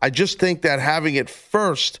 I just think that having it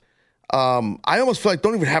first, I almost feel like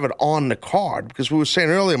don't even have it on the card, because we were saying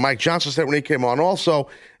earlier, Mike Johnson said when he came on also,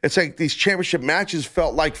 it's like these championship matches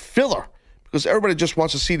felt like filler, because everybody just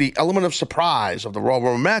wants to see the element of surprise of the Royal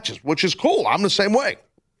Rumble matches, which is cool. I'm the same way.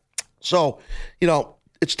 So,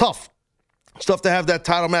 it's tough. It's tough to have that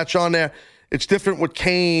title match on there. It's different with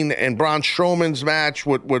Kane and Braun Strowman's match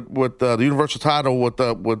with the Universal title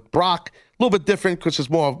with Brock. A little bit different because it's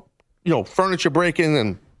more, furniture breaking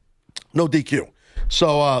and no DQ.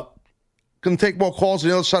 So, going to take more calls on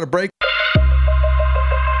the other side of break.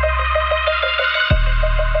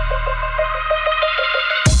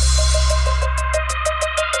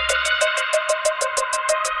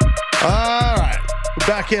 All right. We're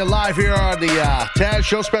back here live here on the Taz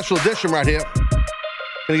Show special edition right here.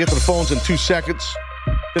 Going to get to the phones in 2 seconds.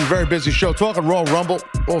 Been a very busy show. Talking Royal Rumble,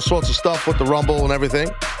 all sorts of stuff with the Rumble and everything.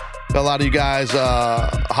 Got a lot of you guys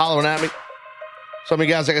hollering at me. Some of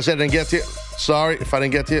you guys, like I said, didn't get to you. Sorry if I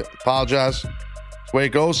didn't get to you. Apologize. It's the way it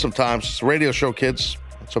goes sometimes. It's a radio show, kids.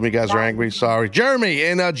 Some of you guys are angry. Sorry. Jeremy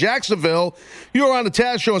in Jacksonville. You are on the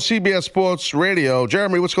Taz Show on CBS Sports Radio.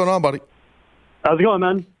 Jeremy, what's going on, buddy? How's it going,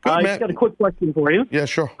 man? Good, I man. just got a quick question for you. Yeah,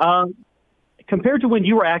 sure. Compared to when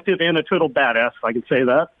you were active and a total badass, if I could say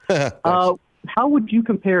that, how would you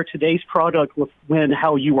compare today's product with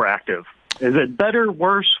how you were active? Is it better,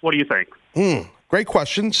 worse? What do you think? Great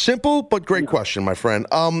question. Simple, but great question, my friend.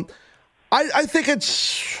 I think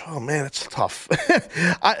it's tough.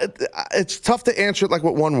 It's tough to answer it like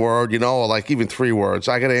with one word, or like even 3 words.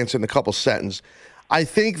 I got to answer it in a couple sentences. I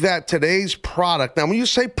think that today's product, now when you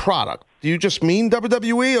say product, do you just mean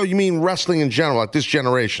WWE or you mean wrestling in general, like this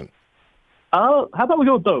generation? How about we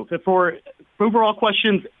go with both? For overall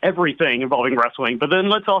questions, everything involving wrestling, but then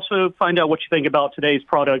let's also find out what you think about today's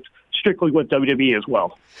product strictly with WWE as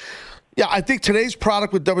well. Yeah, I think today's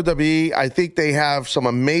product with WWE, I think they have some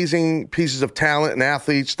amazing pieces of talent and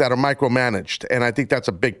athletes that are micromanaged, and I think that's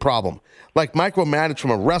a big problem. Like micromanaged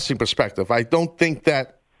from a wrestling perspective. I don't think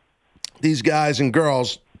that these guys and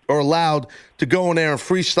girls are allowed to go in there and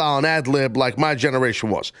freestyle and ad-lib like my generation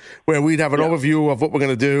was, where we'd have an overview of what we're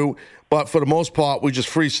going to do, but for the most part, we just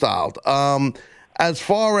freestyled. As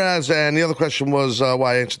far as, and the other question was,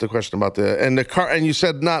 I answered the question about and you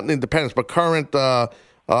said not independence, but current,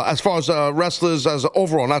 as far as wrestlers as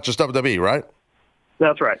overall, not just WWE, right?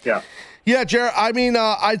 That's right, yeah. Yeah, Jared, I mean,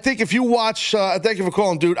 I think if you watch, thank you for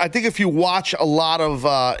calling, dude. I think if you watch a lot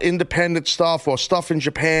of independent stuff or stuff in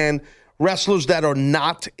Japan, wrestlers that are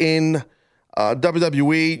not in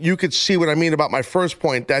WWE, you could see what I mean about my first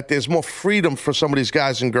point, that there's more freedom for some of these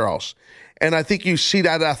guys and girls. And I think you see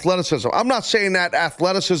that athleticism. I'm not saying that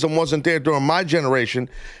athleticism wasn't there during my generation.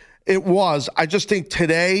 It was. I just think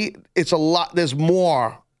today it's a lot. There's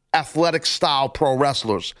more athletic style pro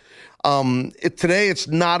wrestlers. Today it's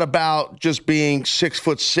not about just being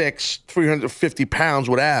 6'6", 350 pounds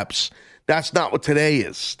with abs. That's not what today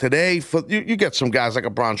is. Today, you get some guys like a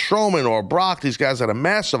Braun Strowman or a Brock, these guys that are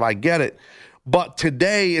massive, I get it. But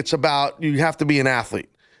today, it's about you have to be an athlete.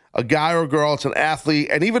 A guy or a girl, it's an athlete.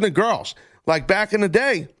 And even the girls. Like back in the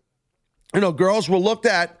day, girls were looked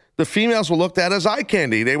at, the females were looked at as eye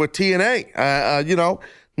candy. They were TNA.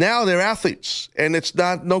 Now they're athletes. And it's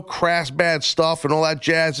not no crass bad stuff and all that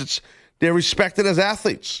jazz. They're respected as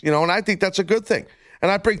athletes, and I think that's a good thing. And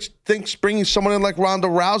I think bringing someone in like Ronda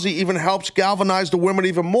Rousey even helps galvanize the women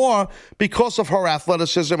even more because of her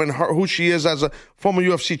athleticism and who she is as a former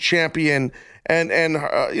UFC champion and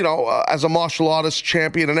as a martial artist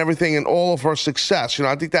champion and everything and all of her success.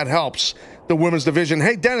 I think that helps the women's division.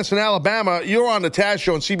 Hey, Dennis in Alabama, you're on the Taz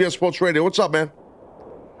Show on CBS Sports Radio. What's up, man?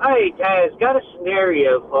 Hey, Taz, got a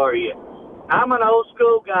scenario for you. I'm an old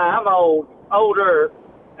school guy. I'm older,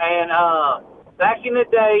 and back in the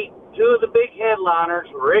day, 2 of the big headliners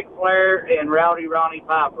were Ric Flair and Rowdy Ronnie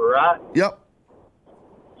Piper, right? Yep.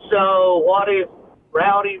 So what if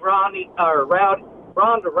Ronda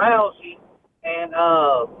Rousey and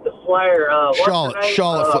the Flair,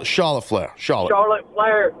 Charlotte Flair. Charlotte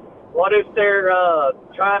Flair. What if they're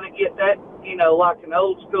trying to get that, like an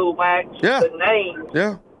old school match, the names,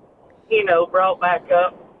 brought back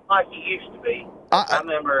up like it used to be. I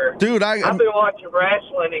remember, dude, I've been watching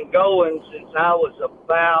wrestling and going since I was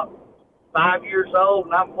about 5 years old,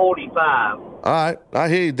 and I'm 45. All right. I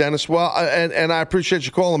hear you, Dennis. Well, and I appreciate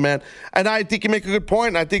you calling, man. And I think you make a good point,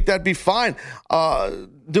 and I think that'd be fine.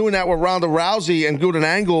 Doing that with Ronda Rousey and doing an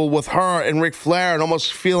angle with her and Ric Flair and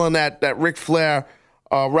almost feeling that Ric Flair,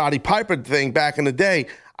 Roddy Piper thing back in the day.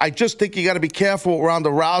 I just think you got to be careful with Ronda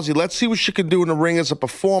Rousey. Let's see what she can do in the ring as a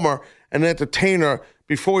performer and an entertainer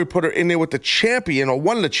before we put her in there with the champion or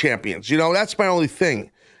one of the champions. That's my only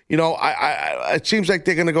thing. It seems like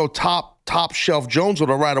they're going to go top shelf Jones with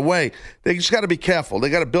her right away. They just got to be careful. They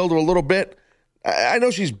got to build her a little bit. I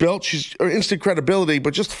know she's built. She's instant credibility,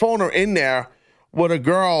 but just throwing her in there with a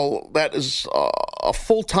girl that is a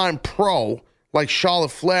full-time pro like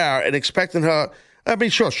Charlotte Flair and expecting her. I mean,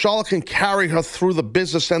 sure, Charlotte can carry her through the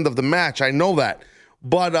business end of the match. I know that.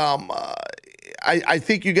 But I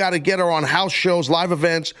think you got to get her on house shows, live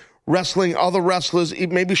events, wrestling other wrestlers,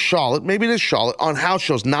 maybe it is Charlotte, on house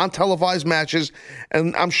shows, non-televised matches.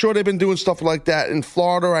 And I'm sure they've been doing stuff like that in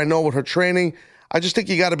Florida. I know with her training. I just think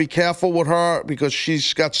you got to be careful with her because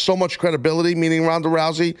she's got so much credibility, meaning Ronda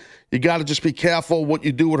Rousey. You got to just be careful what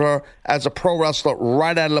you do with her as a pro wrestler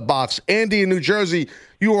right out of the box. Andy in New Jersey,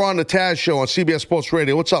 you were on the Taz Show on CBS Sports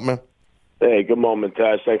Radio. What's up, man? Hey, good moment,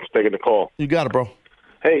 Taz. Thanks for taking the call. You got it, bro.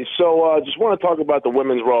 Hey, so just want to talk about the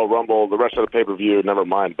Women's Royal Rumble, the rest of the pay-per-view, never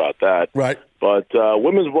mind about that. Right. But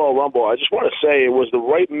Women's Royal Rumble, I just want to say it was the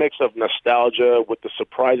right mix of nostalgia with the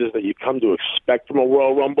surprises that you come to expect from a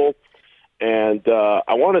Royal Rumble. And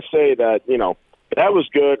I want to say that, that was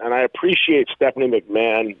good, and I appreciate Stephanie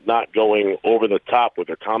McMahon not going over the top with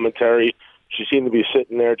her commentary, She seemed to be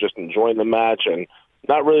sitting there just enjoying the match and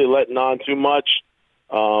not really letting on too much.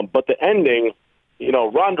 But the ending,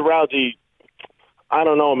 Ronda Rousey, I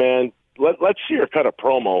don't know, man. Let's see her cut a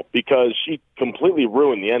promo because she completely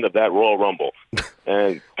ruined the end of that Royal Rumble.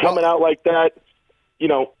 And coming out like that,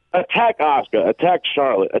 attack Asuka, attack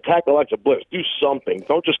Charlotte, attack Alexa Bliss. Do something.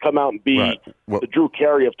 Don't just come out and be the Drew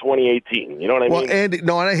Carey of 2018. You know what I mean? Well, Andy,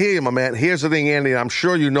 no, and I hear you, my man. Here's the thing, Andy, and I'm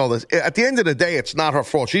sure you know this. At the end of the day, it's not her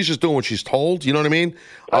fault. She's just doing what she's told. You know what I mean?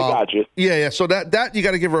 I got you. Yeah. So that you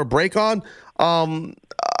got to give her a break on.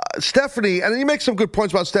 Stephanie, and you make some good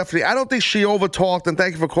points about Stephanie. I don't think she overtalked, and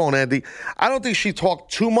thank you for calling, Andy. I don't think she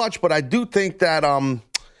talked too much, but I do think that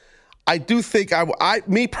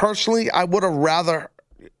me personally, I would have rather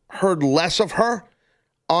heard less of her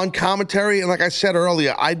on commentary. And like I said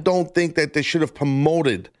earlier, I don't think that they should have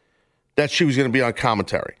promoted that she was going to be on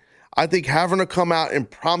commentary. I think having her come out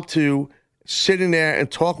impromptu, sitting there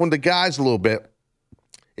and talking with the guys a little bit,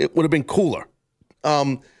 it would have been cooler.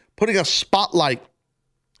 Putting a spotlight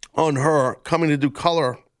on her coming to do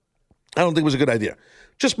color, I don't think it was a good idea.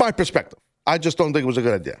 Just my perspective. I just don't think it was a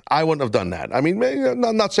good idea. I wouldn't have done that. I mean,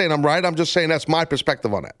 I'm not saying I'm right. I'm just saying that's my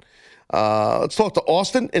perspective on that. Let's talk to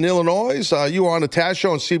Austin in Illinois. You are on the Taz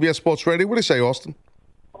Show on CBS Sports Radio. What do you say, Austin?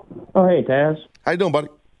 Oh, hey, Taz. How you doing, buddy?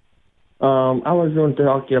 I was going to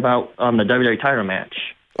talk to you about the WWE title match.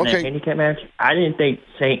 Okay. That handicap match. I didn't think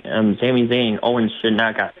Sami Zayn and Owens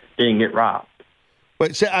didn't get robbed.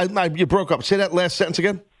 Wait, you broke up. Say that last sentence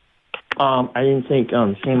again. I didn't think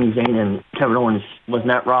Sami Zayn and Kevin Owens was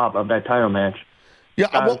not robbed of that title match. Yeah,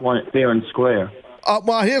 I just want it fair and square.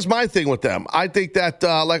 Well, here's my thing with them. I think that,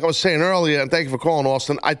 like I was saying earlier, and thank you for calling,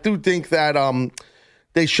 Austin, I do think that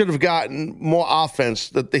they should have gotten more offense.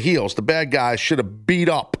 The heels, the bad guys, should have beat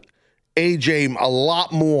up AJ a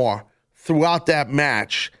lot more throughout that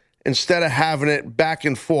match instead of having it back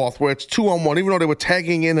and forth where it's 2-on-1, even though they were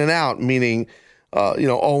tagging in and out, meaning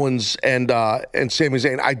Owens and Sami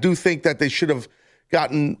Zayn. I do think that they should have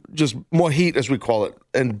gotten just more heat, as we call it,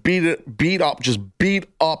 and beat up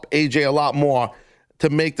AJ a lot more to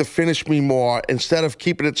make the finish me more instead of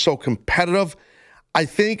keeping it so competitive. I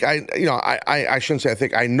think I shouldn't say I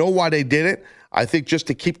think. I know why they did it. I think just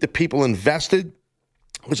to keep the people invested,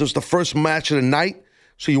 because it was the first match of the night,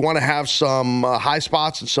 so you want to have some high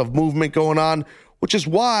spots and some movement going on, which is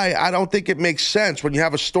why I don't think it makes sense when you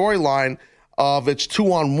have a storyline of it's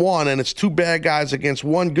 2-on-1 and it's two bad guys against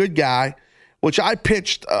one good guy, which I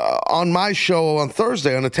pitched on my show on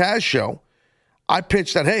Thursday on the Taz Show. I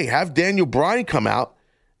pitched that, hey, have Daniel Bryan come out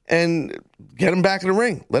and get him back in the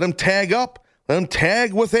ring. Let him tag up. Let him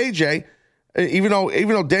tag with AJ. Even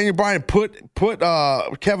though Daniel Bryan put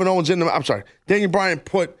Kevin Owens in the, I'm sorry, Daniel Bryan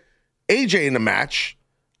put AJ in the match.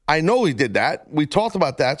 I know he did that. We talked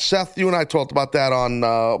about that. Seth, you and I talked about that on,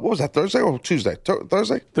 what was that, Thursday or Tuesday?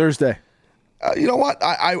 Thursday? Thursday. You know what?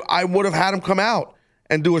 I would have had him come out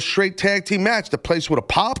and do a straight tag team match. The place would have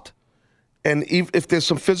popped. And if there's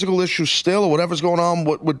some physical issues still or whatever's going on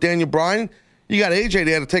with Daniel Bryan, you got AJ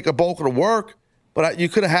there to take a bulk of the work. But you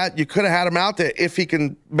could have had him out there if he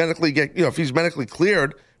can medically if he's medically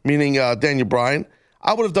cleared, meaning Daniel Bryan.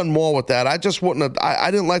 I would have done more with that. I just wouldn't have. I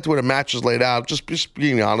didn't like the way the match is laid out. Just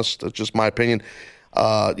being honest, that's just my opinion.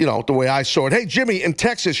 The way I saw it. Hey, Jimmy in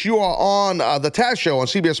Texas, you are on the Taz Show on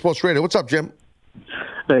CBS Sports Radio. What's up, Jim?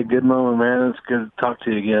 Hey, good moment, man. It's good to talk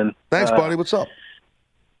to you again. Thanks, buddy. What's up?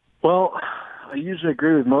 Well, I usually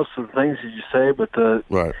agree with most of the things that you say, but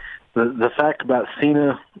the fact about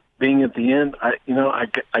Cena being at the end, I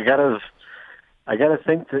gotta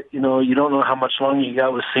think that you don't know how much longer you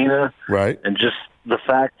got with Cena, right? And just the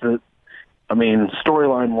fact that, I mean,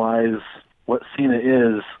 storyline wise, what Cena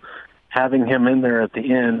is, having him in there at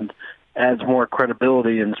the end adds more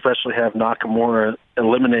credibility, and especially have Nakamura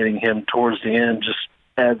eliminating him towards the end just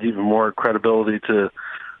adds even more credibility to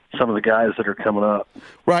some of the guys that are coming up.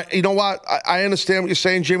 Right. You know what? I understand what you're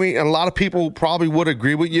saying, Jimmy, and a lot of people probably would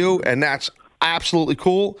agree with you, and that's absolutely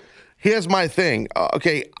cool. Here's my thing.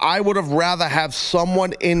 I would have rather have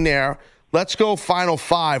someone in there. Let's go Final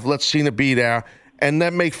 5. Let Cena be there, and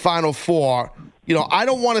then make Final 4. I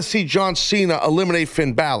don't want to see John Cena eliminate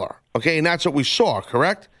Finn Balor. Okay, and that's what we saw,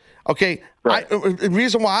 correct? Okay, right. The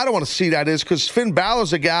reason why I don't want to see that is because Finn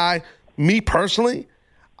Balor's a guy, me personally,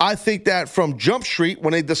 I think that from Jump Street,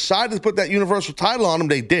 when they decided to put that Universal title on him,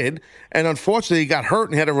 they did. And unfortunately, he got hurt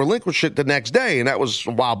and had to relinquish it the next day. And that was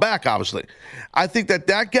a while back, obviously. I think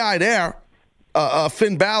that guy there,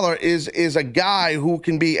 Finn Balor, is a guy who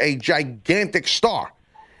can be a gigantic star.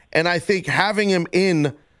 And I think having him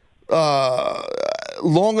in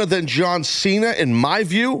longer than John Cena, in my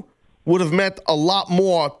view, would have meant a lot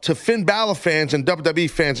more to Finn Balor fans and WWE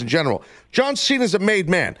fans in general. John Cena's a made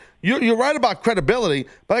man. You're right about credibility,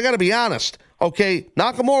 but I got to be honest. Okay,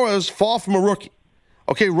 Nakamura is far from a rookie.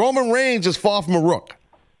 Okay, Roman Reigns is far from a rook.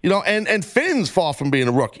 And Finn's far from being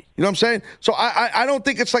a rookie. You know what I'm saying? So I don't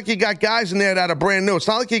think it's like you got guys in there that are brand new. It's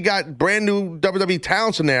not like you got brand new WWE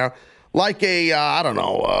talents in there like I don't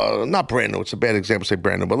know, not brand new. It's a bad example to say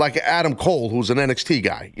brand new, but like Adam Cole, who's an NXT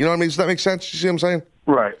guy. You know what I mean? Does that make sense? You see what I'm saying?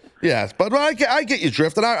 Right. Yeah, but I get your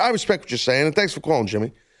drift, and I respect what you're saying, and thanks for calling,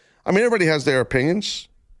 Jimmy. I mean, everybody has their opinions.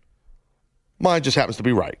 Mine just happens to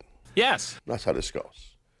be right. Yes. That's how this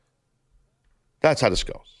goes.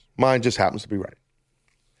 Mine just happens to be right.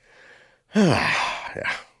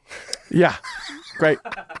 Yeah. Yeah. Great.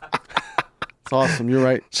 It's awesome. You're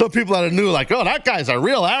right. Some people that are new, like, oh, that guy's a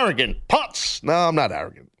real arrogant putz. No, I'm not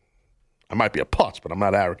arrogant. I might be a putz, but I'm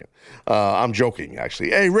not arrogant. I'm joking,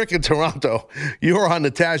 actually. Hey, Rick in Toronto, you're on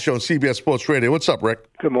the Taz Show on CBS Sports Radio. What's up,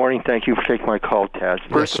 Rick? Good morning. Thank you for taking my call, Taz.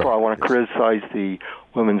 First of all, I want to criticize the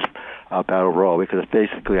women's Battle Royal because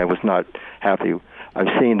basically I was not happy. I've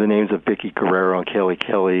seen the names of Vicky Guerrero and Kelly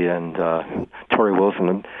Kelly and Tori Wilson.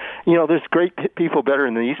 And, there's great people better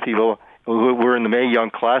than these people who were in the Mae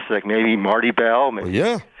Young Classic. Maybe Marty Bell,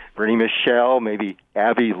 maybe Bernie Michelle, maybe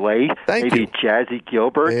Abby Lay, maybe Jazzy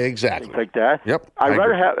Gilbert. Exactly. Things like that. Yep. I'd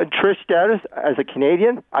rather have Trish Stratus as a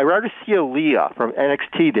Canadian. I'd rather see Aaliyah from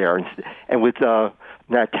NXT there and with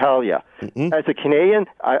Natalia. Mm-hmm. As a Canadian,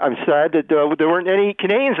 I'm sad that there weren't any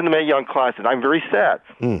Canadians in the Mae Young Classic. I'm very sad.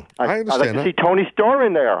 I understand I'd like to see Tony Storm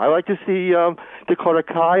in there. I like to see Dakota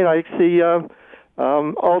Kai. I like to see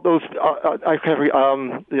all those. I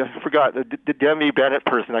forgot the Demi Bennett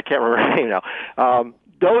person. I can't remember her name now.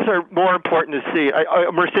 Those are more important to see.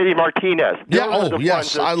 Mercedes Martinez. Yeah.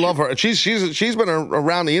 Yes. I love her. She's been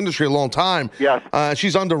around the industry a long time. Yes.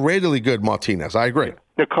 She's underratedly good, Martinez. I agree.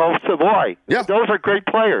 Nicole Savoy. Yeah. Those are great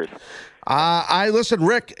players. Listen,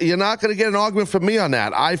 Rick, you're not going to get an argument from me on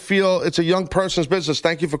that. I feel it's a young person's business.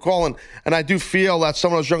 Thank you for calling. And I do feel that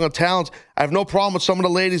some of those younger talents, I have no problem with some of the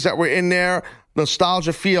ladies that were in there.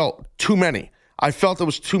 Nostalgia feel too many. I felt it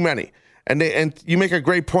was too many. And you make a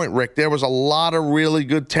great point, Rick. There was a lot of really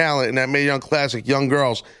good talent in that Mae Young Classic, young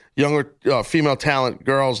girls, younger female talent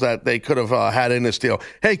girls that they could have had in this deal.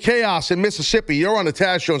 Hey, Chaos in Mississippi, you're on the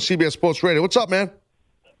Taz Show on CBS Sports Radio. What's up, man?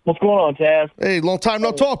 What's going on, Taz? Hey, long time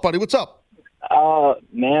no talk, buddy. What's up?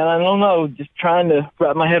 Man, I don't know. Just trying to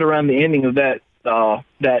wrap my head around the ending of that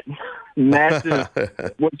massive,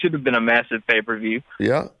 what should have been a massive pay-per-view.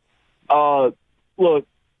 Yeah. Look,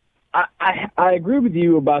 I agree with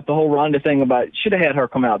you about the whole Ronda thing about should have had her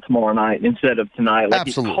come out tomorrow night instead of tonight. Like,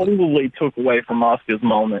 absolutely. It totally took away from Asuka's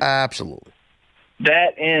moment. Absolutely.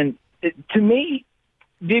 That, and to me,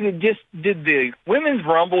 did the Women's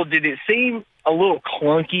Rumble, did it seem a little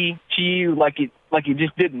clunky to you? Like it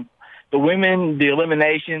just didn't, the women, the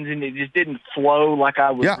eliminations, and it just didn't flow like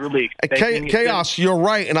I was really expecting. Chaos, you're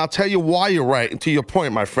right, and I'll tell you why you're right, and to your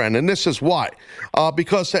point, my friend, and this is why.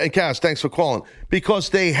 Because, and Chaos, thanks for calling, because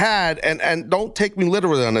they had, and don't take me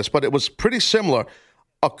literally on this, but it was pretty similar,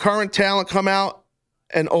 a current talent come out,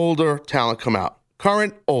 and older talent come out.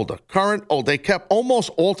 Current, older. They kept almost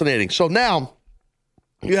alternating. So now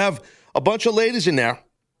you have a bunch of ladies in there,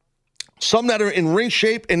 some that are in ring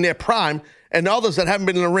shape in their prime, and others that haven't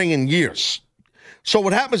been in the ring in years. So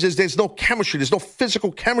what happens is there's no chemistry, there's no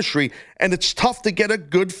physical chemistry, and it's tough to get a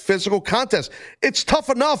good physical contest. It's tough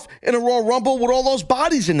enough in a Royal Rumble with all those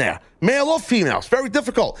bodies in there, male or female. It's very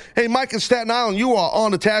difficult. Hey, Mike in Staten Island, you are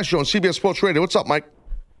on the Taz Show on CBS Sports Radio. What's up, Mike?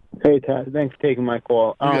 Hey, Taz. Thanks for taking my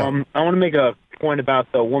call. I want to make a point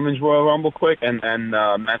about the Women's Royal Rumble quick and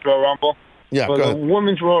Men's Royal Rumble. Yeah, so go ahead. The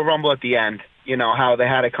Women's Royal Rumble at the end, how they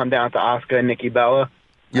had it come down to Asuka and Nikki Bella.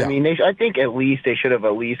 Yeah. I mean, I think at least they should have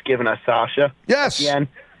at least given us Sasha at the end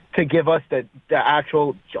to give us the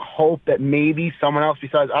actual hope that maybe someone else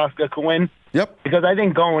besides Asuka could win. Yep. Because I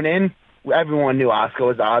think going in, everyone knew Asuka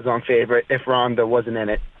was the odds-on favorite if Ronda wasn't in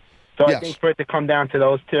it. So I think for it to come down to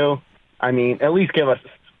those two, I mean, at least give us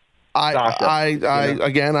Sasha.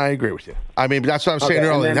 Again, I agree with you. I mean, that's what I was saying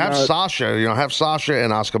earlier. Have Sasha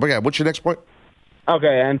and Asuka. But yeah, what's your next point?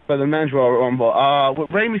 Okay, and for the Men's Royal Rumble,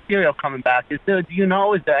 with Rey Mysterio coming back, do you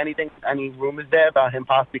know, is there any rumors there about him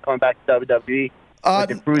possibly coming back to WWE? with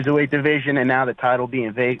the cruiserweight division, and now the title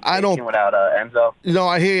being vacant without Enzo. No,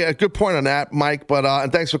 I hear you. A good point on that, Mike. But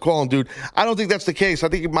and thanks for calling, dude. I don't think that's the case. I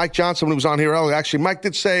think Mike Johnson, when he was on here earlier, actually, Mike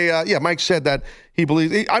did say, Mike said that he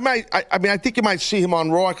believes. I think you might see him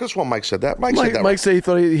on Raw. I could have Mike said that. Mike said that. Mike said he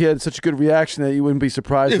thought he had such a good reaction that you wouldn't be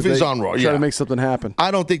surprised if he's on Raw. Try to make something happen.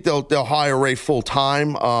 I don't think they'll hire Ray full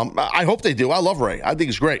time. I hope they do. I love Ray. I think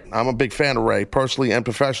he's great. I'm a big fan of Ray, personally and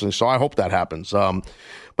professionally. So I hope that happens.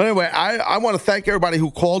 But anyway, I want to thank everybody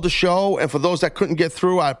who called the show. And for those that couldn't get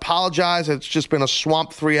through, I apologize. It's just been a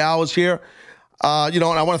swamp 3 hours here. And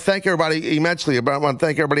I want to thank everybody immensely. I want to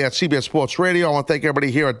thank everybody at CBS Sports Radio. I want to thank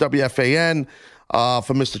everybody here at WFAN,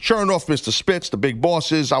 for Mr. Chernoff, Mr. Spitz, the big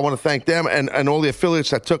bosses. I want to thank them and all the affiliates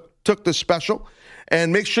that took this special.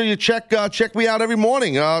 And make sure you check me out every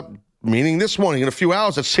morning. Meaning this morning in a few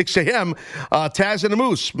hours at 6 a.m., Taz and the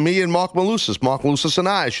Moose, me and Mark Malusis and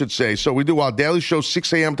I should say. So we do our daily show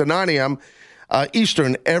 6 a.m. to 9 a.m.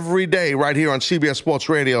 Eastern every day right here on CBS Sports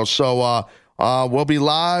Radio. So we'll be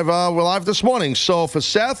live. We're live this morning. So for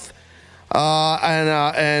Seth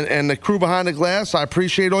and the crew behind the glass, I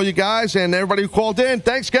appreciate all you guys and everybody who called in.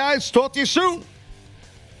 Thanks, guys. Talk to you soon.